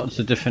 I'm lots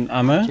of different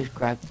ammo. I've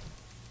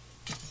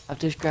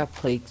just grabbed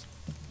plates.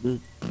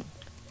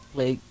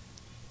 Plague.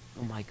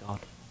 Oh my God.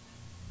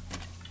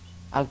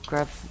 I've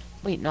grabbed.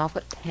 Wait, no, I've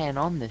got 10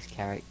 on this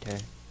character.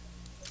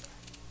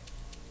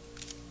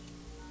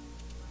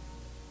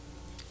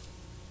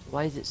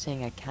 Why is it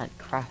saying I can't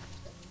craft?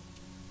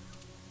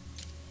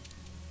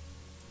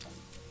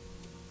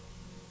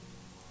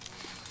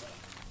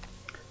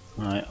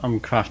 Right, I'm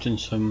crafting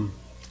some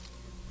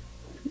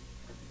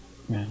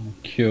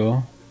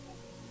cure.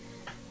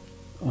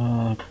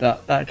 Oh,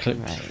 that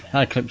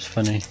clip's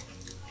funny.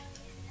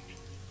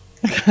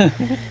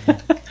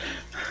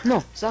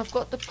 No, so I've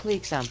got the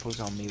plague samples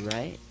on me,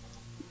 right?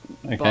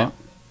 Okay. But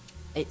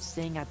it's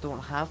saying I don't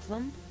have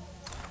them.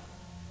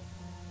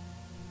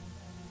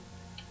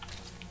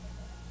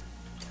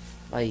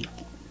 Like,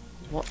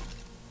 what?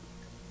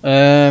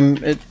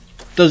 It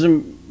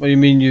doesn't. What do you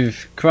mean?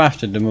 You've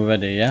crafted them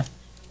already? Yeah.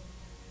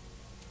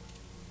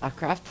 I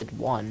crafted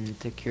one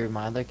to cure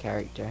my other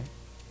character.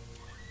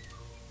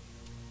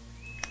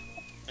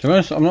 To be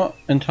honest, I'm not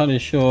entirely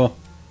sure.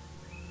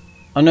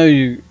 I know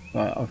you.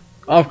 Right,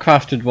 I've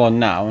crafted one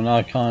now, and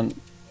I can't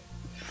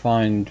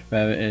find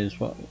where it is.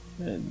 What?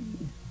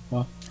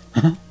 What?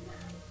 I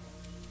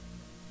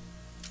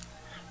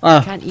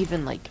Ah, can't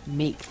even like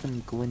make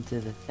them go into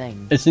the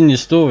thing. it's in your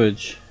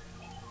storage.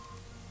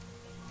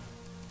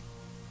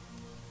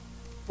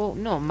 Well,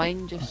 no,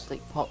 mine just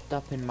like popped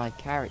up in my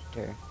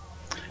character,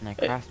 and I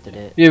crafted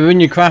it. Yeah, when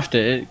you craft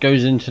it, it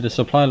goes into the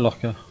supply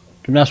locker.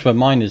 And that's where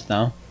mine is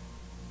now.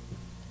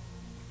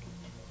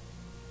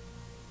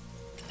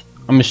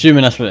 I'm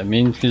assuming that's what it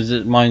means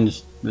because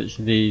mine's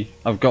literally.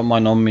 I've got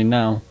mine on me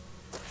now.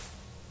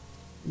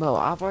 Well,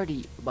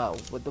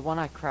 with the one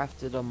I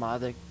crafted on my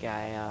other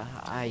guy,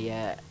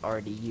 I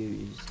already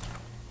used.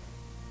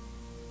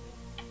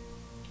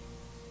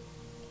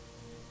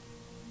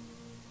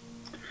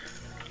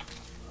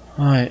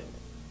 Right.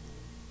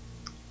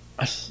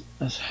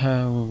 That's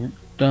how we're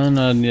done.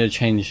 I need to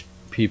change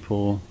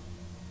people.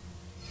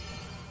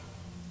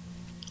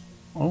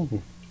 Oh.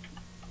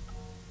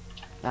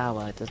 Ah,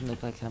 well, it doesn't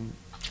look like I'm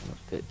gonna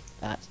put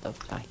that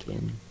stuff back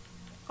in.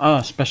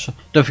 Ah, special.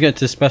 Don't forget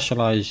to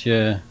specialize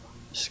your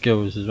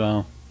skills as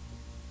well.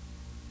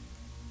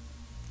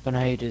 Don't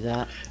know how you do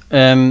that.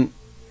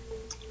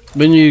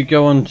 When you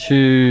go on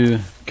to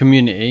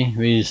community,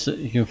 where you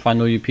can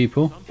find all your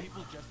people. Some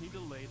people just need to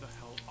lay the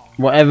hell off.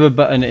 Whatever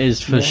button it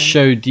is for Yeah.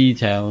 show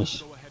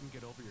details. Go ahead and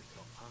get over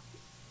yourself,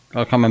 huh?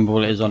 I can't remember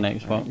what it is on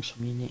Xbox.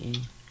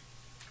 Community.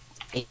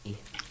 A.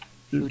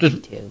 Show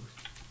Just- details.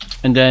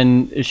 And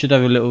then it should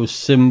have a little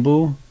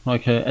symbol,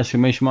 like an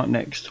exclamation mark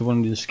next to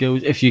one of the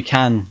skills, if you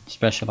can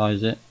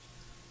specialize it.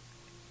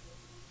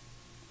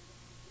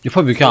 You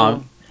probably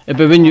can't. But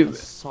when you,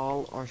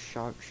 Assault or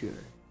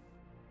sharpshooter.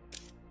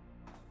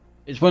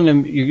 it's one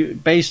of them.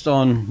 Based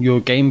on your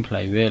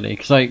gameplay, really.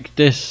 Because like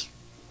this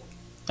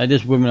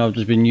woman I've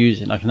just been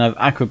using, I can have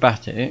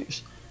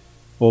acrobatics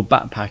or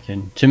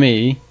backpacking. To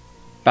me,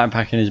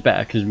 backpacking is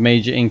better because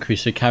major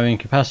increase of carrying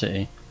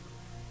capacity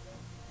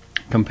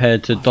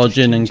compared to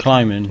dodging and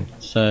climbing.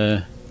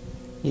 So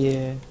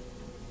Yeah.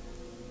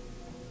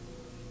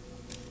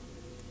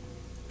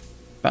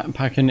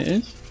 backpacking it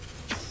is.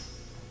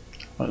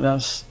 Like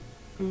that's.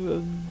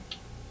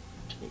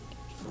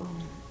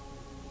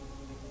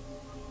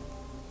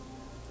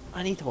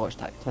 I need to watch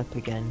that clip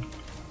again.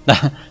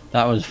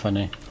 That was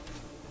funny.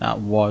 That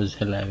was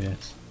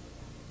hilarious.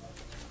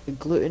 The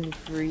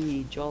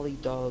gluten-free Jolly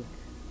Dog.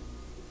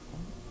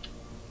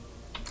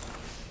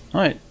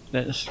 Right,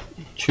 let's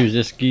choose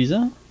this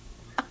geezer.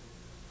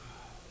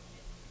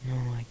 Oh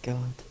my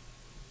god.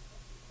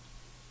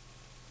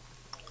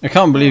 I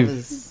can't That believe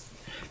was-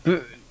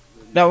 but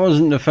that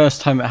wasn't the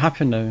first time it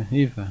happened though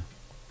either.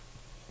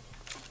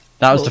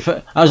 That was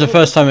that was the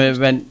first time it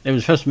went. It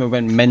was the first time it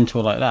went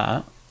mental like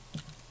that.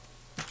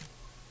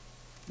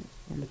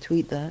 I'm gonna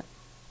tweet that.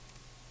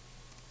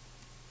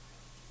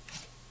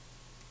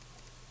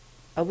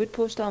 I would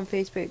post it on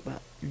Facebook,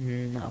 but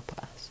I'll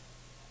pass.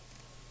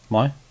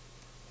 Why?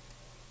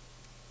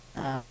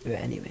 I'll do it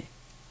anyway.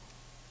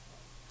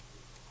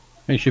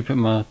 Make sure you put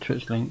my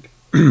Twitch link.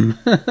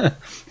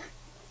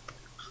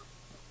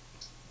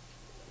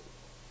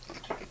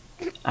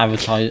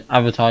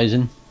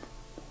 Advertising.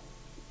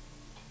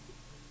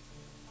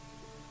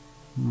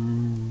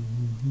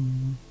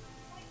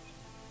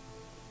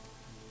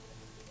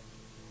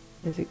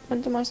 If it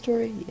went to my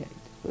story, yeah,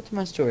 go to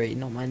my story,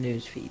 not my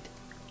news feed.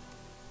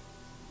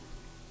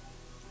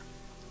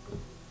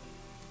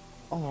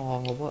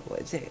 Oh, what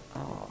was it?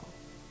 Oh,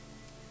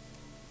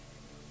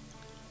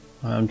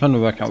 I'm trying to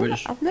work out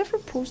which. I've never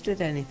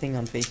posted anything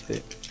on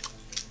Facebook.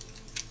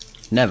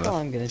 Never. That's all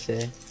I'm gonna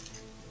say.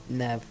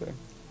 Never.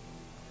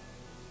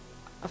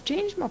 I've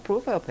changed my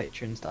profile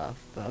picture and stuff,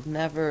 but I've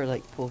never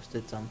like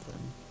posted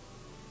something.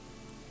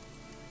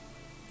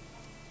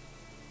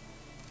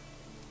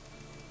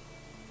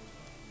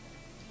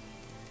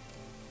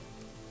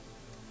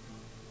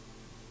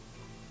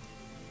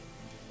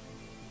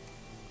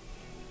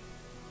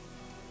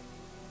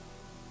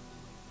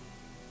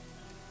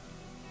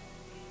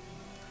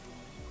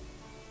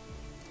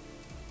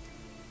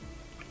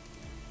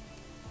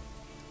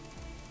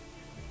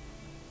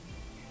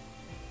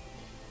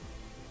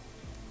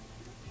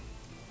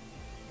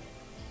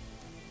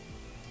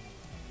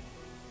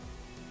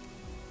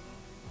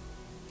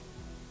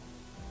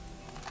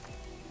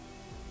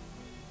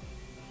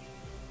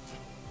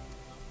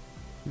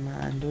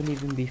 Man, don't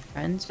even be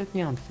friends with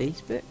me on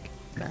Facebook,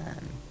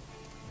 man.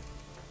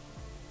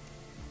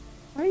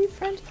 Are you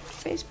friends on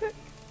Facebook?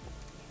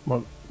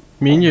 What?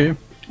 Me and you?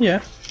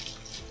 Yeah.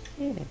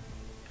 Yeah.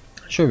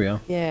 Sure we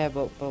are. Yeah,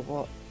 but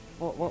what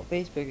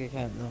Facebook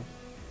account though?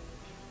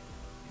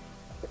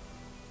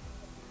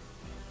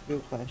 Real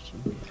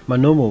question. My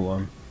normal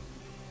one.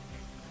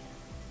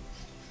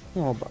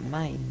 No, but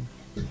mine.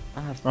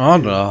 I have. I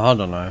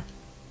don't know.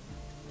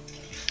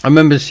 I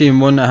remember seeing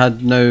one that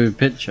had no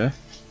picture.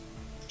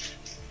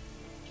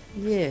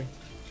 Yeah.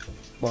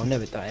 Well, no,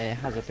 it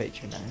has a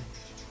picture now.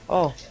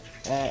 Oh,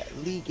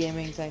 Lee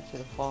Gaming, thanks for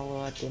the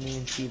follow. I didn't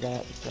even see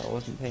that because I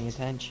wasn't paying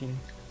attention.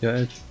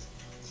 Yeah.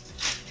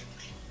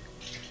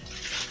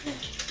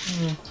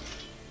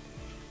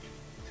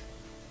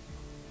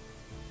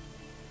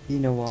 You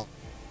know what?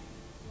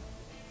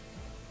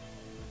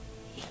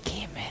 He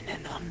came in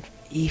and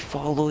he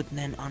followed and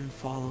then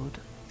unfollowed.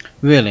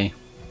 Really?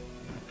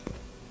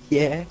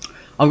 Yeah.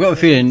 I've got a I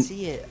feeling. didn't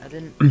see it. I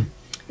didn't.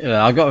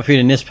 Yeah, I got a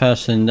feeling this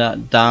person,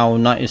 that Dow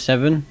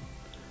 97,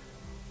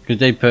 because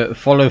they put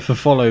follow for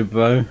follow,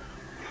 bro.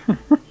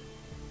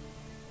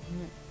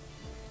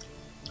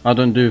 I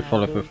don't do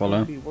follow for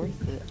follow. Be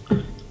worth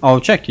it. I'll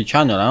check your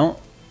channel out.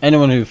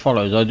 Anyone who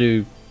follows, I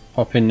do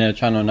pop in their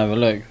channel and have a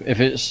look. If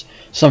it's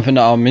something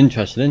that I'm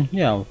interested in,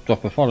 yeah, I'll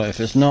drop a follow. If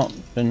it's not,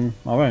 then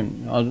I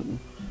won't. I'm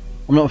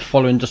not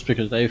following just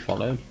because they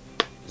followed.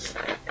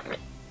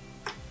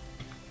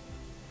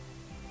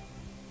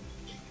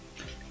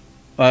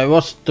 Right,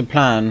 what's the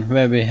plan?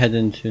 Where are we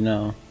heading to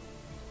now?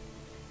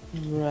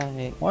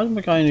 Right. Why has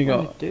my guy only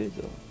What got? do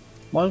though?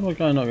 Why has my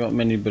guy not got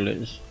many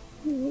bullets?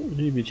 What would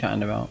he be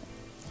chatting about?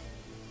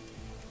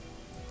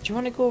 Do you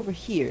want to go over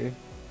here?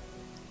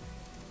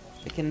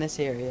 Like in this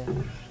area?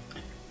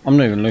 I'm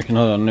not even looking.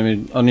 Hold on,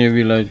 I need to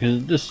reload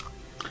because this.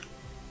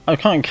 I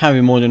can't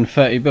carry more than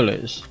 30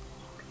 bullets.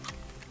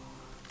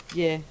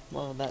 Yeah.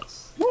 Well,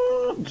 that's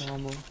What?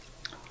 normal.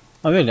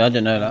 Oh really? I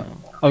didn't know that.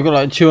 I've got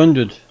like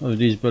 200 of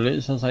these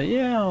bullets. I was like,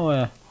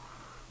 yeah,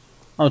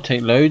 I'll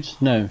take loads.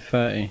 No,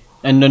 30.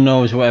 And then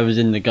knows whatever's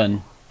in the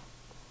gun.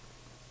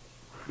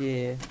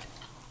 Yeah.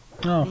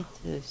 Oh.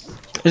 It's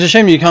a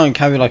shame you can't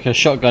carry like a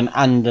shotgun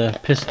and a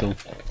pistol.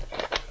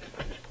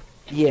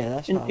 Yeah,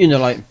 that's right. You know,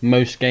 like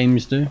most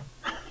games do.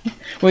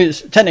 Well,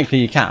 technically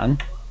you can.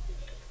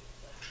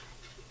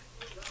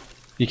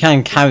 You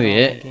can carry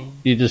it.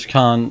 You just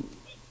can't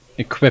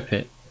equip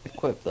it.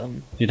 Equip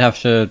them. You'd have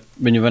to,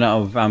 when you run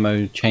out of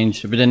ammo,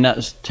 change it. But then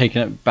that's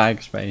taking up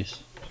bag space.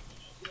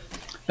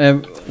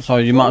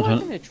 Sorry, you marked on.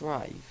 Gonna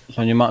drive.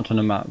 So you marked on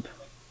the map.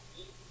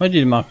 Where did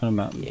you mark on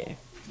the map? Yeah.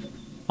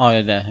 Oh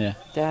yeah, there, yeah.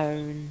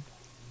 Down.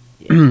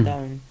 Yeah,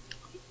 down.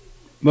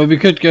 Well, we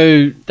could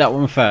go that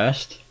one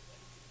first.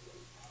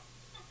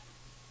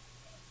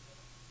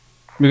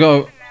 We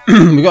got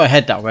we got to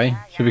head that way,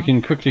 so we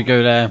can quickly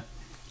go there,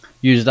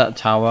 use that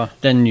tower,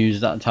 then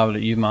use that tower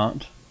that you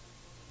marked.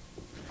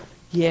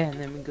 Yeah, and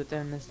then we go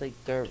down this like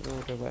dirt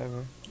road or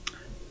whatever.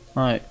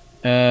 Right.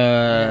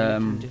 And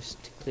then we can just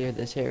clear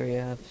this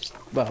area.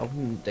 Well,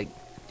 like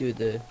do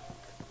the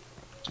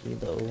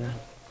little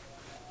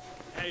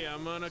Hey,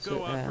 I'm gonna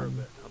go out for a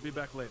bit. I'll be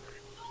back later.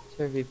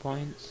 survey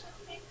points.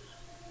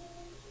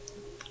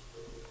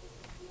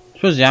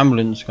 Where's the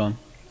ambulance gone?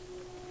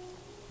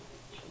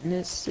 And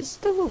it's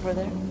still over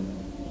there.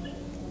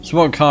 So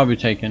what car are we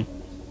taking?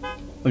 Are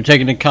we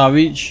taking a car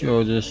each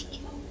or just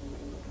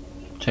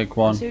take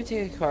one? So we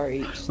take a car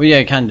each. Well, yeah,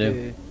 it can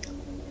do.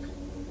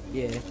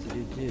 Yeah, to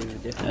do two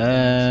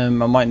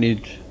different I might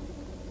need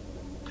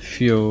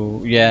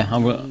fuel. Yeah,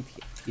 I'm gonna. things.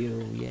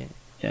 Fuel, yeah.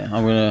 Yeah,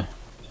 I'm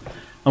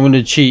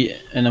gonna cheat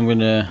and I'm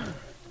gonna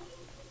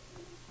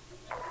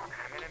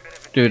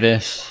do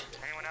this.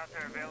 Anyone out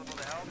there available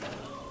to help?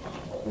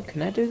 Oh,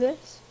 can I do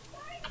this?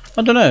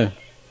 I don't know.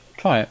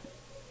 Try it.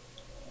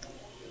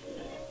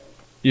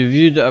 You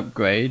view the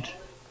upgrade.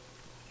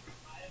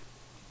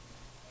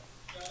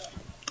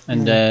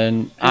 And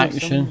then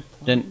action.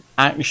 Then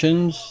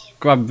actions.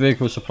 Grab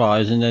vehicle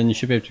supplies and then you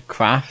should be able to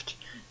craft.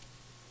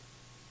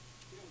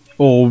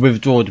 Or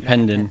withdraw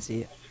depending. I can't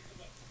see it.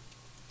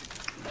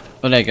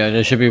 Oh, there you go.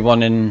 There should be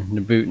one in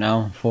the boot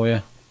now for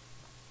you.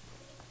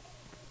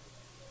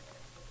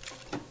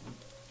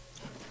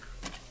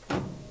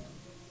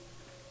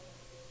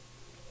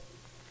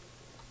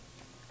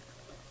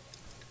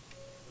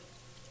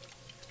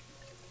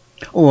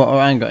 Oh,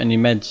 I ain't got any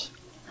meds.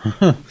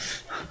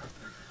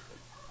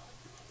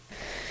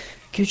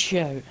 Good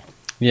shout.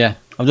 Yeah,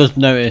 I've just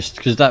noticed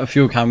because that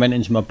fuel can went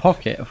into my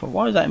pocket. I thought,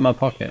 why is that in my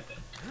pocket?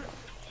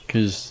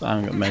 Because I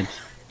haven't got meds.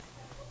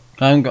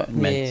 I haven't got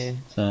meds.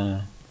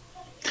 So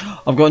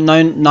I've got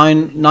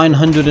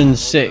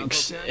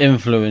 906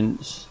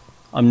 influence.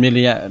 I'm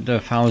nearly at the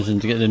 1,000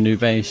 to get the new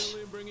base.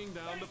 Bringing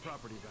down the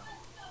property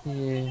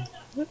value.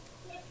 Yeah.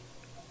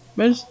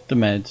 Where's the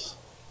meds?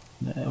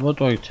 What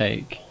do I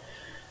take?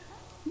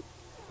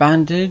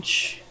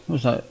 Bandage.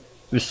 What's that?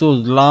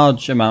 Restores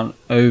large amount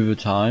over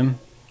time.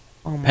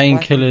 Oh, my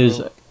Painkillers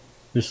weapon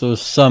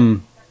restores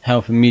some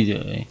health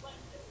immediately.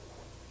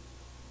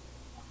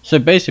 So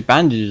basic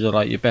bandages are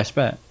like your best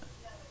bet.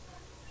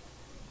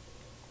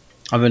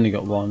 I've only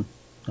got one.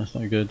 That's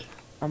not good.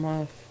 broke. I'm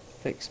gonna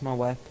fix my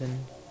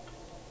weapon.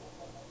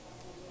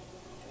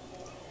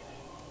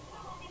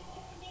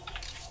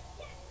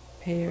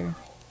 Here.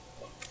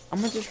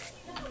 I'm gonna just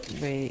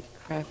wait.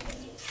 Craft.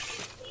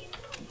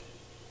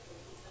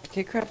 I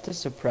could craft a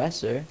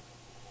suppressor.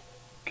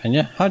 Can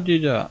you? How do you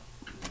do that?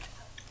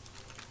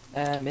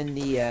 In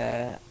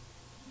the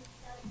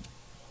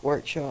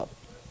workshop,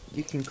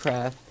 you can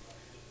craft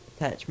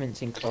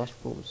attachments and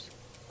crossbows.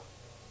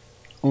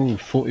 Oh,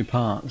 40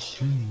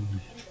 parts.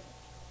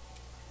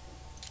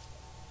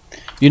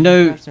 You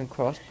know, Craft some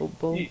crossbow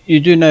bow. you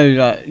do know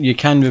that you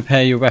can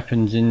repair your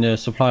weapons in the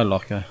supply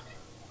locker.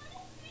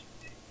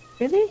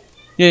 Really?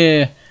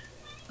 Yeah,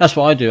 that's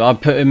what I do. I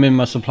put them in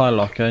my supply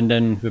locker and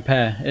then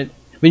repair it.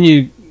 When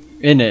you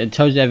in it, it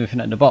tells you everything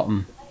at the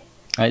bottom.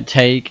 Like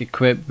take,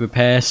 equip,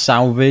 repair,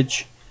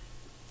 salvage.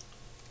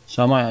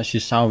 So I might actually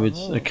salvage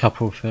a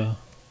couple for.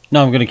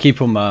 No, I'm gonna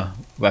keep all my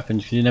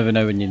weapons because you never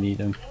know when you need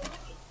them.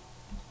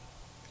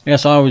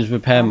 Yes, I always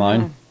repair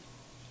mine.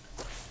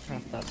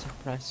 Craft that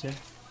suppressor.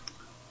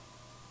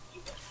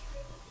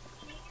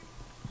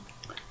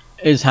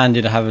 It's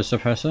handy to have a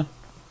suppressor.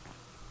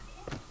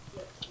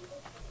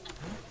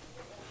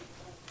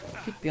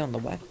 Could be on the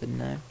weapon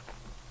now.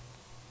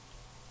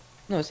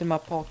 No, it's in my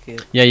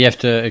pocket. Yeah, you have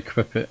to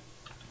equip it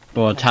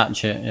or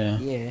attach it. Yeah.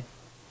 Yeah.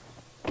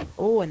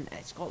 Oh, and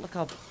it's got like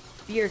a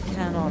beer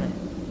can on it.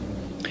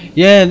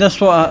 Yeah, that's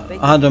what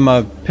I had on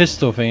my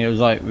pistol thing. It was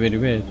like really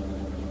weird.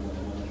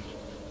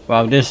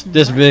 Wow, this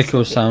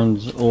vehicle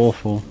sounds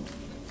awful.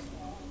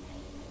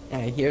 Yeah,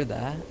 I hear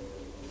that.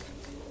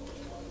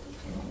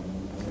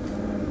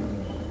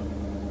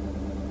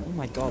 Oh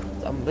my god,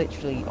 I'm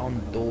literally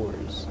on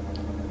doors.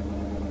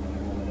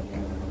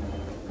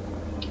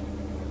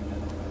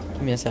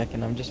 Give me a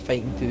second, I'm just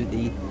fighting through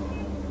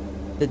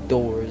the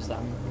doors.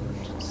 I'm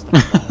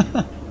stuck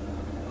on.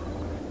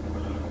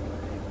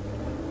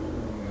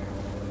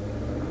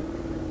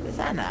 Is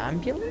that an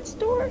ambulance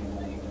door?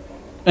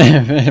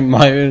 It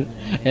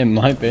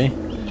might be.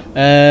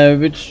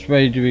 Which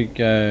way do we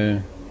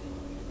go?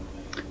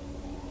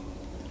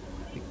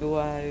 We go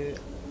out,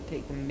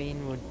 take the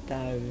main road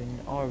down,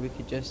 or we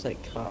could just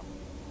like cut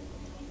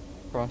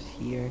across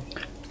here.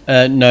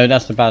 No,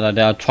 that's a bad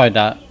idea. I tried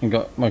that and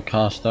got my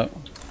car stuck.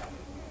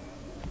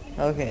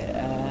 Okay,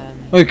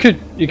 Oh, you could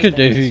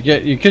do if you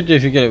get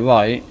it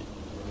right.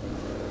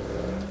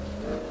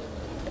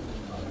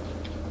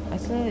 I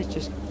said let's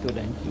just go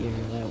down here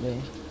that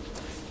way.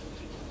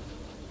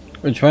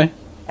 Which way?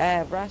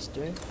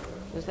 Raster,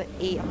 there's like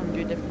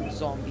 800 different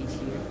zombies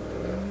here.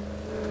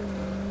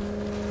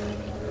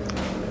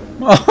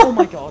 Oh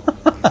my god.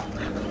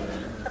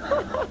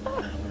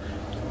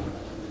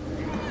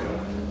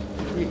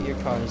 Your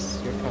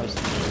car's.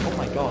 Oh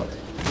my god.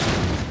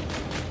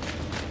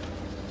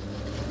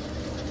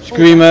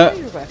 Screamer. Oh,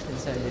 your weapon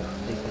sounded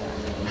like that.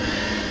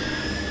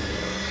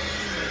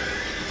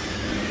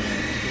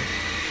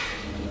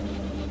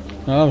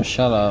 Oh,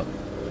 shut up.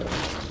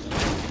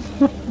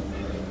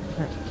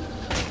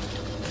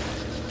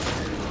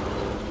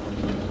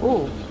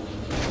 Oh.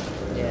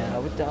 Yeah,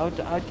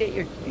 I'd get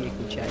your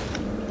vehicle checked.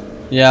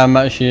 Yeah, I'm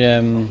actually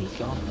I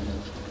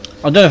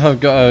don't know if I've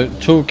got a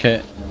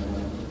toolkit.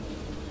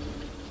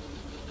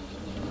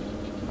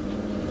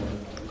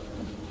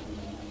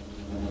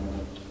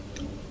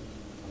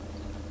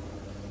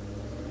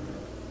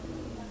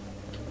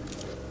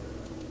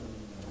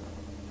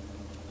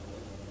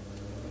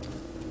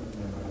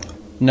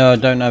 No, I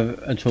don't have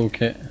a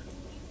toolkit.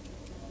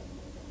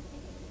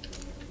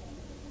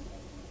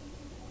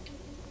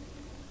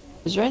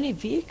 Is there any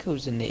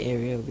vehicles in the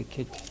area we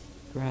could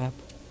grab?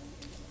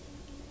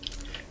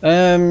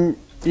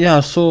 Yeah, I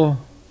saw.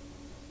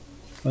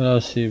 Well, I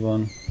see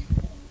one.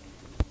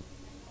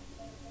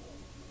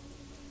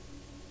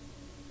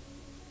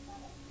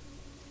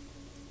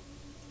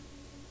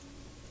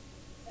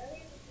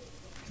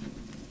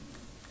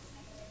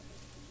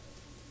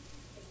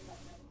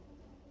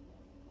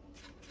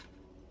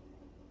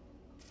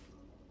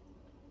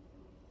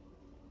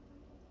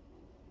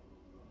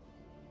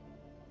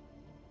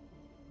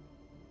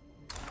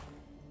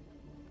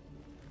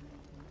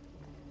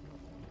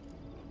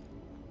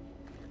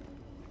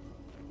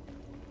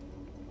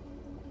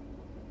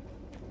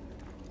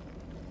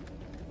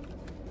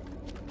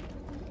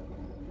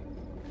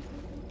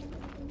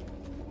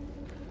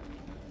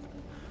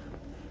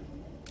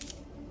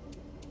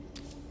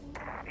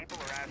 People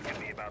are asking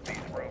me about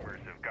these rumors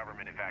of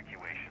government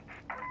evacuations.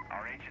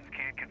 Our agents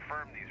can't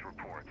confirm these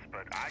reports,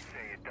 but I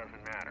say it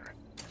doesn't matter.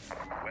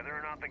 Whether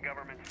or not the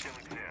government still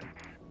exists,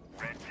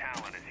 Red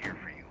Talon is here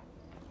for you.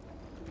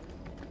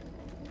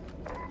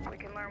 We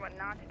can learn what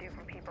not to do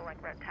from people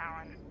like Red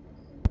Talon.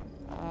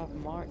 I've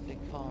marked the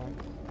car.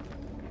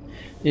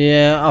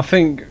 Yeah, I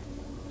think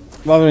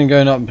rather than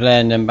going up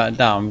there and then back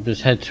down,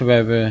 just head to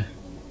where we're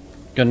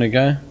gonna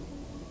go.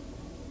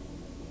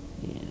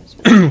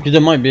 Because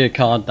there might be a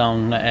car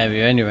down that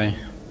area anyway.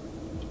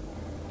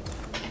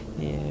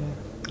 Yeah.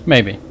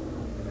 Maybe.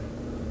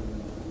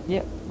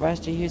 Yep,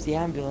 Raster, here's the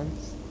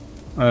ambulance.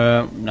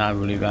 Nah,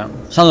 we'll leave that.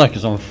 Sounds like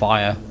it's on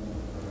fire.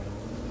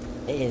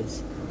 It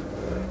is.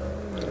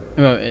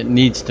 Well, it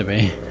needs to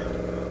be.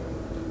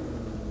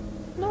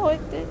 No,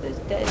 it's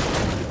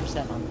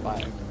 100% on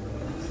fire.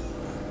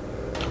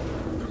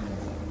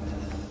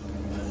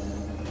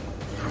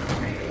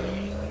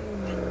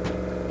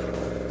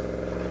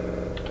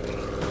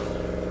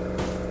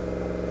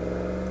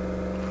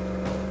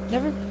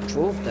 Never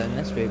drove down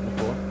this way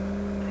before.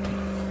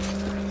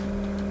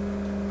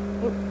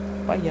 Oh,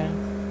 bye yeah.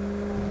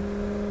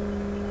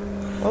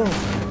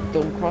 Oh,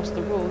 don't cross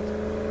the road.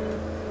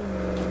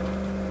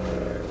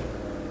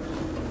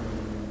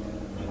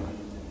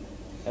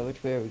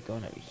 Which way are we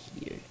going over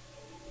here?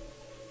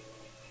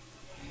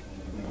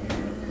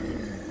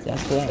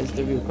 That is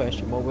the real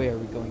question. What way are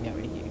we going out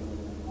of here?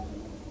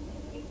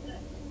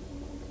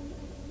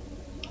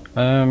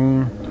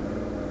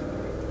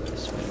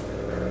 This way.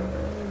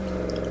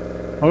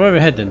 Where are we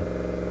heading?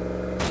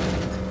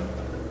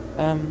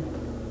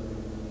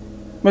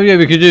 Well, yeah,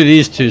 we could do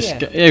these two.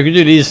 Yeah. Yeah, we could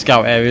do these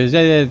scout areas.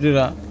 Yeah, do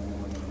that.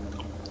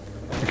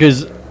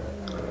 Because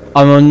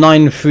I'm on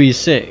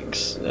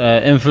 936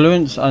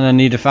 influence, and I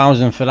need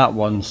 1,000 for that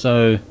one.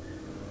 So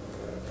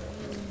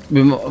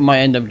we might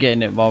end up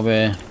getting it while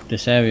we're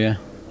this area.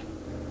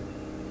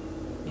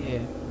 Yeah.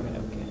 Right,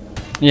 okay.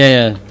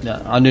 Yeah.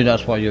 I knew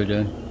that's what you were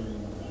doing.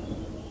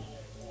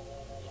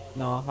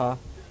 No,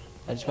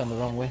 I just went the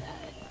wrong way.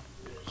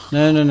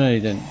 No, you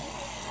didn't.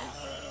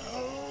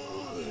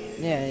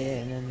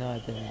 Yeah, no, I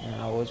didn't. No,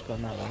 I was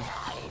going that way.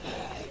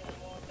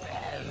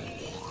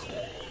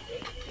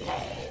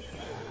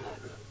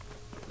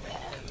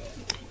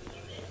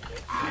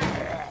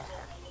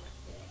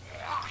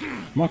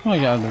 Why can't I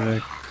get out of the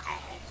way?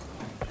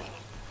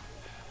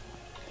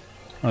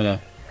 Oh no.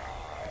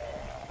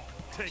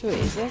 So wait,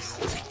 is this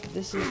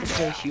is the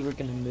place you were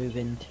gonna move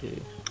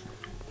into?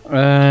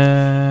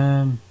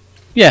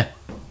 Yeah.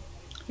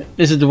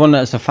 This is the one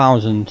that's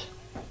 1,000.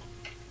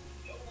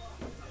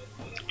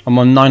 I'm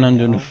on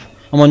 900.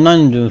 I'm on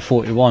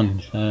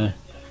 941. So.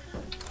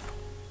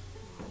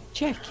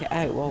 Check it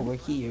out while we're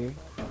here.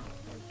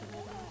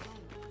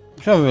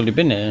 I've never really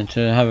been here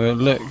to have a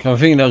look. I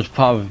think that was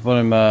part of one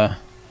of my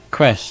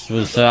quests,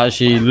 was to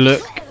actually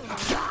look.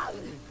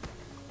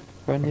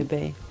 For a new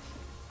bay.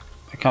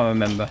 I can't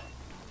remember.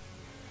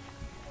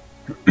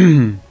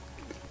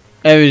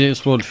 Areas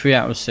explored 3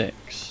 out of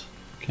 6.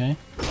 Okay.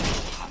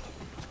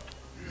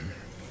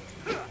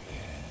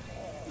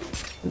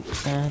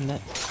 And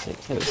that's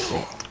 6 out of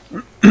 6.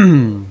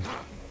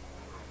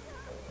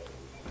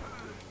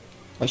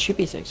 Well, it should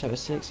be 6 out of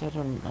 6. I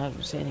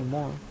don't see any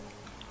more.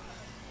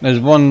 There's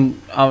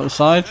one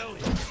outside.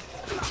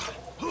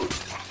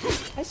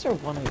 I saw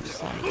one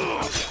outside.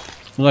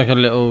 It's like a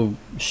little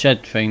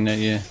shed thing that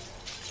you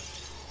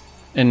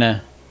in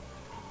there.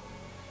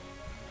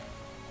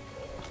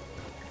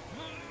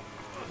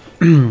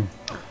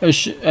 It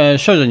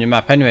shows on your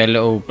map anyway, a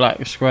little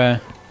black square.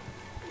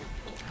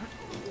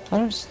 I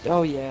don't.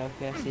 Oh yeah,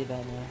 okay, I see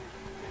that now.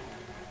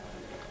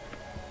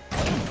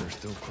 They're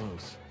still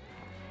close.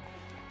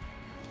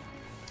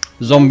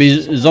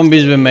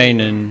 Zombies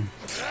remaining.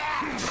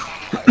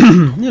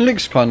 It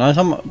looks quite nice.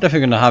 I'm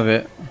definitely gonna have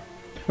it.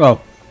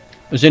 Well,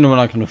 it's the only one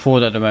I can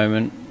afford at the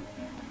moment.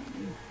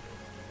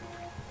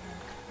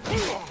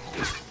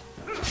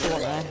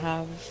 What I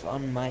have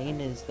on mine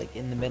is like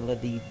in the middle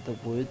of the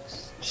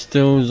woods.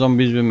 Still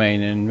zombies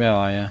remaining. Where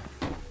are you?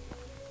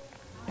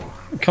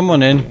 Come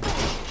on in.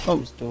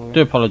 Oh,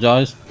 do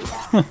apologise.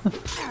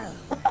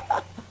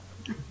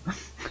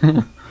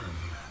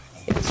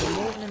 It's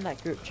someone in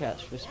that group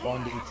chat's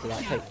responding to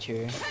that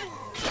picture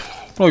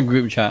What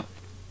group chat?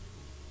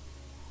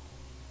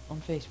 on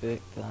Facebook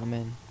that I'm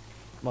in.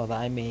 Well, that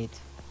I made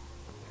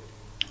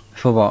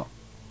For what?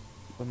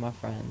 with my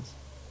friends.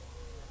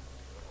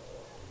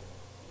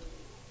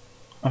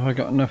 Have I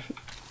got enough?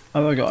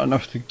 Have I got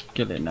enough to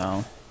get it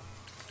now?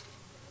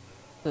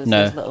 So it's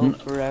No. this little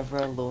forever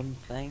alone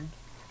thing.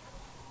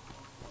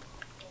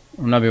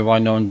 Well, maybe why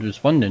no one's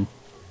responding.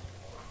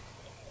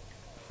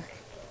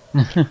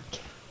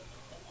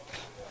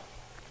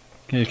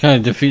 It kind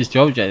of defeats the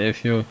object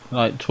if you're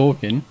like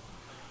talking.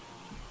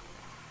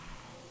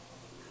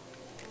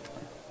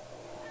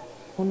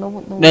 Oh,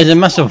 no, There's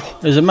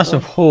a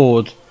massive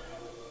horde.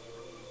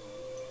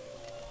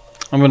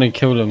 I'm gonna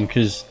kill them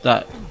because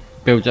that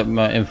builds up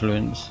my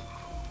influence.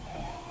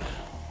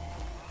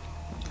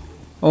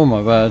 Oh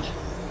my word.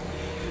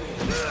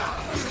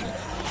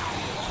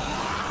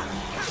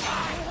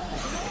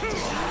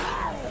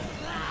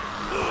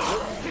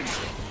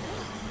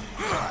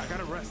 I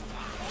gotta rest.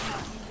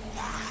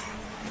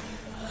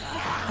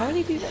 How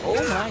many people? Oh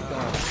my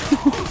god.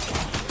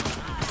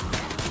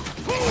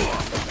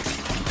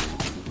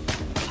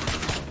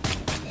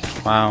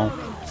 Wow. Alright,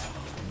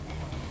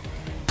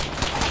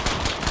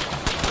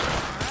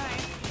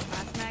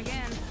 last mag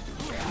in.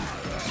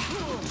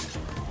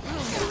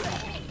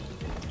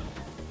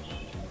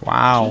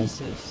 Wow.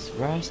 Jesus,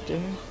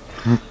 Raster.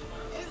 Do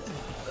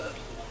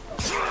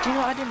you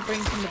know what I didn't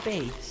bring from the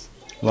base?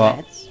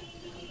 What? Meds.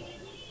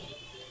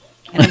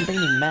 I didn't bring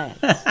any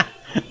meds.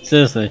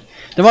 Seriously.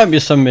 There might be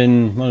some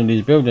in one of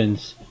these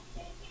buildings.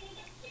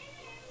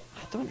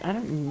 I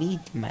don't need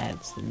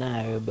meds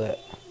now, but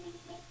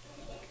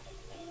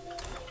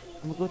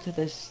I'm gonna go to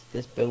this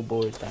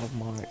billboard that I've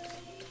marked.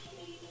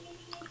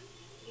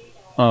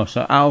 Oh,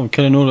 so out of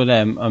killing all of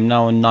them, I'm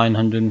now on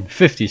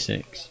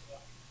 956.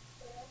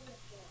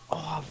 Oh,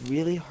 I've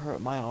really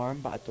hurt my arm,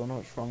 but I don't know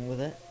what's wrong with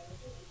it.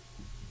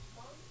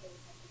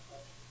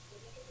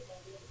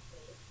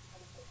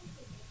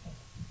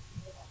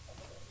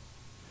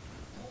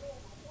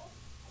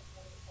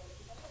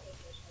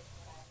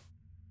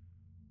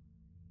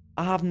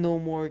 I have no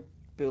more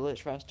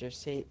bullets, Raster.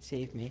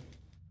 Save me.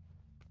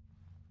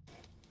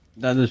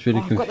 That just really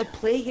Oh, I've got the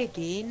plague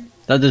again.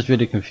 that just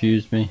really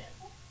confused me.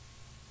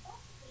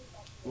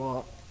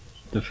 What?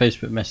 The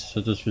Facebook message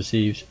I just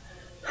received.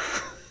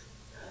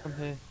 From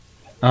who?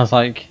 I was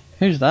like,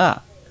 who's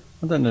that?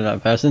 I don't know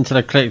that person until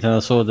I clicked and I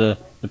saw the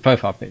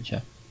profile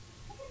picture.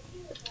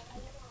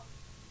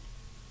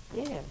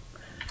 Yeah.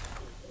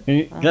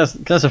 That's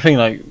the thing,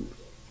 like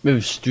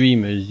with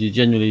streamers, you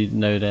generally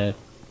know their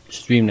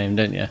stream name,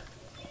 don't you?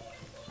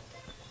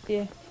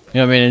 Yeah. You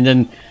know what I mean? And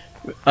then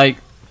like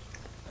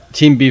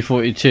Team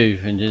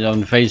B42 and just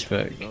on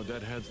Facebook, No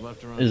deadheads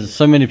left around. there's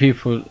so many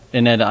people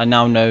in there that I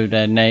now know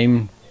their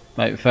name,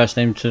 like first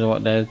name to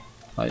what their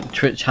like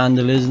Twitch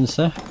handle is and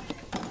stuff.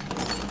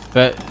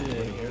 But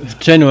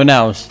to anyone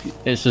else,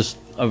 it's just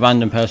a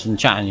random person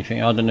chatting. You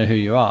think, I don't know who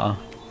you are.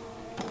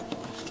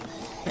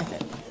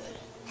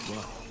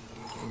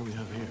 What do we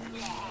have here?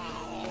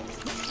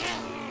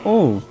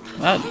 Oh,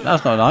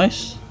 that's not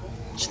nice.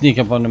 Sneak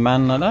up on a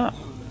man like that.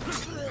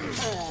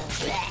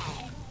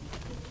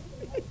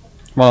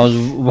 While I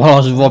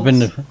was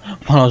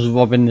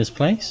robbing this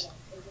place.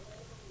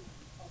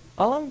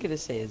 All I'm gonna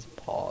say is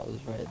pause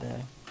right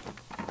there.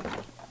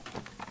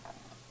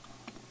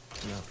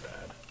 Not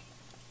bad.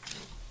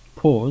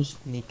 Pause.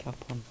 Sneak up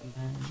on the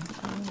man.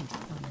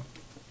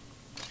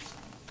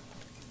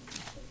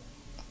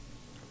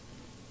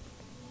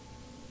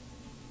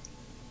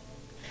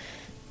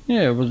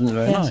 Yeah, it wasn't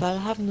very Yes, nice. I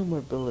have no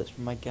more bullets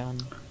for my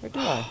gun. Or do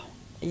I?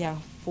 Yeah,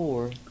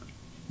 4.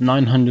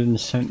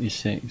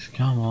 976.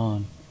 Come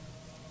on.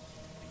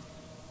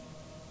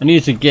 I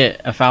need to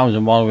get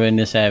 1,000 while we're in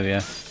this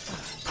area.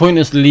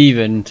 Pointless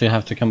leaving to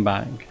have to come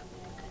back.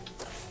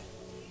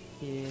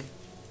 Yeah.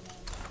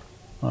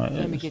 Right,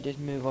 Let me just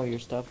move all your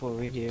stuff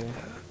over here.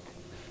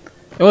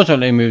 it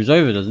automatically moves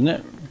over, doesn't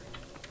it?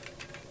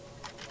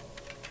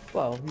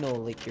 Well, no,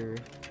 like your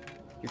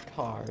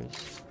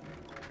cars.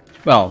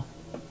 Well,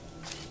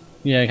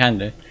 yeah, I can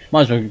do.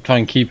 Might as well try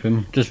and keep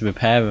them, just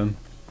repair them.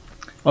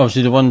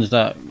 Obviously, the ones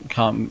that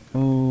can't.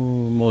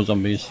 Ooh, more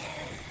zombies.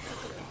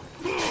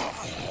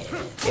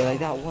 Yeah, like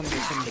that one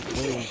that's in the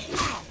glade.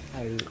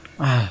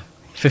 How?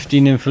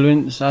 15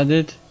 influence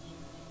added.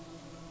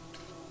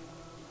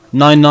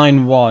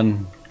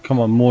 991. Come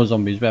on, more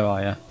zombies. Where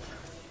are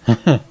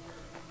you?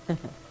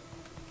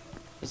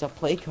 There's a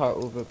play cart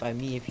over by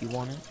me if you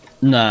want it.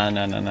 No.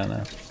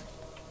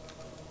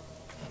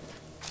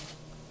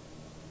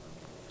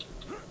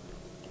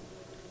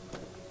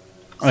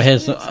 I hear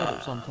some.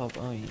 Setups on top,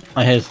 oh yeah.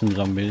 I hear some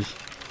zombies.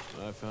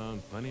 I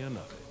found plenty of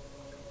nothing.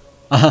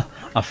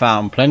 I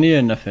found plenty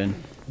of nothing.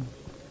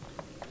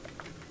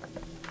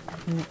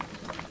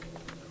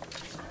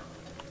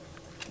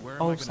 Where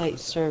am I All gonna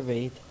sites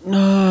surveyed.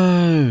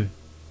 No.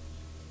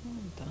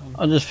 Damn.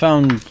 I just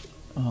found.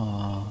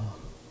 Oh,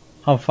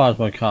 how far is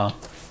my car?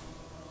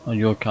 Or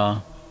your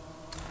car?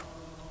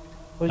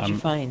 What did you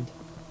find?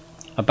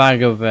 a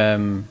bag of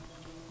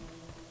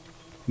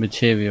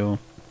material.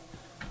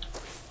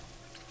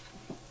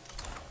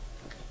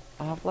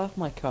 I've left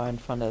my car in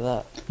front of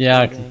that.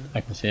 Yeah, building. I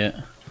can see it.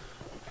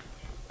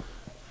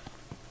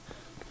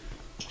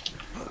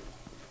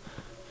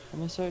 I'm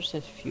gonna search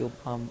this fuel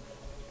pump.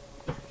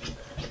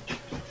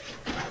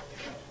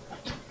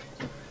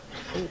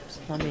 Oops,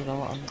 I made a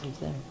lot of noise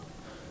there.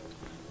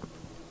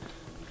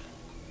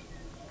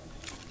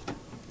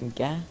 And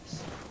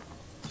gas.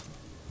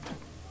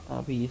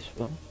 That'll be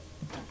useful.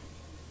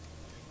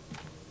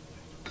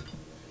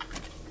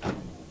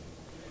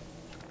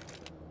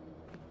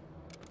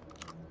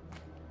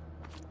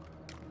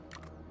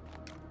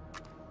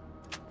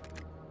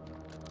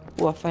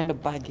 Oh, I found a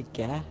bag of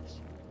gas.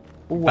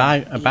 Ooh,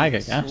 A bag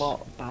of gas?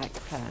 Slot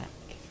backpack.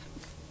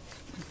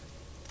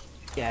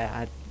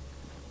 Yeah,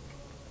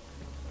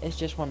 it's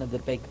just one of the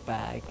big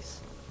bags.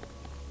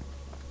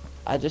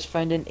 I just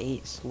found an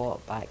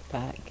 8-slot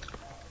backpack.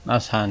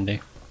 That's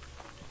handy.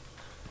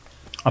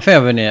 I think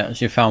I've only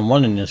actually found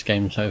one in this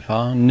game so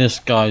far, and this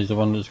guy's the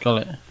one that's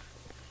got it.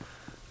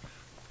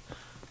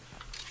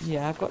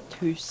 Yeah, I've got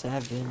 2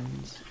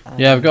 7s.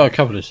 Yeah, I've got a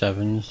couple of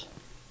 7s.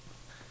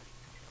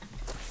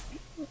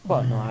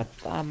 Well, no,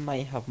 I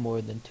might have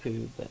more than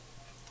 2, but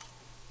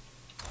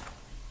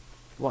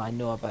what I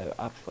know about,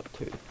 I've got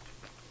 2.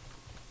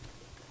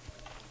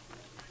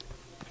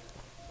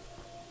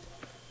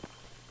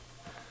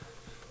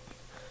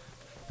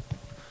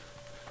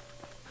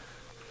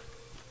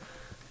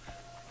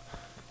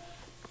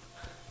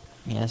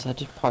 Yes, I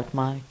just parked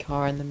my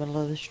car in the middle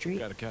of the street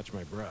Gotta catch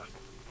my breath.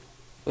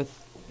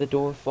 with the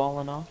door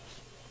falling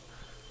off.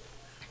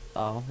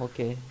 Oh,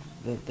 okay.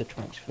 The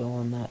trunk's full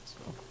on that, so.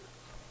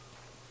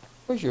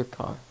 Where's your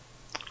car?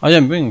 I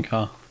didn't bring a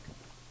car.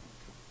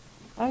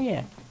 Oh,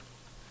 yeah.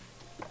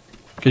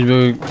 Because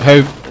we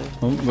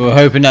were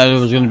hoping that there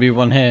was going to be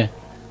one here.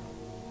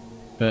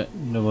 But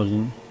there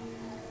wasn't.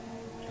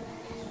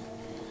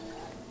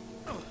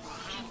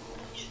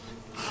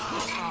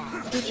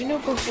 Did you know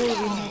before we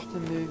have to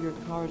move your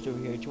cars over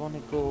here, do you want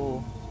to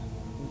go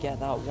and get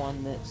that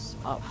one that's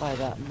up by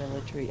that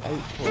military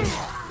outpost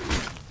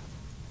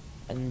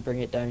and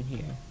bring it down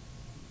here?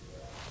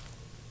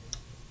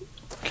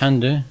 Can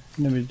do.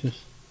 Let me just.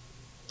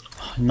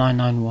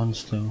 991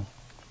 still.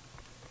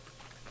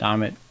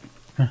 Damn it.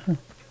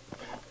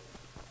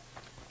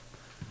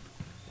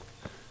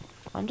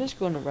 I'm just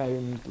going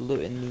around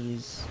looting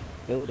these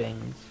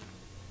buildings.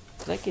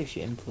 That gives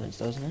you influence,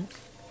 doesn't it?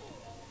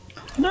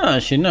 No,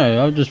 actually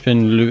no. I've just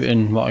been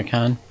looting what I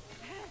can.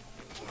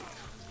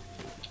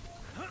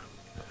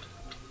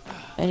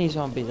 Any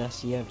zombies I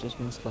see, I've just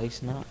been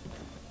slicing up.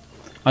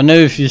 I know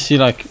if you see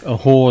like a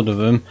horde of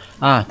them.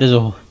 Ah, there's a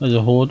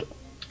horde.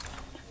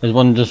 There's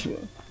one just.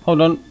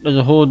 Hold on. There's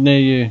a horde near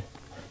you.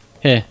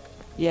 Here.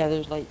 Yeah,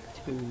 there's like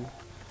 2.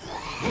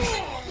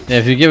 Yeah,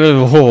 if you give it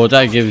a horde,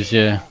 that gives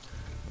you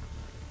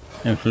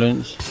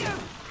influence.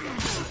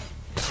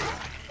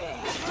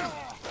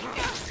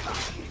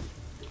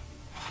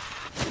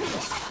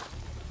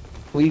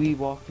 We be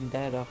walking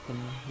dead up in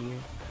here.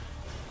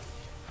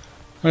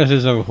 Where's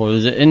this other horde?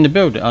 Is it in the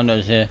building? Oh no,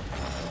 it's here.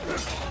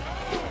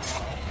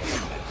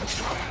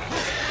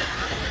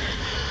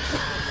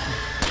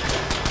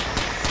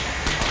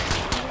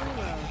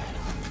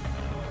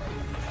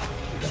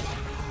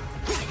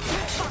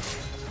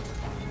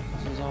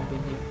 There's a zombie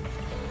here.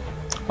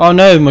 Oh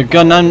no, my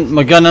gun and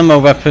my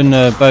weapon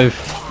are both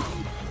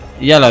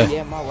yellow.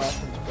 Yeah, my weapon's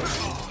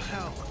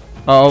broken.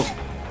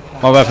 Oh,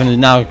 my weapon is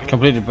now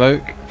completely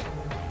broke.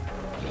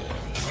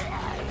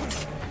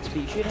 So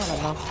you should have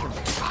enough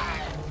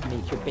to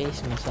make your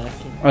base in a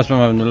second. That's what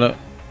I'm having a look.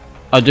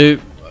 I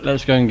do.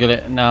 Let's go and get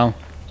it now.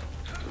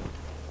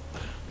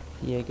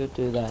 Yeah, go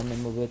do that and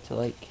then we'll go to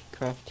like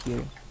craft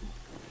here.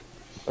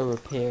 Or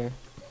repair.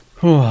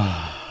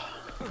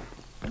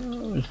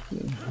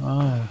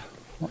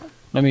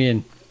 Let me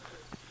in.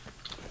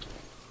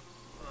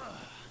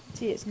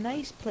 See, it's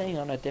nice playing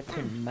on a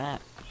different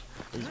map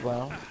as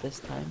well this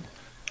time.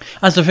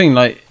 That's the thing,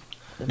 like,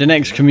 the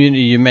next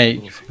community you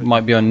make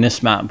might be on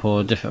this map or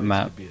a different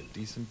map. Be a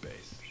decent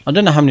base. I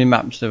don't know how many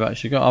maps they've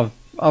actually got.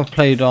 I've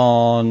played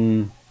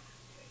on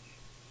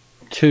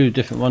 2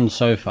 different ones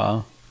so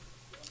far.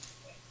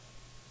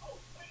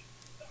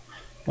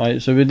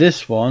 Right, so with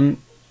this one,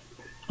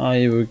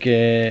 I will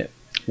get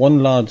 1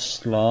 large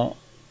slot.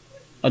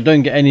 I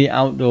don't get any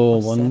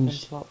outdoor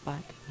ones. 7-slot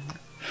backpack.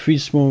 3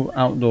 small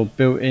outdoor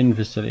built-in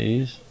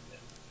facilities.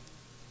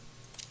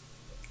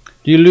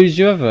 Do you lose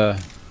your other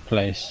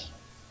place?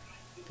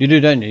 You do,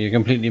 don't you? You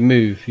completely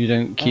move. You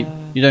don't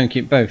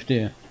keep both, do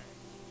you?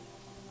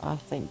 I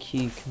think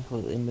you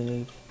completely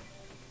move.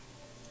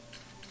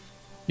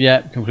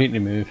 Yeah, completely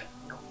move.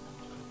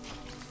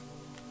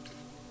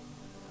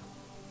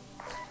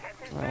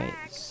 Right,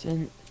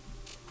 since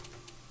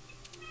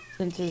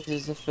this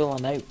is a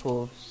full-on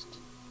outpost,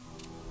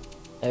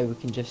 we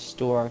can just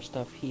store our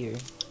stuff here.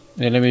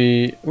 Yeah, let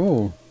me.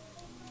 Ooh.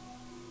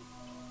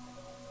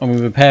 I'm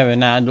repairing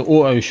that at the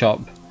auto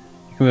shop.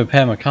 You can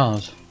repair my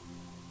cars.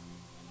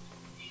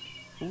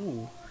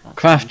 Ooh,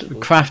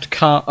 Craft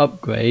car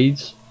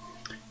upgrades.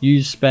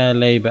 Use spare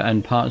labor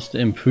and parts to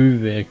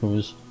improve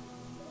vehicles.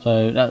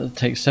 So that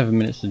takes 7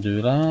 minutes to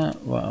do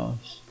that. What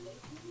else?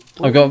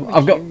 I've got.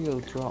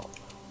 Drop?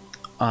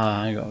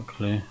 I ain't got a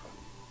clue.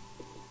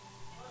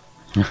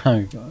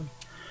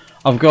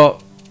 I've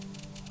got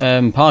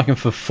parking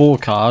for 4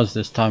 cars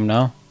this time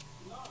now.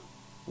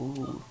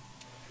 Ooh.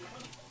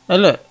 Oh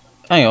look,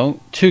 hang on,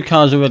 2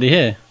 cars already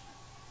here.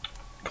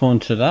 According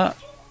to that.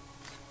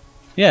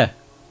 Yeah.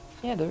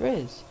 Yeah, there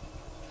is.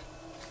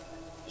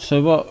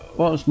 So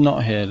what's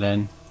not here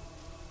then?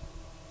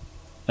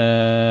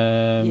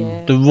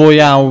 Yeah. The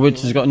Royale,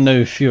 which has got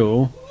no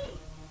fuel,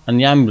 and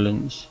the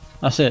ambulance.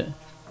 That's it.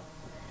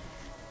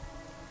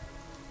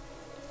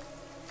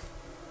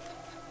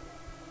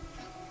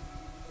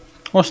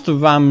 What's the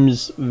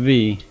Rams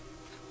V?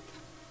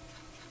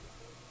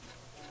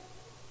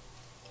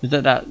 Is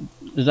that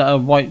a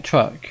white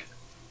truck?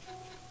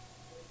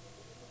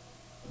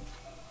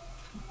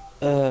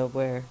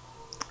 Where?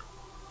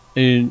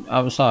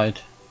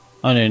 Outside.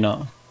 Oh no,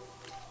 not.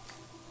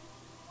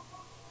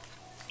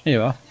 Here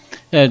you are.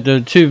 Yeah,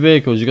 the 2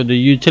 vehicles. You've got the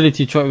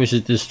utility truck which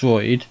is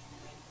destroyed.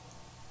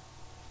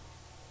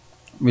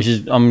 Which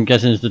is, I'm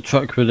guessing, is the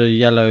truck with a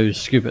yellow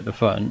scoop at the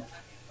front.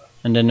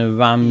 And then a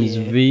Rams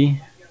V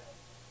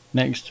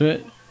next to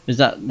it. Is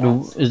that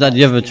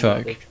the other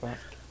truck?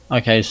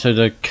 Okay, so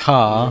the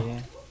car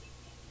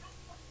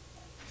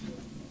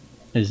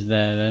is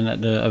there then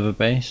at the other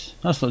base.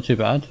 That's not too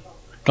bad.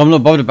 I'm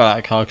not bothered about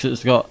that car because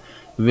it's got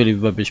a really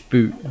rubbish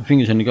boot. I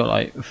think it's only got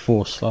like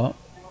 4 slot.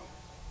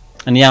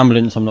 And the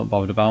ambulance I'm not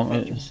bothered about.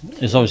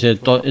 It's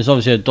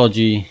obviously a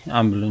dodgy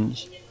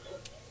ambulance.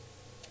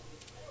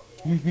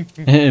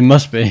 It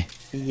must be.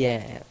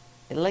 Yeah,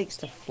 it likes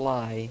to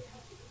fly.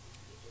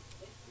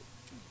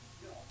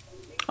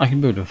 I can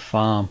build a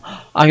farm.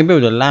 I can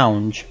build a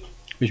lounge,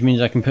 which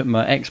means I can put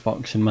my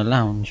Xbox in my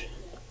lounge.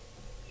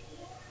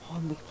 Oh,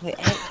 we can play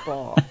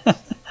Xbox.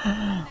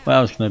 What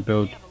else can I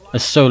build? A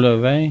solar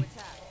array?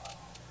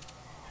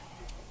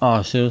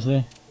 Oh,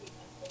 seriously?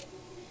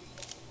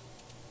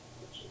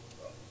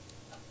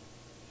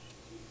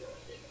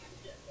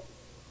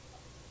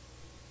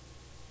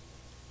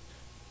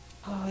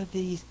 Oh,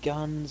 these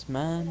guns,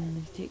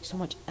 man! They take so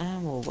much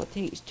ammo. What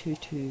takes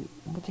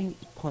What takes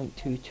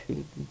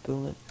 .22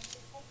 bullets?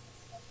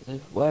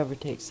 Whatever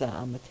takes that,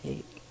 I'ma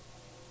take.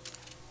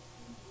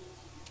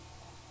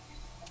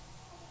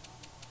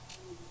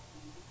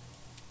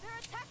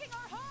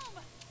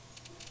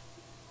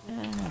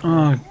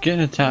 Oh, get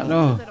attacked!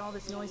 Oh. That all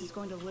this noise is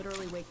going to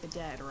literally wake the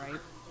dead, right?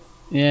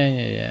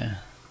 Yeah.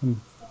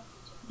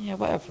 Yeah,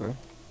 whatever.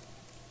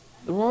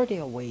 They're already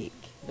awake.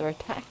 They're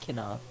attacking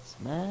us,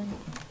 man.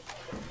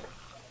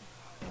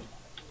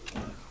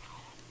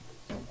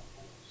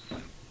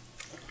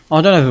 Oh,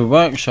 I don't have a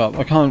workshop.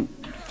 I can't.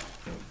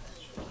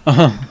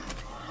 Everyone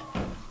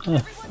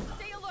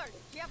stay alert.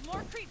 We have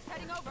more creeps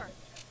heading over.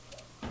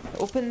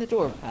 Open the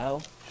door,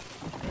 pal.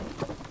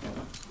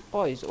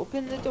 Boys,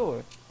 open the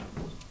door.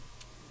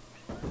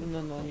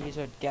 No, he's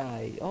our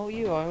guy. Oh,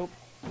 you are.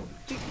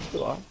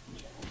 You are.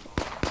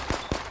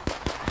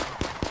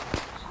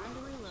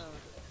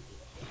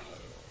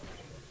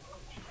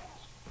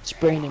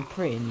 Spraying and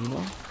praying, you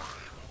know?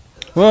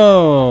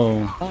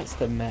 Whoa! That's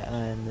the meta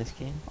in this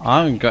game. I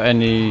haven't got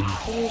any.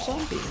 Oh, you're a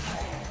zombie.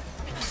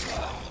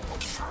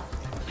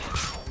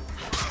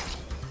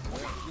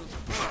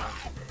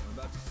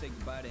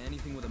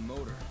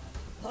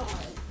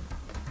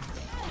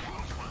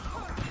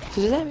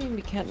 So does that mean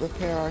we can't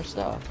repair our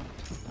stuff?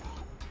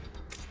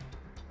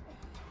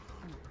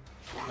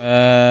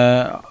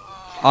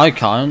 I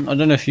can't. I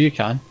don't know if you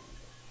can.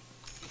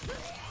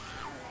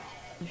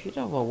 If you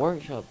don't have a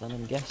workshop, then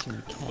I'm guessing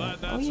you can.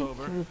 Oh, you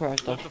can repair our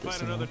stuff.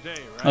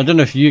 I don't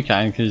know if you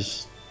can,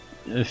 because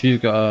if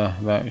you've got a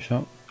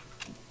workshop.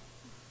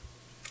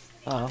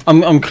 Oh.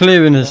 I'm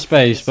clearing a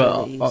space,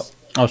 but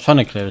I was trying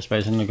to clear a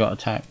space and I got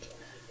attacked.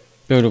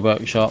 Build a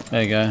workshop.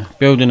 There you go.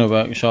 Building a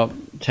workshop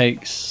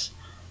takes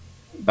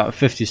about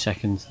 50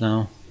 seconds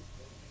now.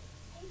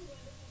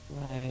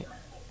 Right.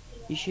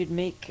 You should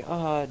make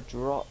a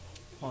drop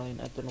point.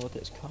 I don't know what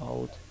it's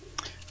called.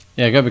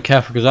 Yeah, gotta be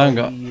careful because I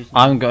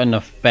haven't got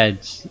enough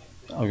beds.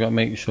 I've got to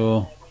make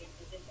sure.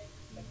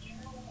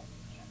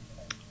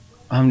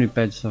 How many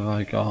beds have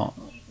I got?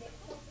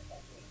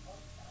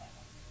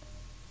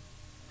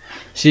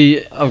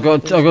 See, I've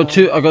got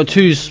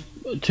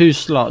two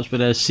slots, but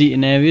they're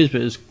seating areas,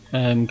 but it's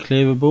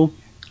clearable.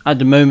 At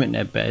the moment,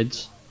 they're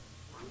beds.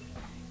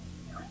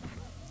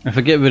 If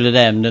I get rid of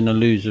them, then I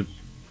lose a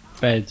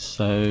bed.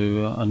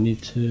 So I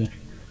need to.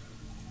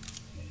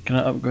 Can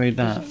I upgrade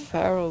that? There's a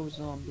pharaoh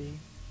zombie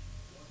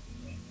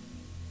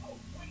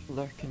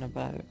lurking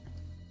about.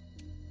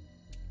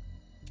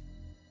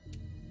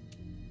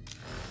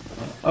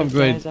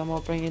 Upgrade. Guys, I'm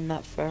not bringing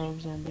that pharaoh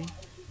zombie.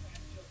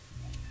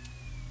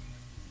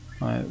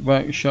 Right,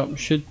 workshop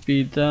should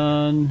be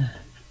done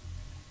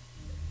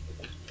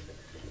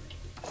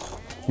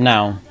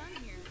now.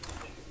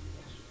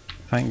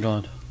 Thank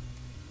God.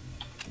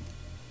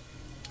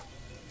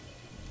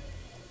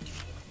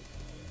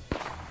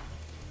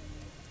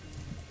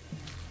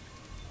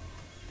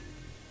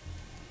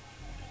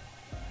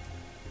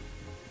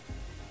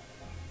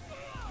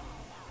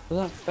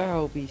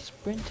 Pharaoh be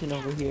sprinting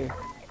over here.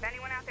 If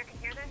anyone out there can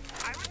hear this,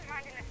 I wouldn't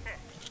mind an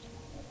assist.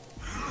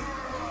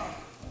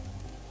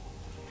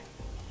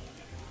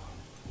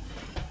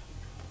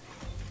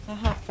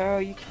 Haha, Pharaoh,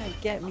 you can't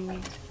get me.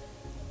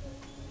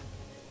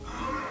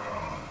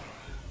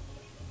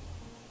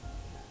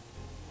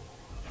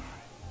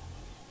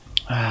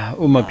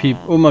 All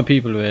my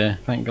people are here,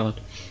 thank God.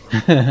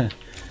 I'm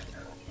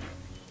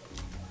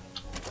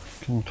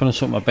trying to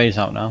sort my base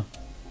out now.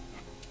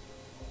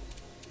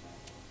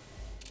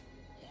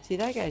 See,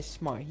 that guy's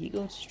smart. He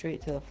goes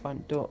straight to the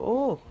front door.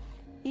 Oh,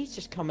 he's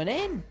just coming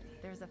in.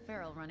 There's a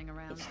feral running He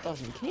around. just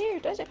doesn't care,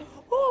 does it?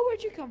 Oh,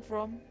 where'd you come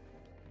from?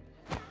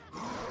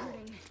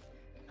 Hurting.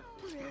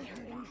 Really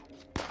hurting.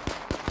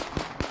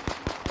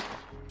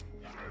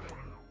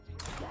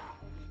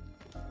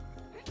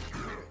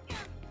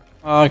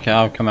 Okay,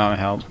 I'll come out and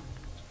help.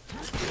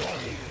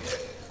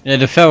 Yeah,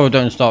 the feral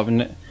don't stop.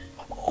 And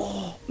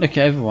Oh, look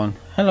at everyone.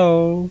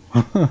 Hello.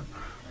 oh,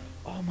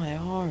 my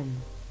arm.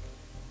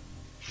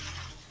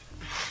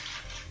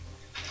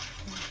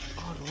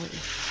 God, what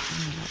is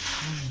doing that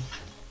arm?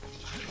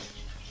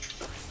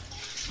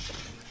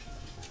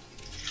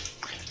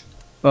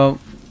 Well,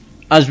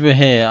 as we're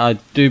here, I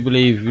do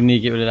believe we need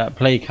to get rid of that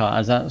play cart,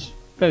 as that's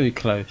very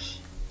close.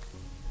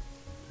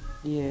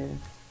 Yeah.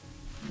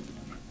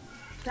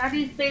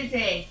 Daddy's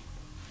busy.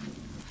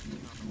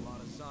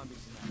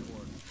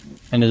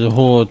 And there's a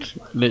horde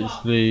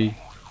literally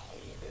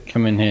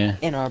coming here.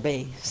 In our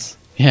base.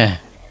 Yeah.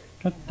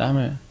 God damn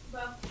it.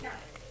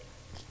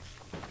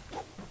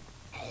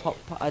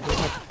 I just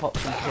had to pop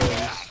some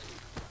pills.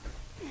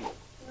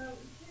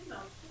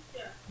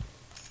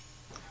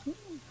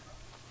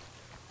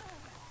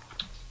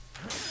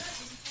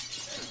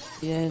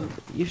 Yeah,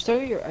 you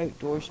started your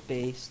outdoor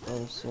space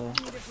though, so.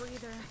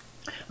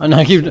 I know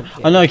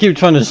I keep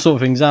trying to sort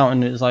things out,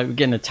 and it's like we're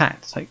getting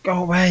attacked. It's like,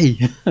 go away.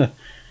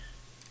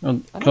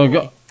 I'm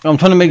trying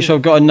to make sure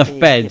I've got enough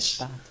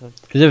beds,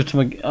 because every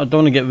time I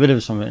don't want to get rid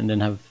of something and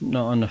then have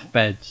not enough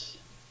beds.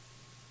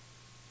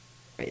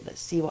 Right,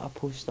 let's see what I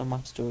post on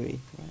my story.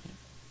 Right.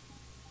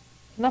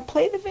 Can I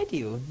play the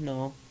video?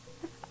 No.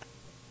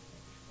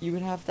 You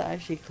would have to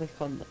actually click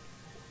on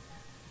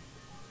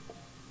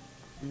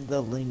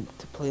the link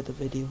to play the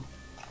video.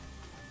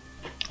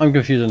 I'm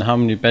confused on how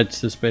many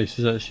beds this space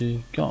has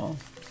actually got.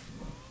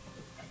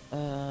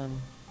 I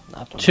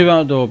don't 2 know.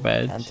 outdoor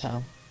beds. Can't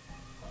tell.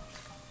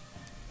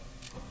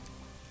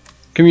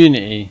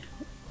 Community.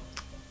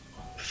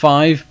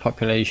 5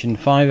 population.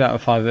 5 out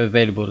of 5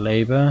 available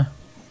labour.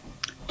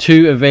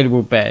 2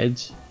 available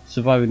beds.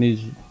 Survivor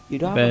needs You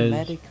don't beds.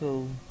 have a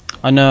medical.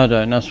 I know I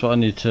don't. That's what I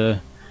need to.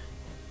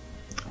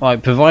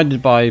 Right,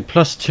 provided by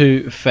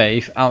 +2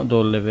 faith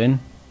outdoor living,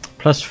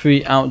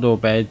 +3 outdoor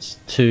beds,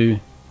 2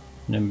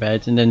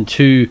 beds, and then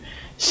 2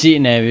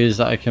 seating areas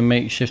that I can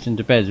make shift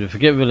into beds. But if I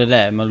get rid of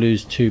them, I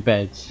lose 2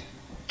 beds.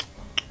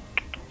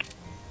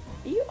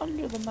 Are you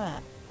under the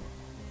map?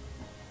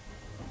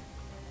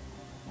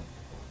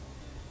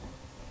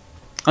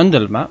 Under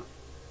the map?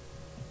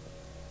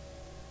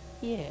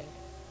 Yeah.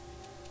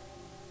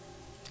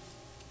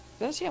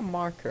 There's a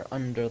marker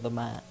under the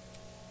map.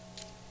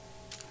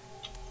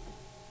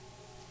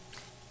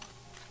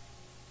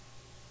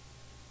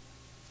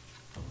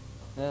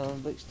 Well,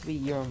 it looks to be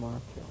your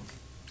marker.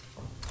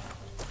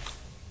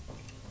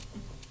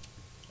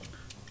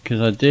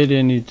 Because ideally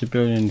I need to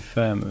build an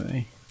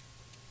infirmary.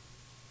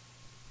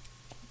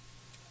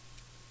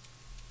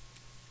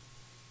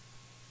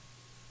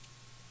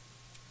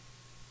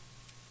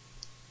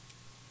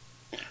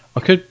 I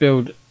could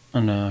build.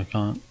 Oh no, I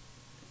can't.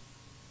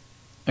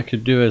 I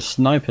could do a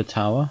sniper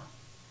tower.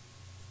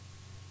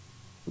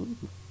 Ooh.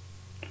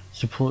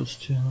 Supports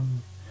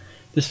 200.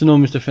 This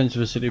enormous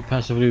defensive facility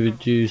passively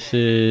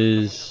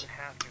reduces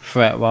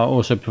threat while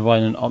also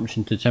providing an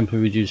option to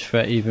temporarily reduce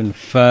threat even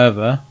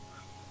further.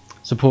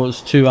 Supports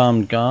 2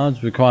 armed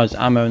guards. Requires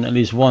ammo and at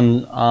least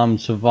 1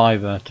 armed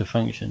survivor to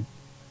function.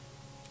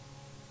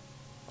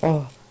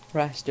 Oh,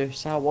 Raster,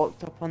 so I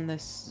walked up on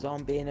this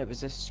zombie and it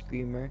was a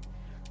screamer.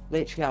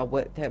 Literally, I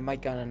whipped out my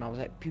gun and I was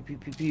like, pew pew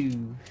pew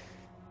pew.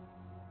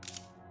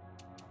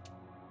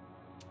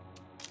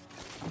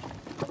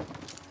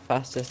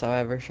 Fastest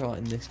I've ever shot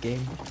in this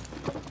game.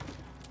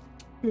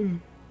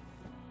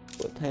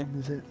 What time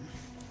is it?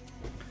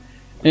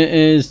 It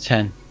is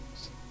 10.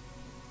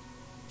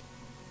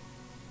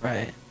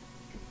 Right.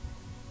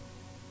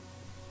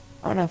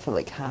 I went out for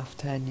like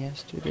 10:30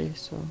 yesterday,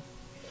 so.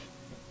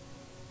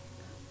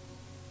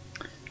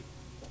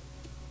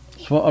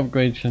 So what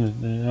upgrades can I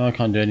do? Oh, I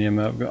can't do any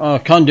upgrades. Oh, I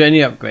can't do any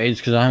upgrades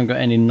because I haven't got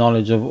any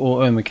knowledge of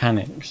auto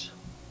mechanics.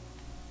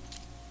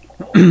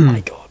 Oh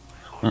my god.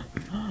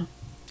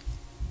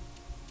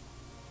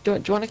 Do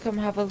you want to come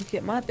have a look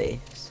at my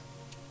base?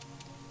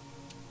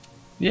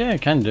 Yeah, I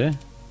can do.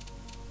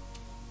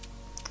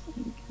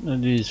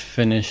 These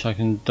finish. I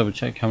can double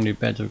check how many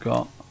beds I've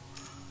got.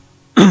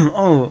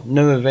 Oh,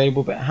 no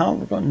available bed. How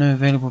have I got no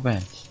available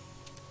beds?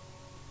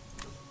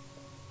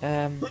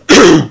 What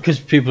Because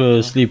people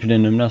are sleeping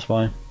in them. That's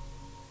why.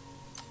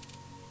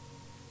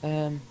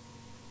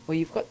 do Well,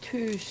 you've got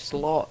 2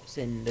 slots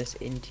in this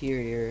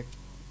interior.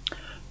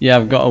 Yeah,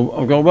 I've got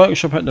a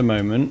workshop at the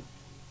moment.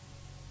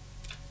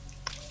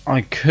 I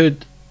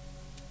could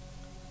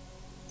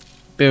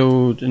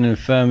build an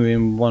infirmary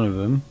in one of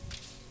them.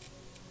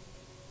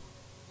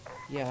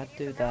 Yeah, I'd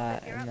do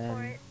that, and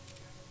then.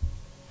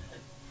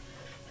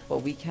 But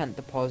we can't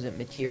deposit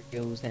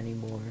materials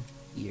anymore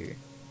here.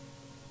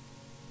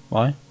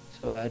 Why?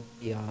 So that'd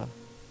be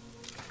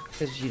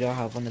because you don't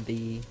have one of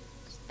the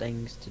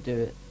things to do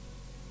it.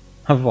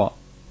 Have what?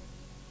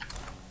 I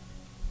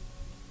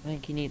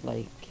think you need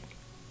like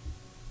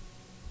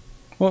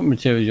What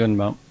material are you on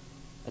about?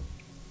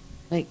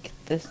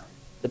 this,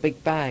 the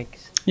big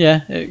bags.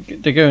 Yeah,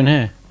 they go in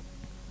here.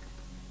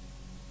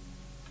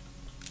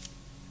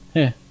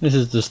 Here, this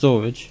is the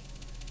storage.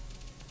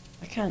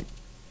 I can't.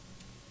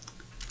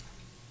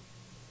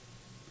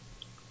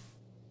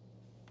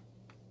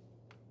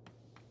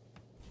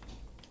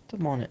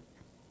 Come on it.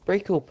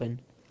 Break open.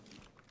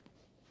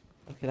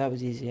 Okay, that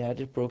was easy. I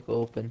just broke it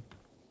open.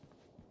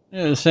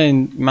 Yeah, it's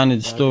saying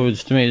manage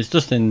storage to me. It's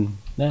just in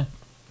there.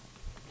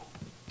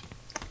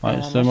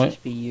 Right, so must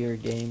just be your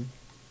game.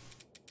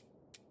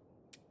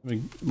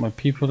 my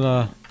people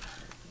are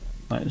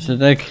right. So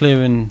they're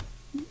clearing.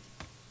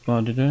 What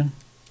are they doing?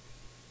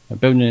 They're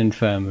building an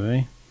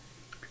infirmary.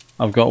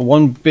 I've got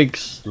 1 big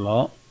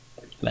slot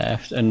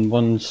left and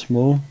 1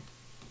 small.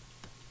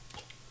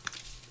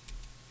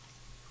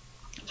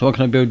 So what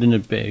can I build in the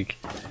big?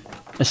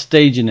 A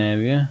staging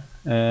area.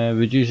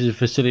 Reduces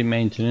facility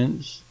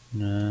maintenance.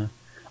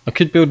 I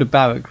could build a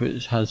barrack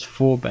which has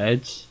 4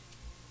 beds.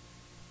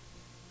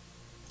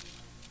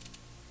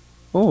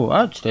 Oh,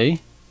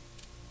 actually,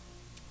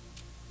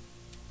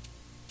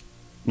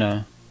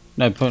 no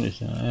pointless.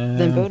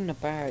 Then building a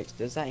barracks,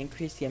 does that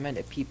increase the amount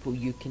of people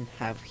you can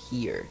have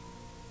here?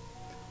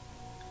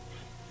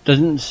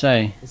 Doesn't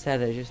say.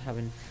 Instead of just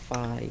having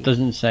 5.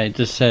 Doesn't say. It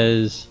just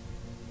says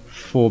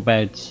 4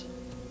 beds.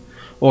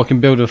 Or I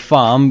can build a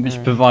farm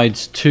which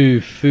provides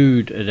 2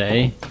 food a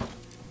day.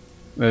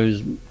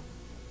 Whereas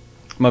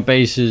my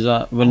base is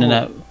running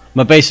out.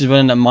 My base is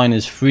running at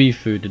minus 3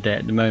 food a day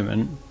at the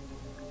moment.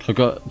 So I've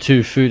got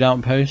 2 food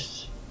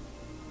outposts.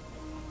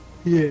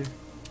 Yeah.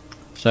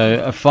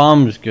 So a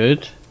farm's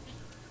good.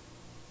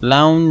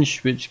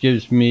 Lounge, which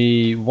gives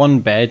me 1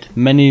 bed,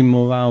 many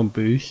morale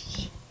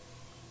boosts.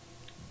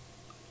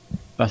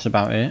 That's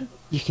about it.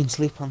 You can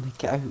sleep on the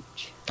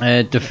couch.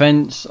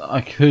 Defense,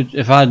 I could,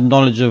 if I had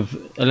knowledge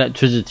of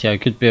electricity, I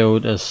could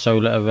build a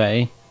solar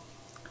array.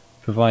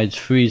 Provides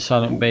 3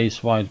 silent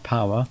base wide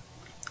power.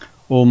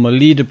 Or my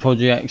leader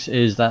projects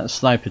is that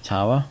sniper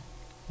tower,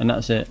 and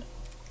that's it.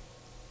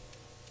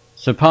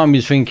 So part of me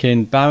is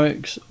thinking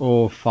barracks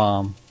or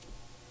farm.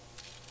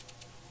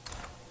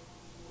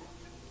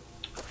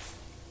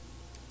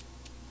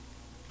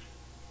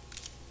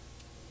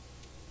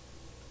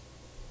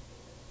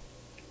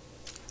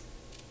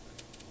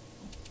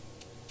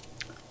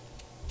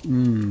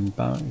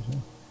 Barracks.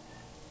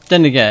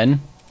 Then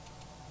again,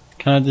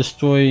 can I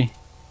destroy?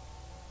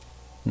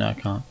 No, I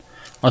can't.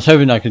 I was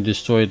hoping I could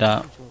destroy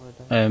that.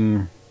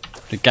 The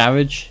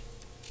garage.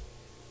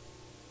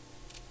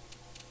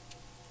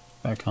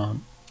 But I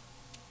can't.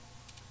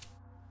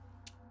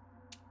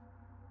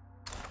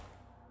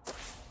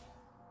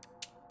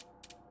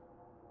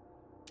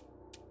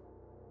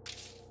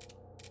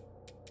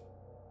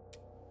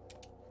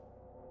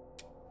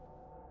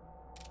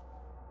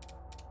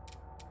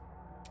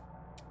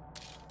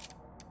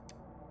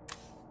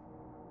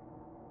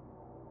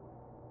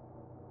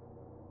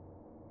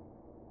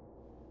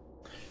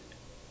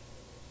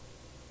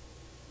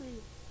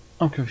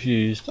 I'm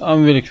confused.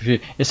 I'm really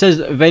confused. It says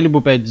available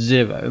bed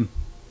 0,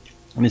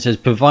 and it says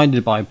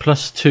provided by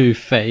 +2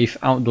 faith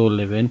outdoor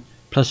living,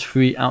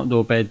 +3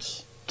 outdoor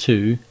beds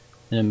 2,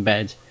 and then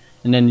beds,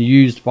 and then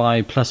used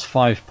by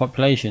 +5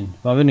 population.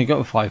 Well, I've only got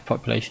a 5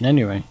 population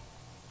anyway.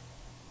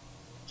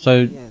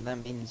 So yeah,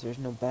 that means there's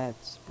no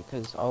beds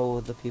because all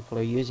of the people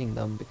are using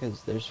them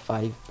because there's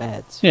 5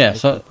 beds. Yeah,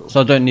 so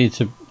I don't need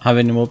to have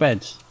any more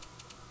beds.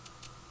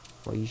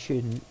 Well, you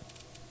shouldn't.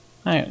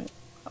 Hang on.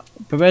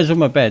 But where's all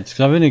my beds?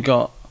 Because I've only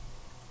got.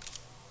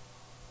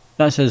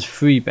 That says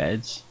 3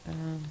 beds.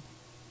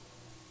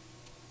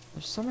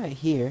 There's some right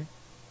here.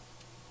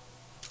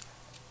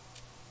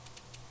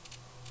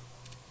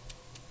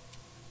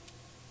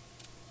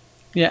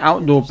 Yeah,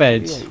 outdoor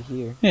There's beds. right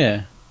here.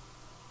 Yeah.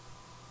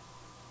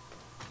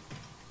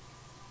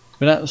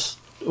 But that's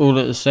all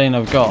it's saying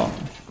I've got.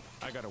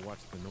 I gotta watch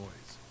the noise.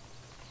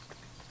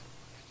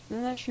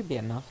 Then that should be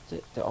enough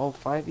to all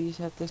 5 of you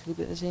have to sleep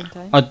at the same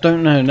time. I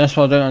don't know, that's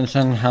why I don't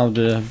understand how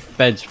the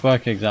beds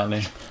work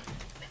exactly.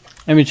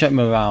 Let me check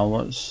morale,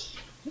 what's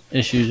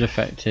issues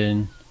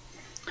affecting.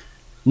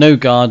 No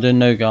garden,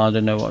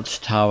 no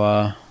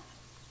watchtower.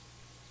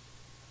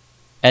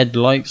 Ed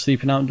likes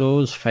sleeping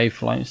outdoors,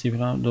 Faith likes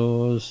sleeping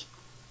outdoors.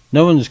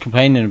 No one's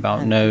complaining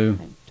about no...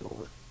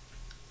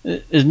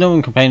 There's no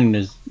one complaining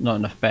there's not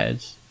enough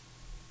beds.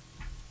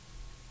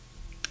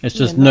 It's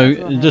just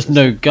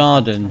no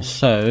garden,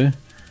 so...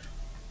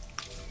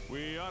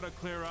 We ought to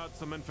clear out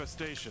some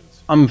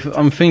infestations.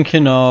 I'm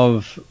thinking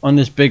of, on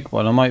this big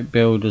one, I might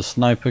build a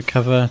sniper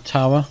cover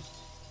tower.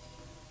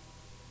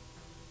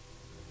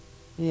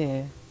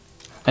 Yeah.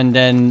 And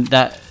then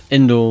that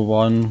indoor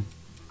one,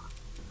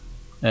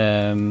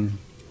 a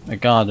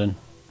garden.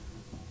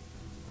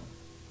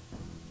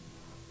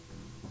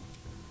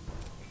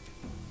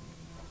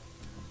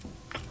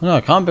 No,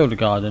 I can't build a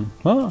garden.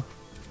 Oh.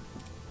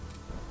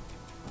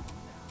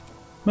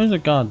 Where's the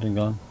garden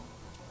gone?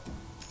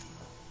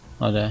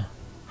 Oh, there.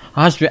 It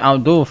has to be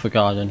outdoor for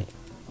garden.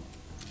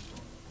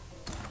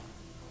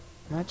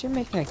 Imagine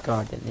making a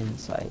garden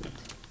inside.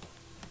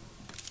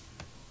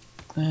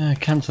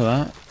 Cancel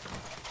that.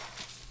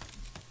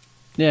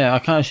 Yeah, I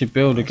can't actually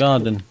build a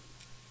garden.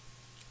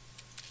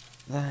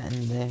 That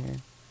in there.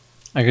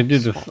 I could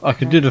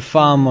do the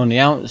farm on the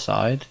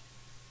outside.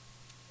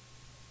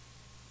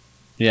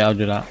 Yeah, I'll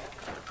do that.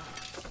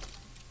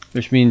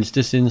 Which means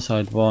this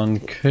inside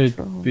one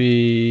could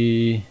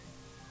be.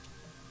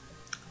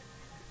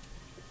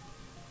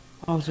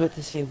 I was about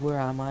to say where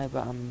am I,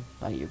 but I'm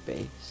at your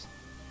base.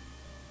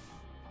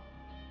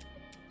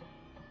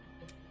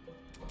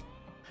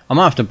 I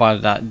might have to buy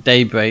that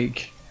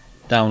Daybreak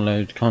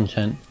download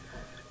content.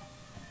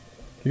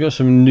 You got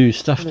some new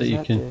stuff that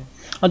you can. Do?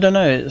 I don't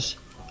know. It's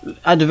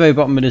at the very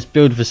bottom of this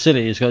build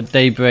facility. It's got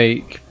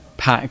Daybreak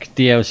pack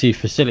DLC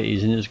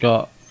facilities, and it's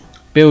got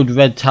build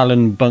Red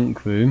Talon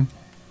bunk room,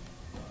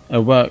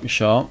 a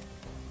workshop.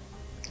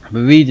 But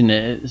reading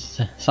it, it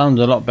sounds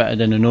a lot better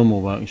than a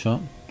normal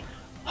workshop.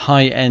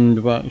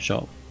 High-end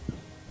workshop.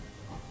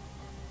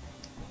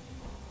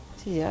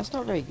 See, that's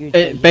not very good.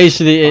 It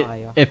basically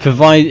it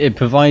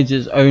provides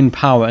its own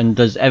power and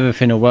does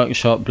everything a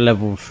workshop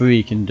level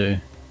 3 can do.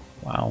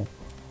 Wow.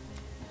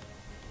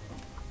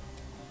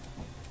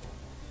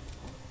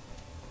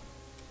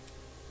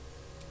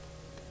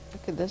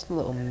 Look at this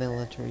little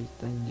military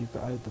thing you've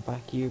got out the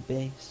back of your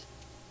base.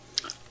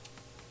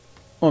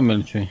 What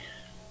military?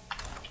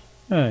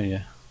 Oh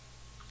yeah.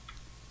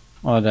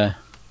 Oh there.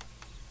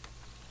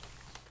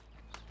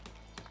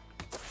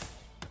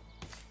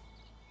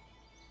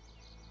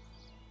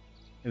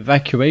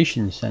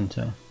 Evacuation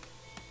center.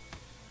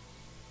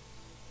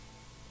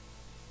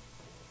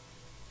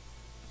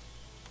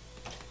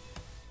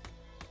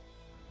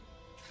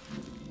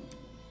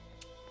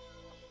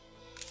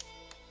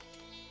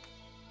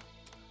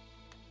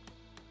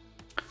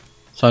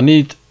 So I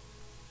need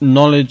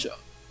knowledge.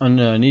 Oh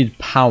no, I need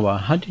power.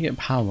 How do you get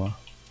power?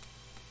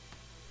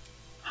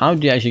 How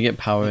do you actually get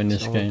power in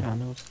this game?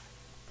 Panels.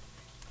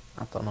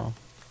 I don't know.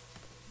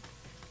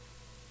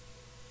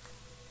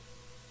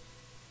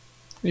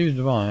 He was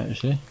right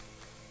actually.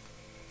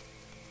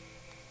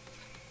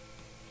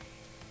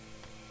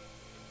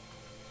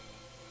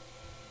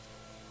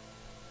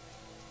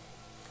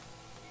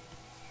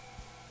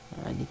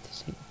 I need to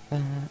see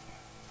that.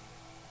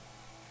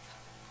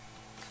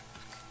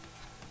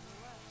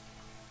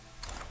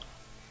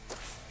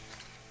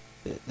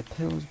 Put the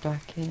pills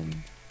back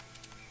in.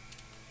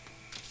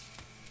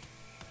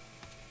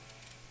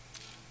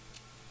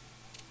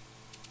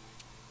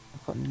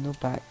 I've got no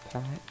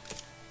backpack.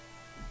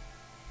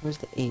 Where's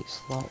the 8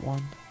 slot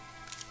one?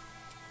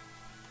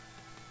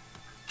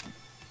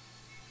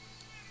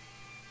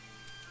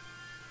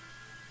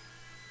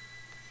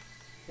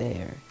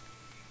 There.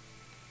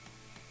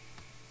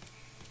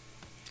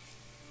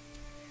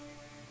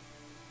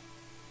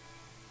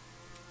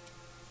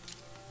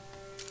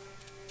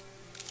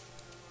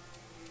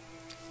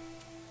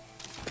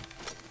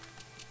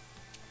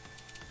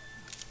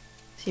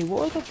 See,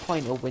 what are the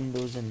point of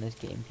windows in this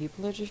game?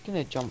 People are just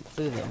gonna jump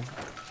through them.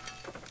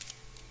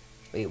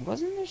 Wait,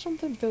 wasn't there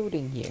something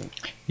building here?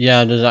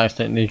 Yeah, there's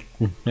accidentally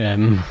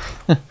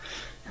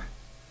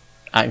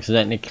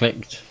accidentally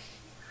clicked.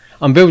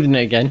 I'm building it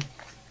again.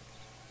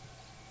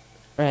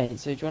 Right,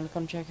 so do you want to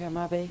come check out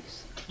my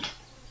base?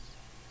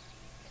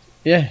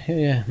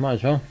 Yeah, might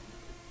as well.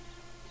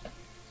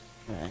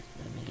 Right,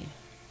 let me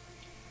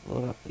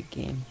load up the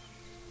game.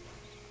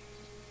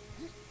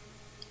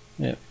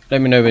 Yeah, let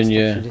me know when Should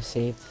you're. have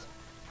saved.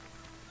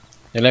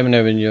 Yeah, let me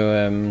know when you're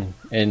in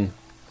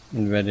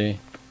and ready.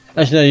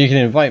 Actually, no, you can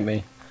invite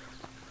me.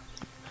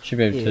 Should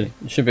be able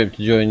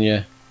to join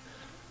you.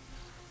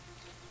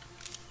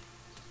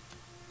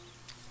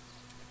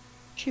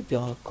 Should be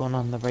all going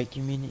on the right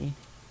community.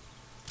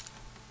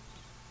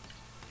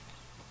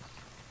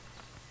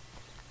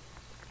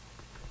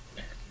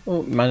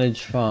 Oh,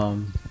 manage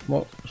farm.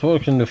 What? So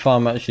what can the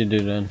farm actually do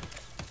then?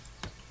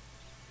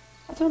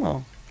 I don't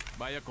know.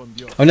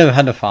 I've never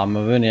had a farm.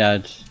 I've only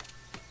had.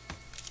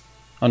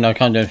 Oh no, I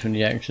can't do anything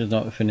yet because it's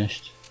not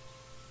finished.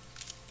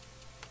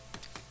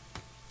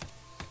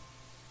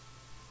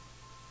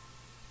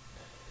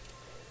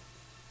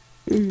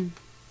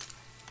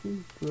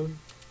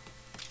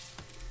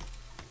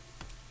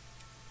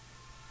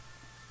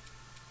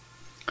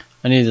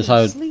 I need to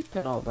decide. Sleep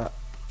and all that.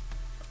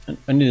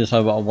 I need to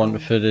decide what I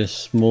want for this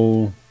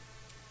small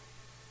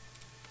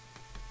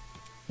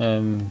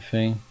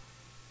thing.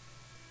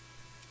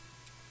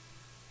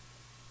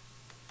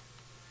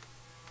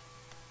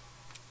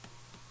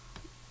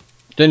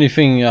 The only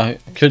thing I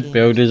could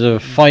build is a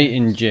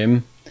fighting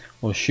gym,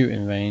 or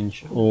shooting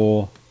range,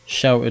 or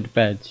sheltered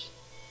beds.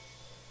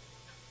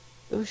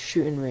 Those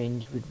shooting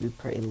range would be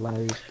pretty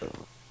loud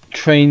though.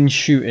 Train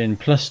shooting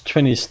plus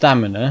 20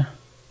 stamina.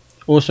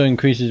 Also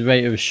increases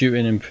rate of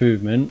shooting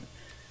improvement.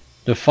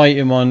 The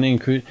fighting one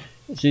increase.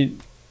 See,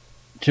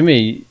 to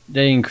me,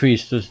 they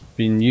increased what's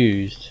been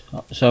used.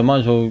 So I might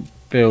as well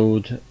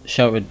build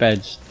sheltered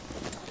beds.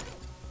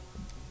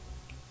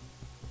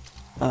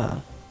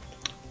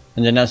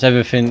 And then that's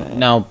everything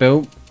now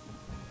built.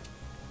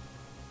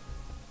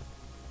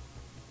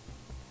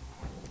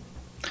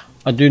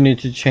 I do need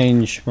to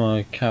change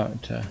my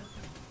character.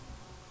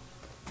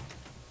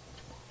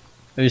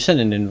 Have you sent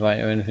an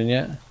invite or anything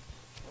yet?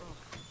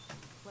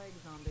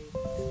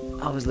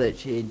 I was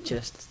literally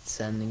just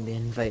sending the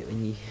invite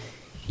when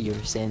you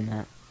were saying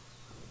that.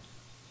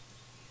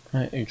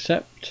 Right,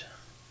 accept.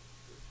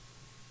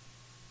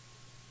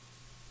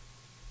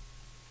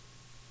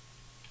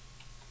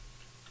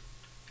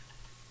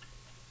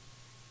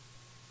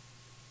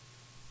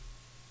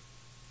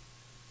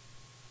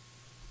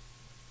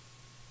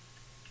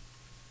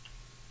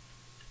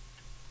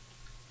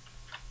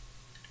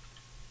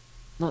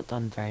 Not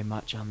done very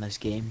much on this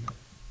game.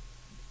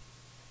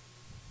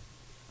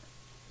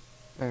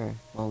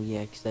 Well,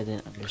 yeah, because I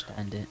didn't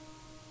understand it.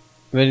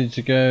 Ready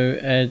to go,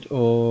 Ed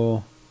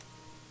or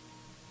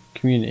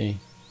community?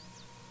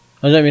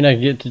 I don't mean I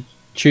can get to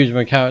choose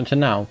my character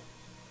now.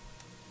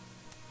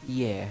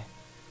 Yeah.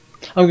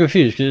 I'm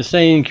confused because it's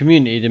saying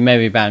community the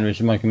Merry Band,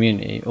 which is my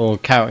community, or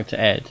character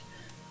Ed.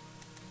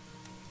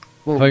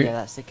 Well, yeah,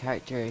 that's the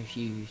character if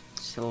you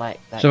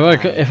select that. So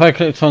if I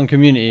clicked on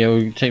community, it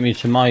will take me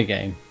to my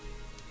game.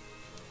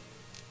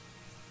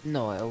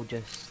 No, it'll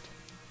just.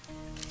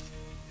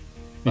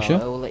 You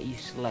sure? It will let you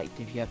select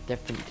if you have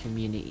different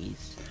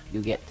communities.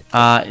 You get to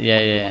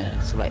yeah.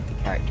 select the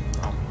character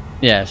from.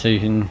 Yeah, so you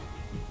can.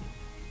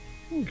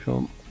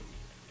 Cool.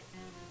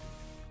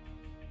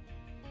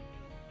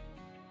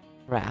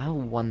 Right, I have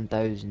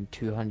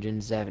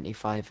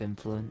 1,275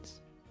 influence.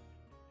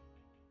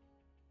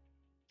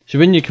 So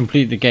when you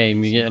complete the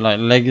game, you get like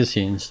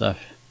legacy and stuff,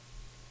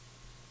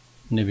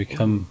 and they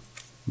become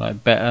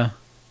like better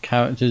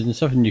characters and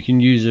stuff, and you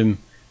can use them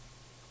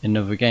in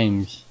other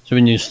games. So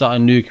when you start a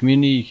new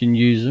community, you can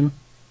use them.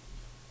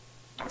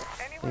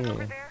 Anyone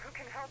over there who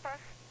can help us?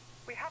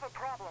 We have a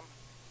problem.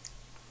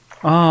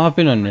 Ah, I've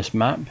been on this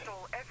map.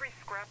 Stole every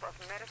scrap of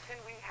medicine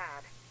we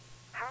had.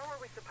 How are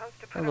we supposed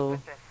to put Hello. up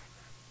with this?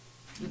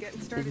 We're getting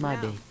This is started my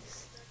now.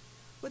 base.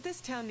 What this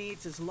town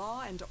needs is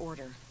law and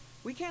order.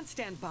 We can't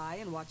stand by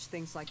and watch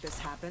things like this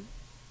happen.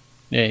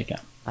 There you go.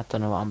 I don't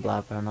know what I'm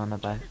blabbering on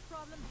about. We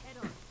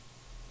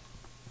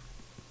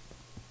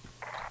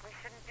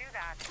shouldn't do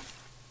that.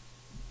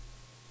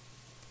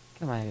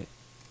 Come out.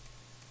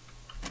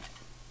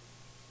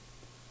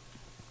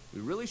 We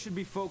really should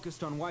be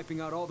focused on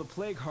wiping out all the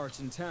plague hearts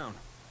in town.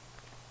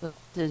 Look,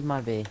 this is my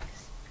base.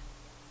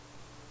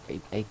 Pretty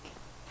big,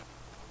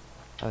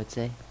 I would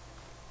say.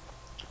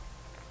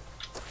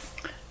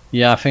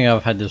 Yeah, I think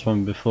I've had this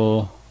one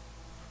before.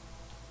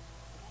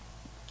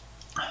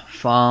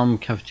 Farm,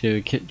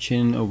 cafeteria,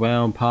 kitchen, a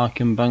well,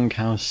 parking,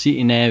 bunkhouse,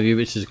 seating area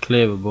which is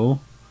clearable.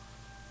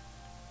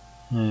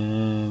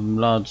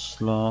 Large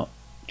slot,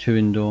 2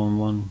 indoor and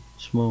 1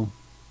 small.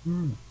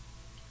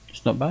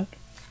 It's not bad.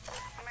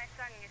 My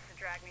son used to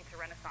drag me to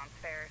Renaissance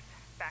fairs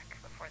back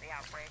before the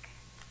outbreak.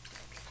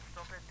 People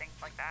still did things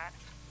like that.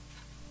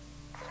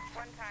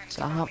 One time,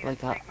 So I have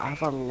like I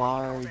have a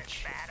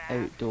large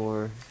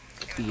outdoor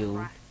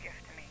field,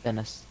 then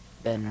a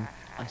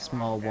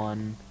small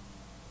one,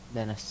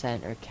 then a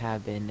center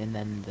cabin, and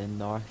then the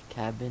north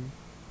cabin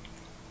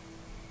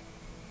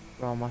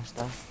for all my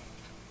stuff.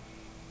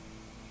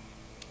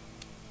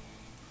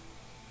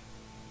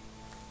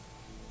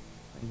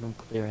 I'm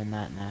clearing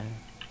that now.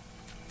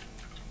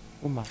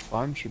 Oh, my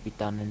farm should be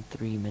done in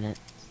 3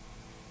 minutes.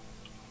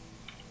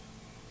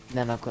 And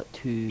then I've got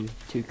two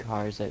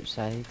cars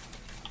outside.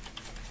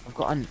 I've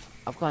got an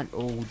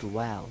old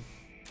well.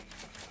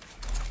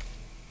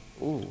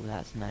 Oh,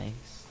 that's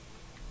nice.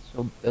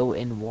 So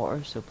built-in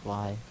water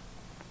supply.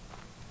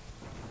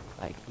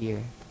 Like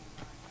here.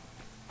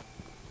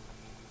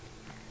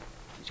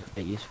 It's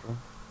quite useful.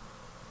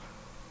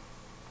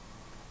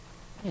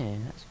 Yeah,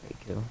 that's pretty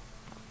cool.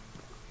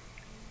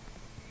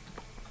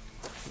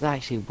 Does that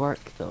actually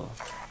work though?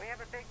 we have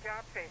a big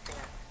job facing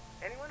us.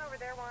 Anyone over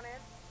there want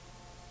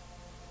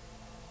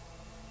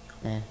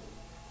in?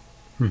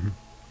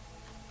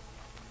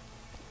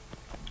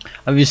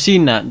 Have you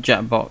seen that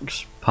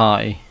Jackbox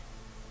party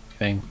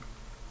thing?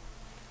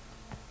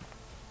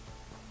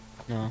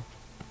 No.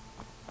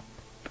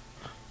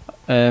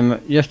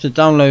 You have to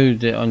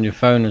download it on your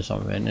phone or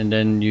something, and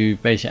then you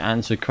basically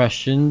answer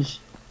questions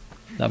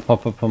that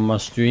pop up on my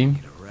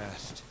stream.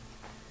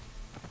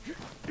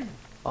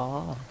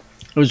 Oh.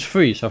 It was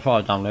free, so I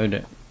thought I'd download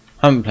it.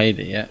 I haven't played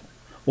it yet.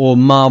 Or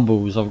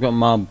marbles. I've got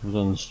marbles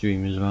on the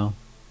stream as well.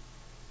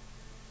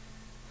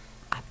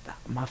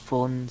 My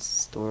phone's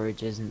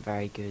storage isn't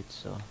very good,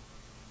 so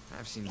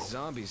I've seen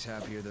zombies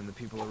happier than the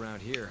people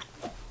around here.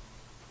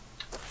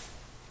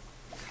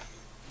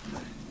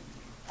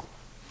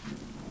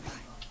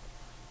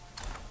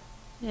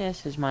 Yeah,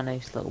 this is my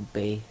nice little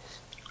base.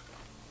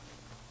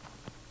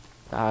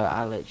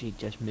 I literally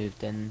just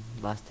moved in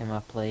last time I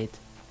played.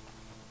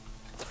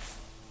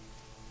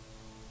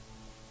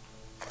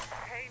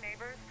 Hey,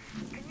 neighbors.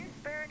 Can you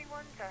spare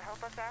anyone to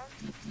help us out?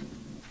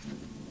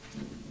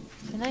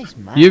 It's a nice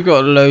map. You've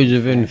got loads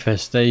of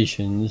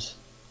infestations.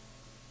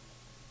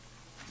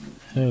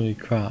 Holy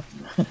crap.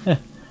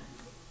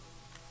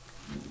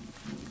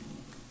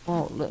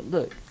 Oh,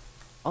 look.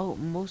 Oh,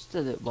 most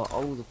of the, well,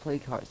 all the play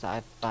cards that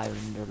I've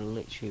found are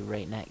literally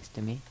right next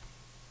to me.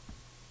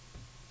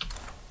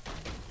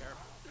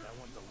 Careful, that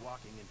one's a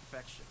walking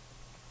infection.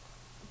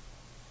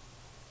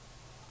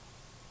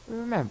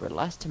 Remember,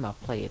 last time I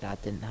played, I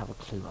didn't have a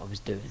clue what I was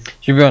doing.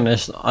 To be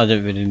honest, I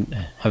didn't really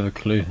have a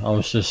clue. I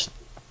was just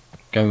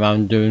going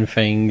around doing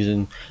things,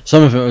 and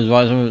some of it was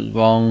right, some of it was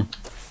wrong.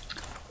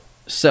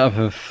 Set up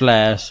a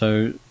flare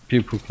so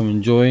people come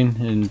and join,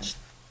 and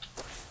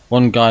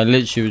one guy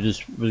literally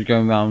was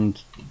going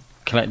around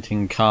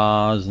collecting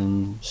cars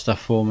and stuff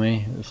for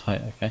me. It was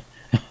like, okay.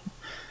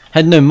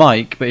 Had no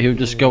mic, but he would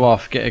just go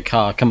off, get a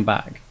car, come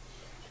back,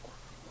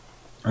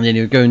 and then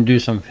he would go and do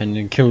something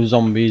and kill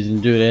zombies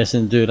and do this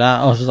and do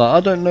that. I was just like,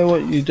 I don't know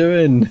what you're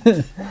doing.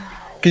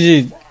 Because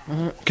you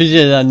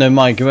had no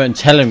mic, you weren't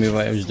telling me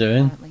what he was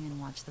doing.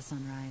 And watch the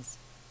sunrise.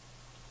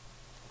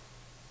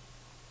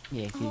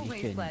 Yeah, because you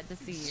Always couldn't. glad to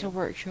see It's you. a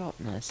workshop,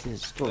 no, this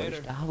is storage.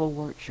 Later. I have a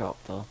workshop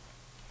though.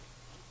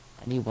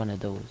 I need one of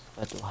those,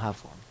 but I don't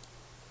have one.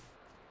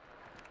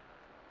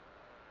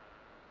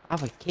 I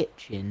have a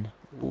kitchen.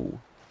 Ooh.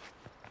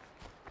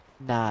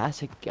 Nah, I'm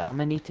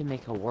gonna need to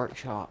make a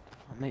workshop.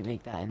 I might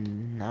make that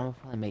in, I'll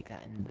probably make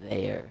that in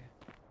there.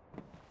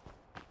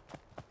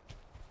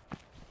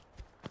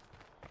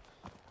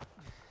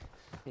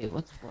 Wait,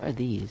 what are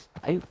these?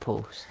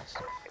 Outposts.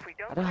 If we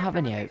don't I don't clear have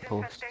some any of these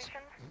outposts.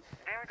 infestations,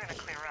 they're gonna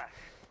clear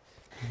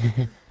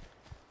us.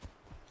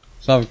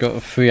 So I've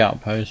got 3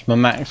 outposts, my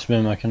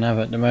maximum I can have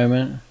at the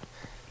moment.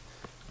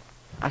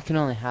 I can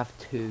only have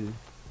 2.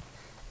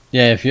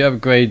 Yeah, if you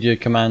upgrade your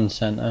command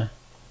center,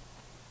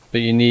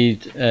 but you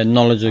need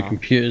knowledge of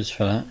computers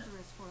for that.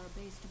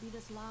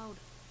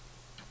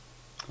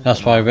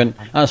 That's why when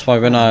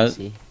I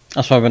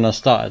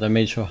started, I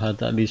made sure I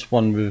had at least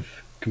one with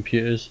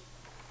computers.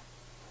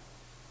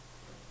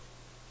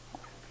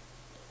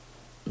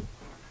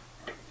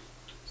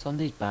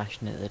 Somebody's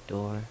bashing at the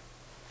door.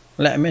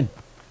 Let him in.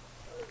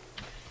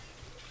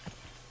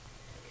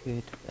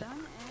 Good.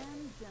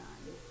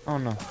 Oh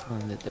no,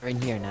 they're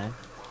in here now.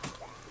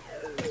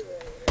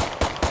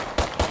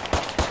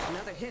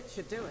 Another hit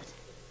should do it.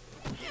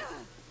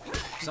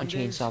 Some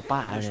days, chainsaw I wish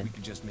battering. we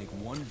could just make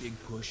one big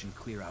push and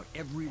clear out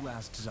every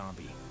last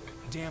zombie.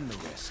 Damn the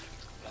risk.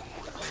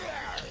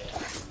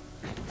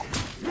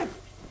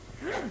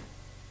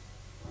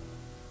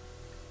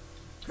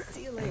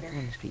 See you I later.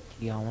 want to speak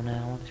to you. I want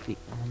to speak.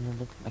 I want to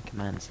look at my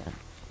command center.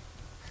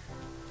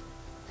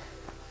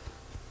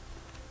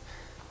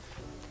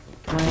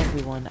 Come on,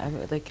 everyone, out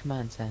of the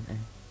command center.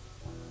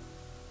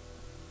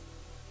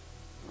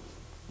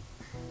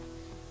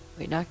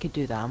 Wait, now I could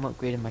do that. I'm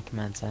upgrading my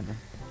command center.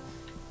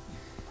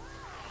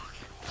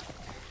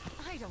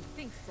 I don't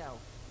think so.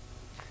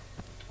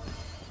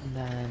 And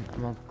then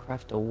I'm gonna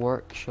craft a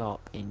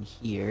workshop in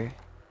here.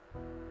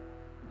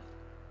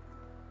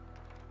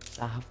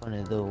 I have one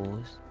of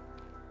those.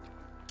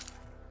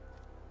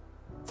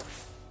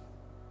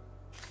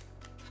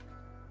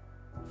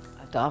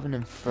 I don't have an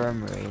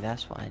infirmary,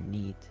 that's what I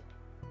need.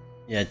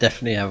 Yeah,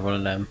 definitely have one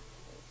of them.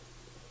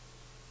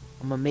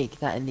 I'm gonna make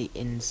that in the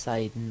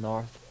inside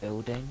north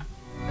building.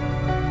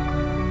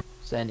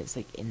 So then it's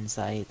like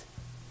inside.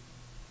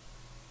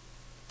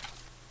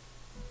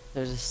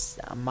 There's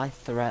my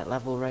threat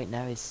level right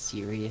now is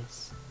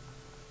serious.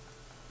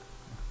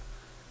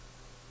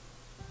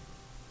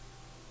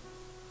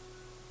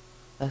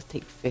 That'll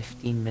take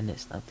 15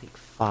 minutes, that'll take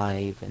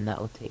 5, and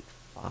that'll take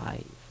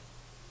 5.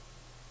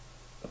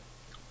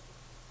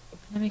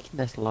 I'm making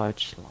this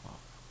large slot.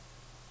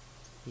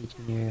 Stage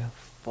near a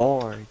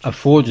forge. A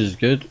forge is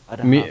good. I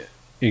don't have.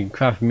 You can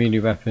craft melee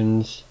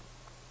weapons.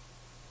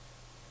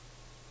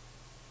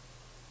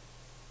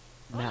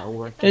 Metal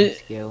working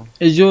skill.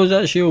 Is yours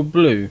actually all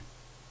blue?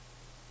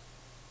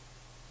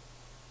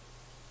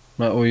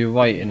 Like all your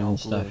writing and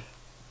stuff?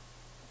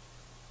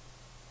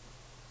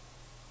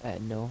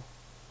 No.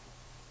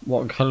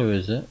 What colour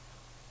is it?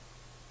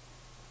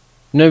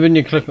 No, when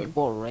you click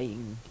What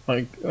writing?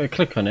 like I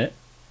click on it,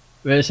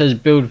 where it says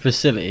build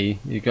facility,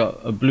 you got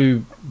a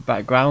blue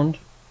background.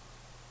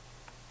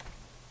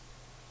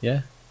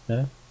 Yeah,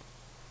 no.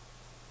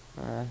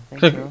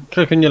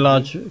 Click on your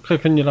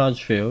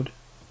large field.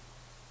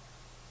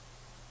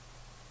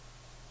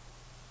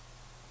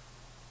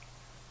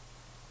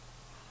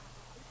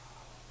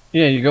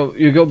 Yeah,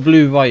 you got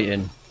blue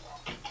writing.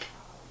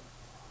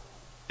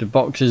 The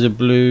boxes are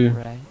blue.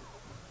 Right.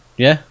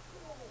 Yeah.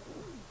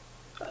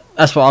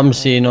 That's what I'm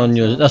seeing on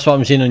your. That's what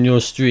I'm seeing on your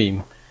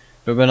stream.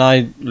 But when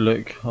I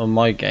look on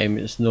my game,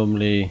 it's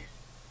normally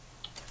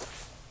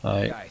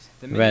like Guys,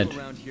 the red.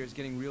 menu around here is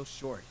getting real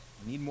short.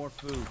 We need more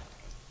food.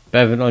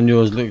 Bevan, on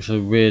yours looks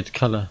a weird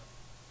colour.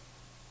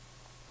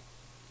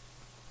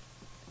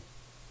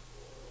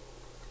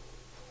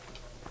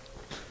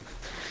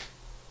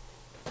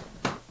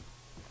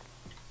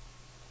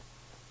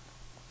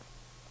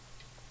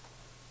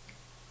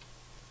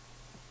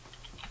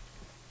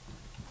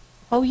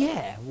 Oh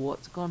yeah,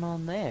 what's going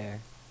on there?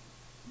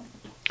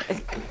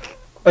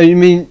 Oh, you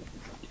mean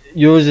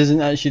yours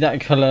isn't actually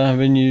that colour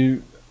when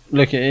you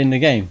look at it in the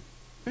game?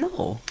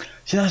 No.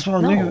 See, that's what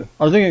I'm looking.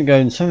 I was looking at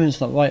going,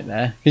 something's not right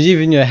there. Because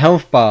even your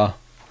health bar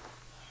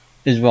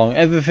is wrong.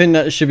 Everything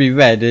that should be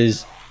red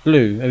is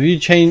blue. Have you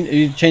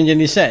changed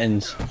any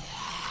settings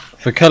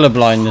for colour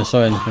blindness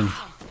or anything?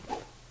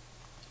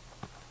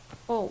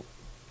 Well,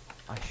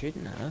 I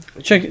shouldn't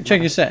have. Check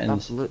your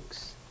settings. That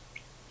looks.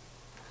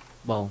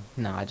 Well,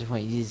 no, I just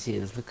want you to see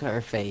this. Look at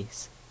her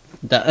face.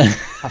 That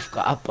I've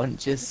got a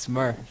bunch of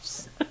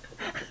Smurfs.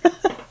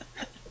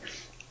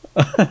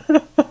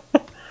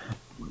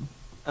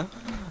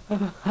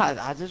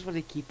 I just want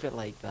to keep it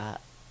like that.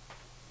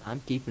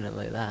 I'm keeping it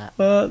like that.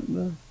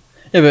 Yeah,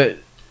 but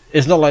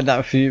it's not like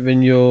that for you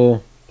when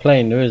you're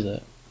playing, though, is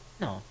it?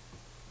 No.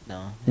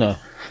 No. No.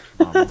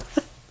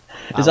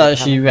 Is that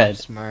actually red?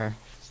 Smurfs.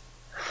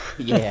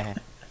 Yeah.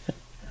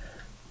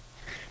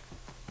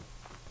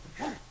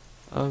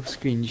 I'll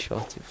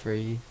screenshot it for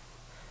you.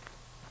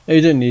 Oh,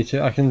 you don't need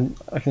to. I can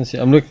see.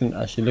 I'm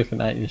actually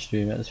looking at your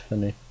stream. That's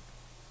funny.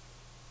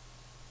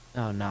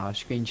 Oh no, I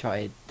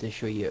screenshotted to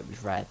show you it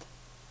was red.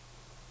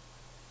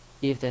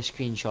 If the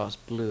screenshot's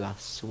blue, I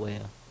swear.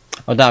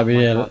 Oh, that'd be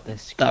The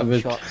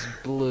screenshot's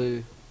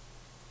blue.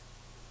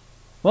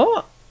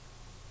 What?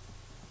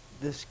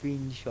 The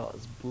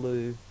screenshot's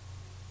blue.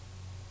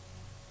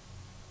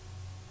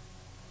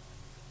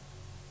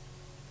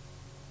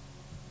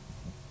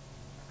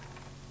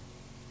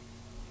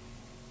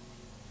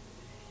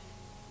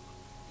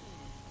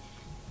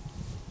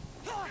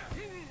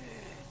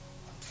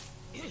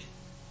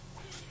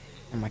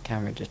 And my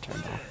camera just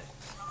turned off.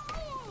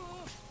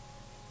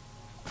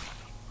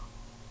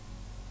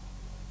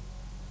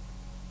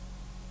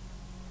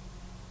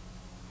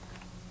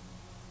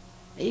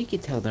 You can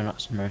tell they're not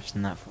Smurfs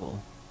in that photo.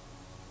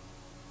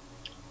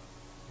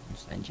 I'll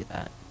send you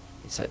that.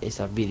 It's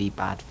a really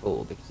bad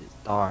photo because it's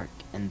dark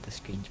and the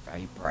screen's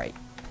very bright.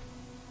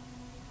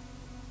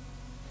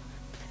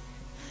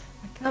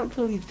 I can't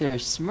believe they're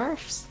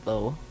Smurfs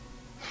though.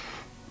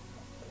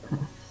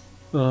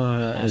 Oh,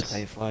 That's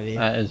quite funny.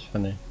 That is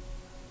funny.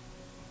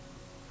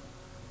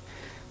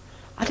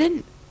 I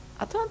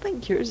don't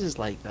think yours is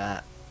like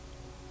that.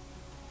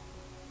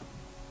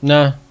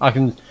 No, I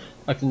can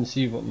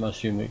see what my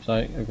stream looks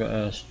like. I've got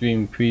a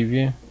stream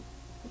preview.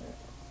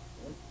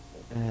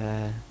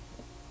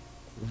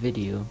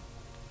 Video.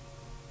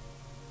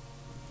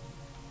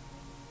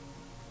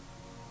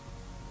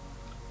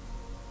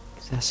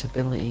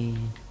 Accessibility.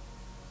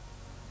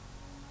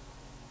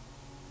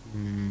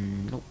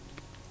 Nope.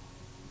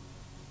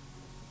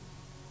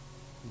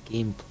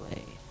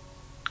 Gameplay.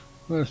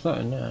 Well, it's not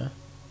in there.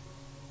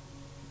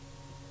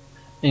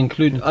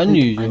 Include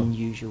unusual.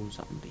 Unusual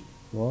zombie.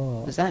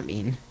 What does that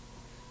mean?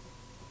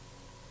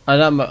 I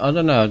don't know. I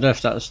don't know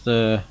if that's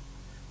the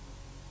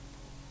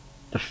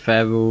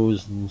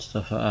ferals and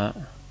stuff like that.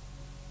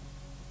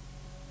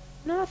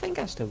 No, I think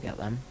I still get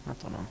them. I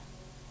don't know.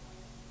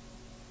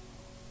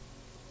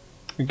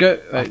 Go.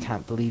 I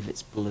can't believe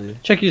it's blue.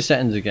 Check your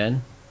settings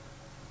again.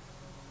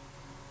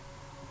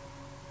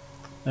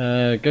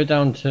 Go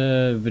down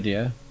to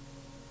video.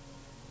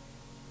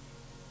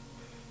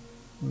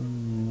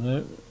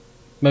 No.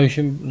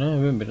 Motion. No, it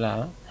wouldn't be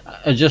that.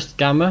 Adjust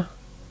gamma.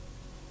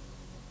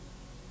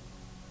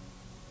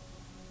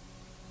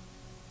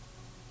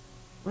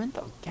 I wouldn't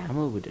thought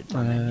gamma would have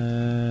done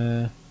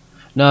anything.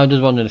 No, I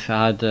just wondered if it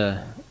had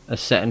a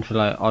setting for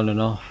like on and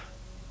off.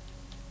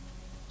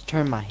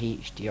 Turn my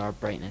HDR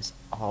brightness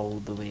all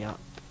the way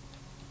up.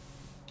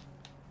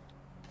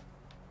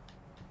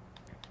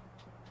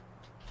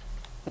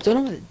 I don't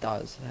know what it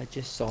does. I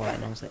just saw it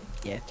and I was like,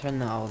 yeah, turn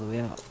that all the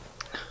way up.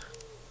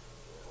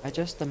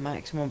 Adjust the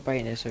maximum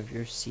brightness of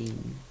your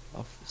scene.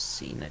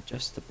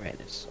 Adjust the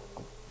brightness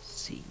of the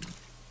scene.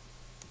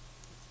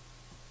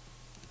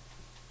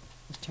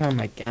 Let's turn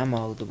my gamma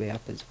all the way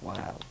up as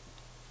well.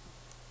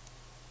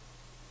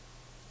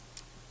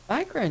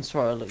 Background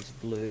sort of looks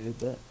blue,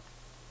 but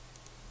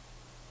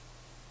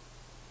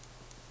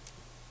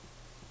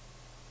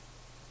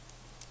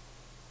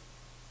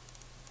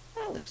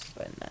that looks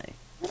about nice.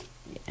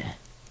 Yeah.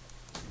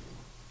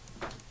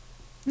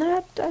 No,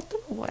 I don't know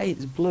why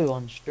it's blue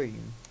on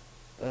stream,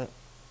 but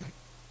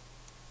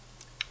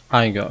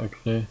I ain't got a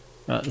clue.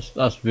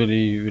 That's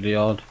really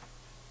odd.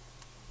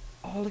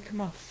 oh, look at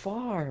my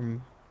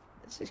farm.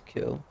 This is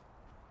cool.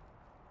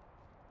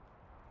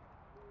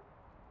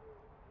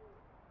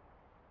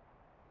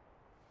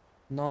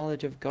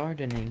 Knowledge of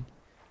gardening.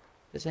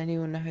 Does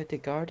anyone know how to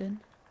garden?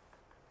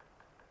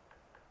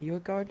 You a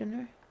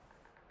gardener?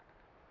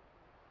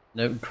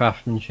 No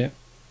craftsmanship.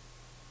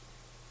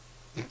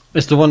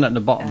 It's the one at the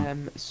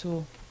bottom.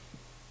 So.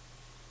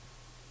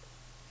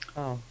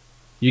 Oh.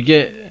 You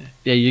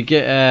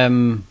get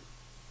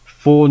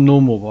 4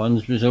 normal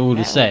ones, which are all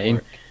the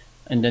same,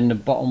 and then the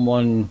bottom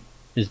one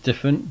is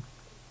different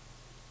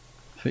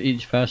for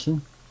each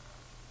person.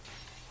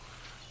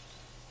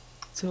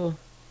 So,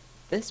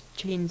 this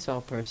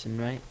chainsaw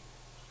person, right?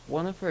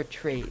 One of her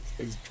traits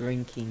is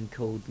drinking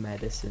cold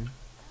medicine.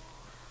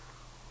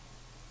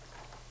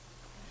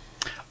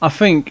 I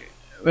think.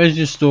 Where's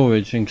your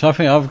storage thing? 'Cause I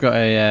think I've got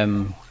a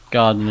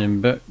gardening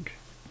book,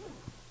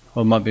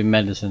 or it might be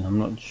medicine. I'm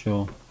not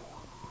sure.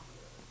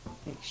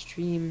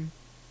 Extreme.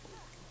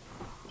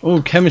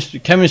 Oh, chemistry.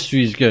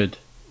 Chemistry is good.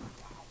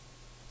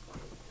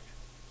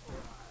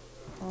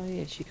 Oh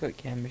yeah, she got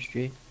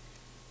chemistry.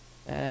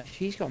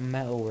 She's got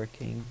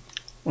metalworking.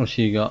 What's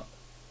he got?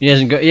 He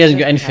hasn't got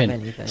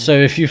anything. So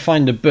if you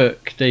find a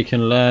book, they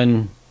can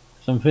learn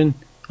something.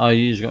 Oh,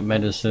 he's got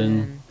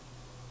medicine.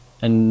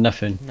 And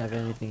nothing. Never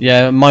anything.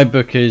 Yeah, my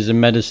book is a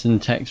medicine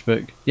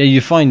textbook. Yeah,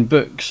 you find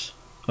books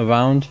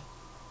around.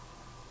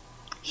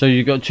 So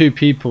you've got 2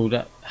 people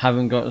that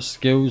haven't got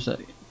skills that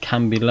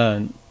can be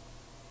learned.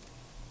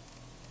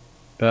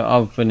 But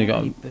I've only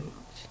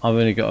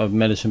got a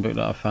medicine book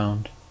that I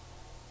found.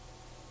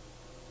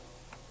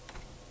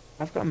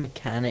 I've got a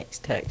mechanics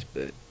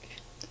textbook.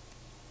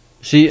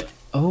 See,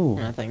 oh.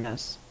 And I think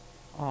that's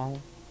all.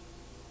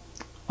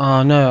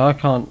 Oh no, I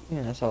can't.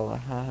 Yeah, that's all I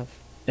have.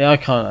 Yeah, I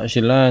can't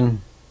actually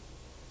learn.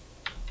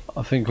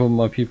 I think all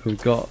my people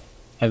have got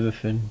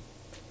everything.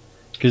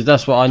 Because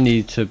that's what I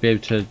need to be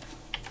able to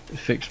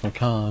fix my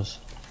cars.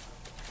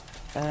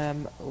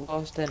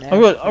 Lost in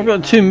I've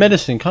got 2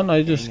 medicine, can't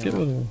I just get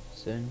rid of them?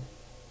 Soon.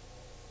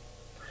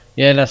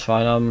 Yeah, that's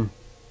fine.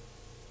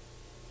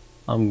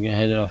 I'm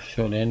headed off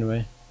shortly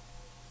anyway.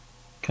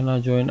 Can I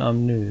join?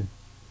 I'm new.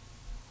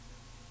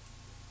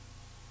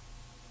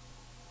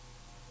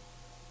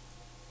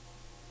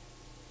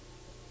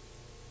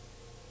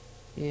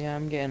 Yeah,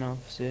 I'm getting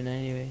off soon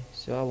anyway,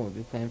 so I won't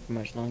be playing for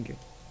much longer.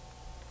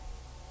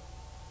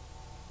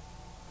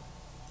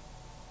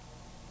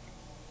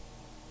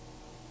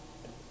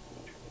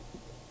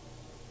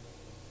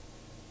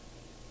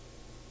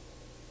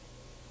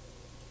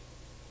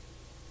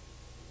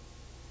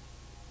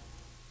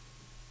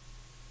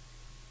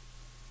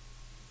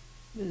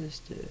 What does this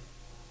do?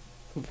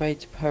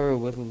 Provides power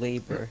with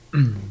labor.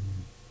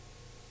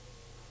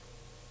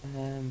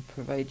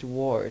 Provides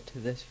water to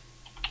this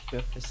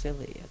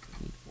facility. I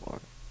don't need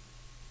water.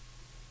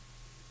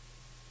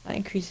 That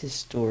increases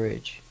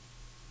storage.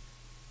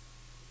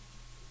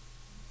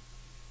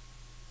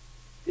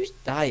 Who's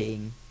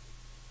dying?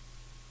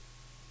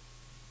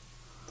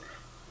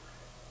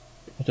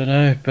 I don't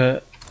know,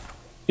 but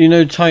you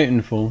know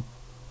Titanfall?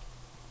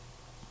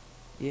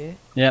 Yeah?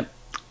 Yep.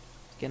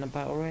 It's getting a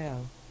battle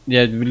royale.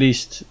 Yeah, it's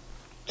released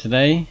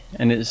today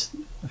and it's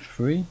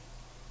free.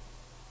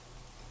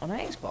 On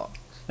Xbox?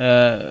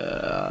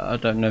 I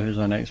don't know if it's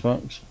on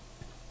Xbox.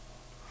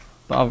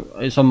 But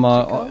it's on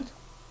my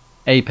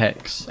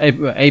Apex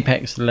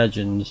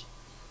Legends.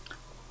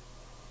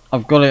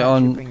 I've got it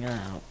on. Bring it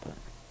out, but...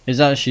 It's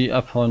actually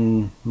up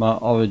on my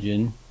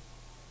Origin.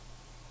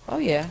 Oh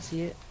yeah, I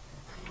see it.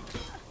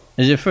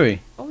 Is it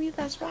free? Oh yeah,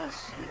 that's what.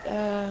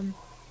 I'm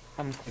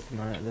clicking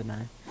on it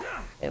now.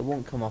 It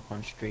won't come up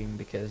on stream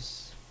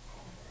because.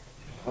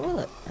 How will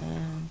it?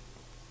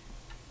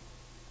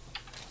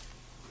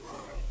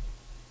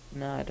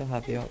 No, I don't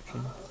have the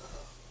option.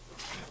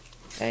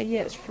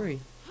 Yeah, it's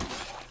free.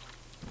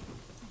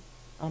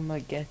 I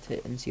might get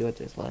it and see what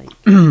it's like.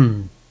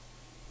 I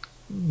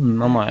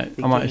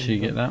might actually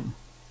get that.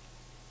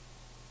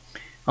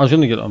 I was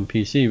gonna get it on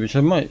PC, which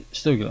I might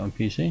still get it on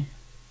PC.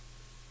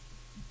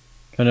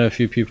 I know a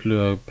few people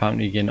who are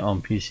apparently getting it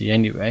on PC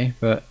anyway,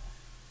 but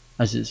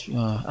as it's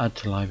add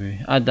to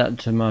library, add that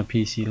to my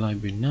PC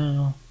library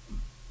now.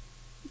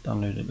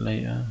 Download it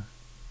later.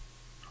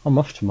 I'm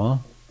off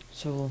tomorrow.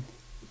 So,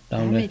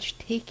 Download. damage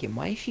taken.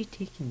 Why is she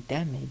taking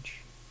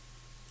damage?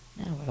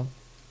 Oh well.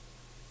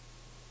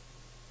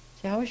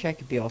 See, I wish I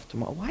could be off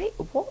tomorrow. Why?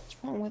 What's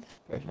wrong with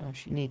her? Oh,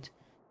 she needs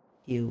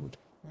healed.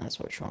 That's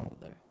what's wrong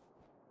with her.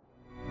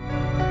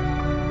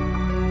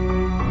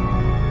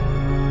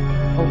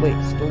 Oh wait,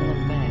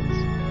 stolen bags.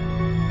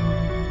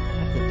 I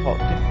have to talk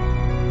to her.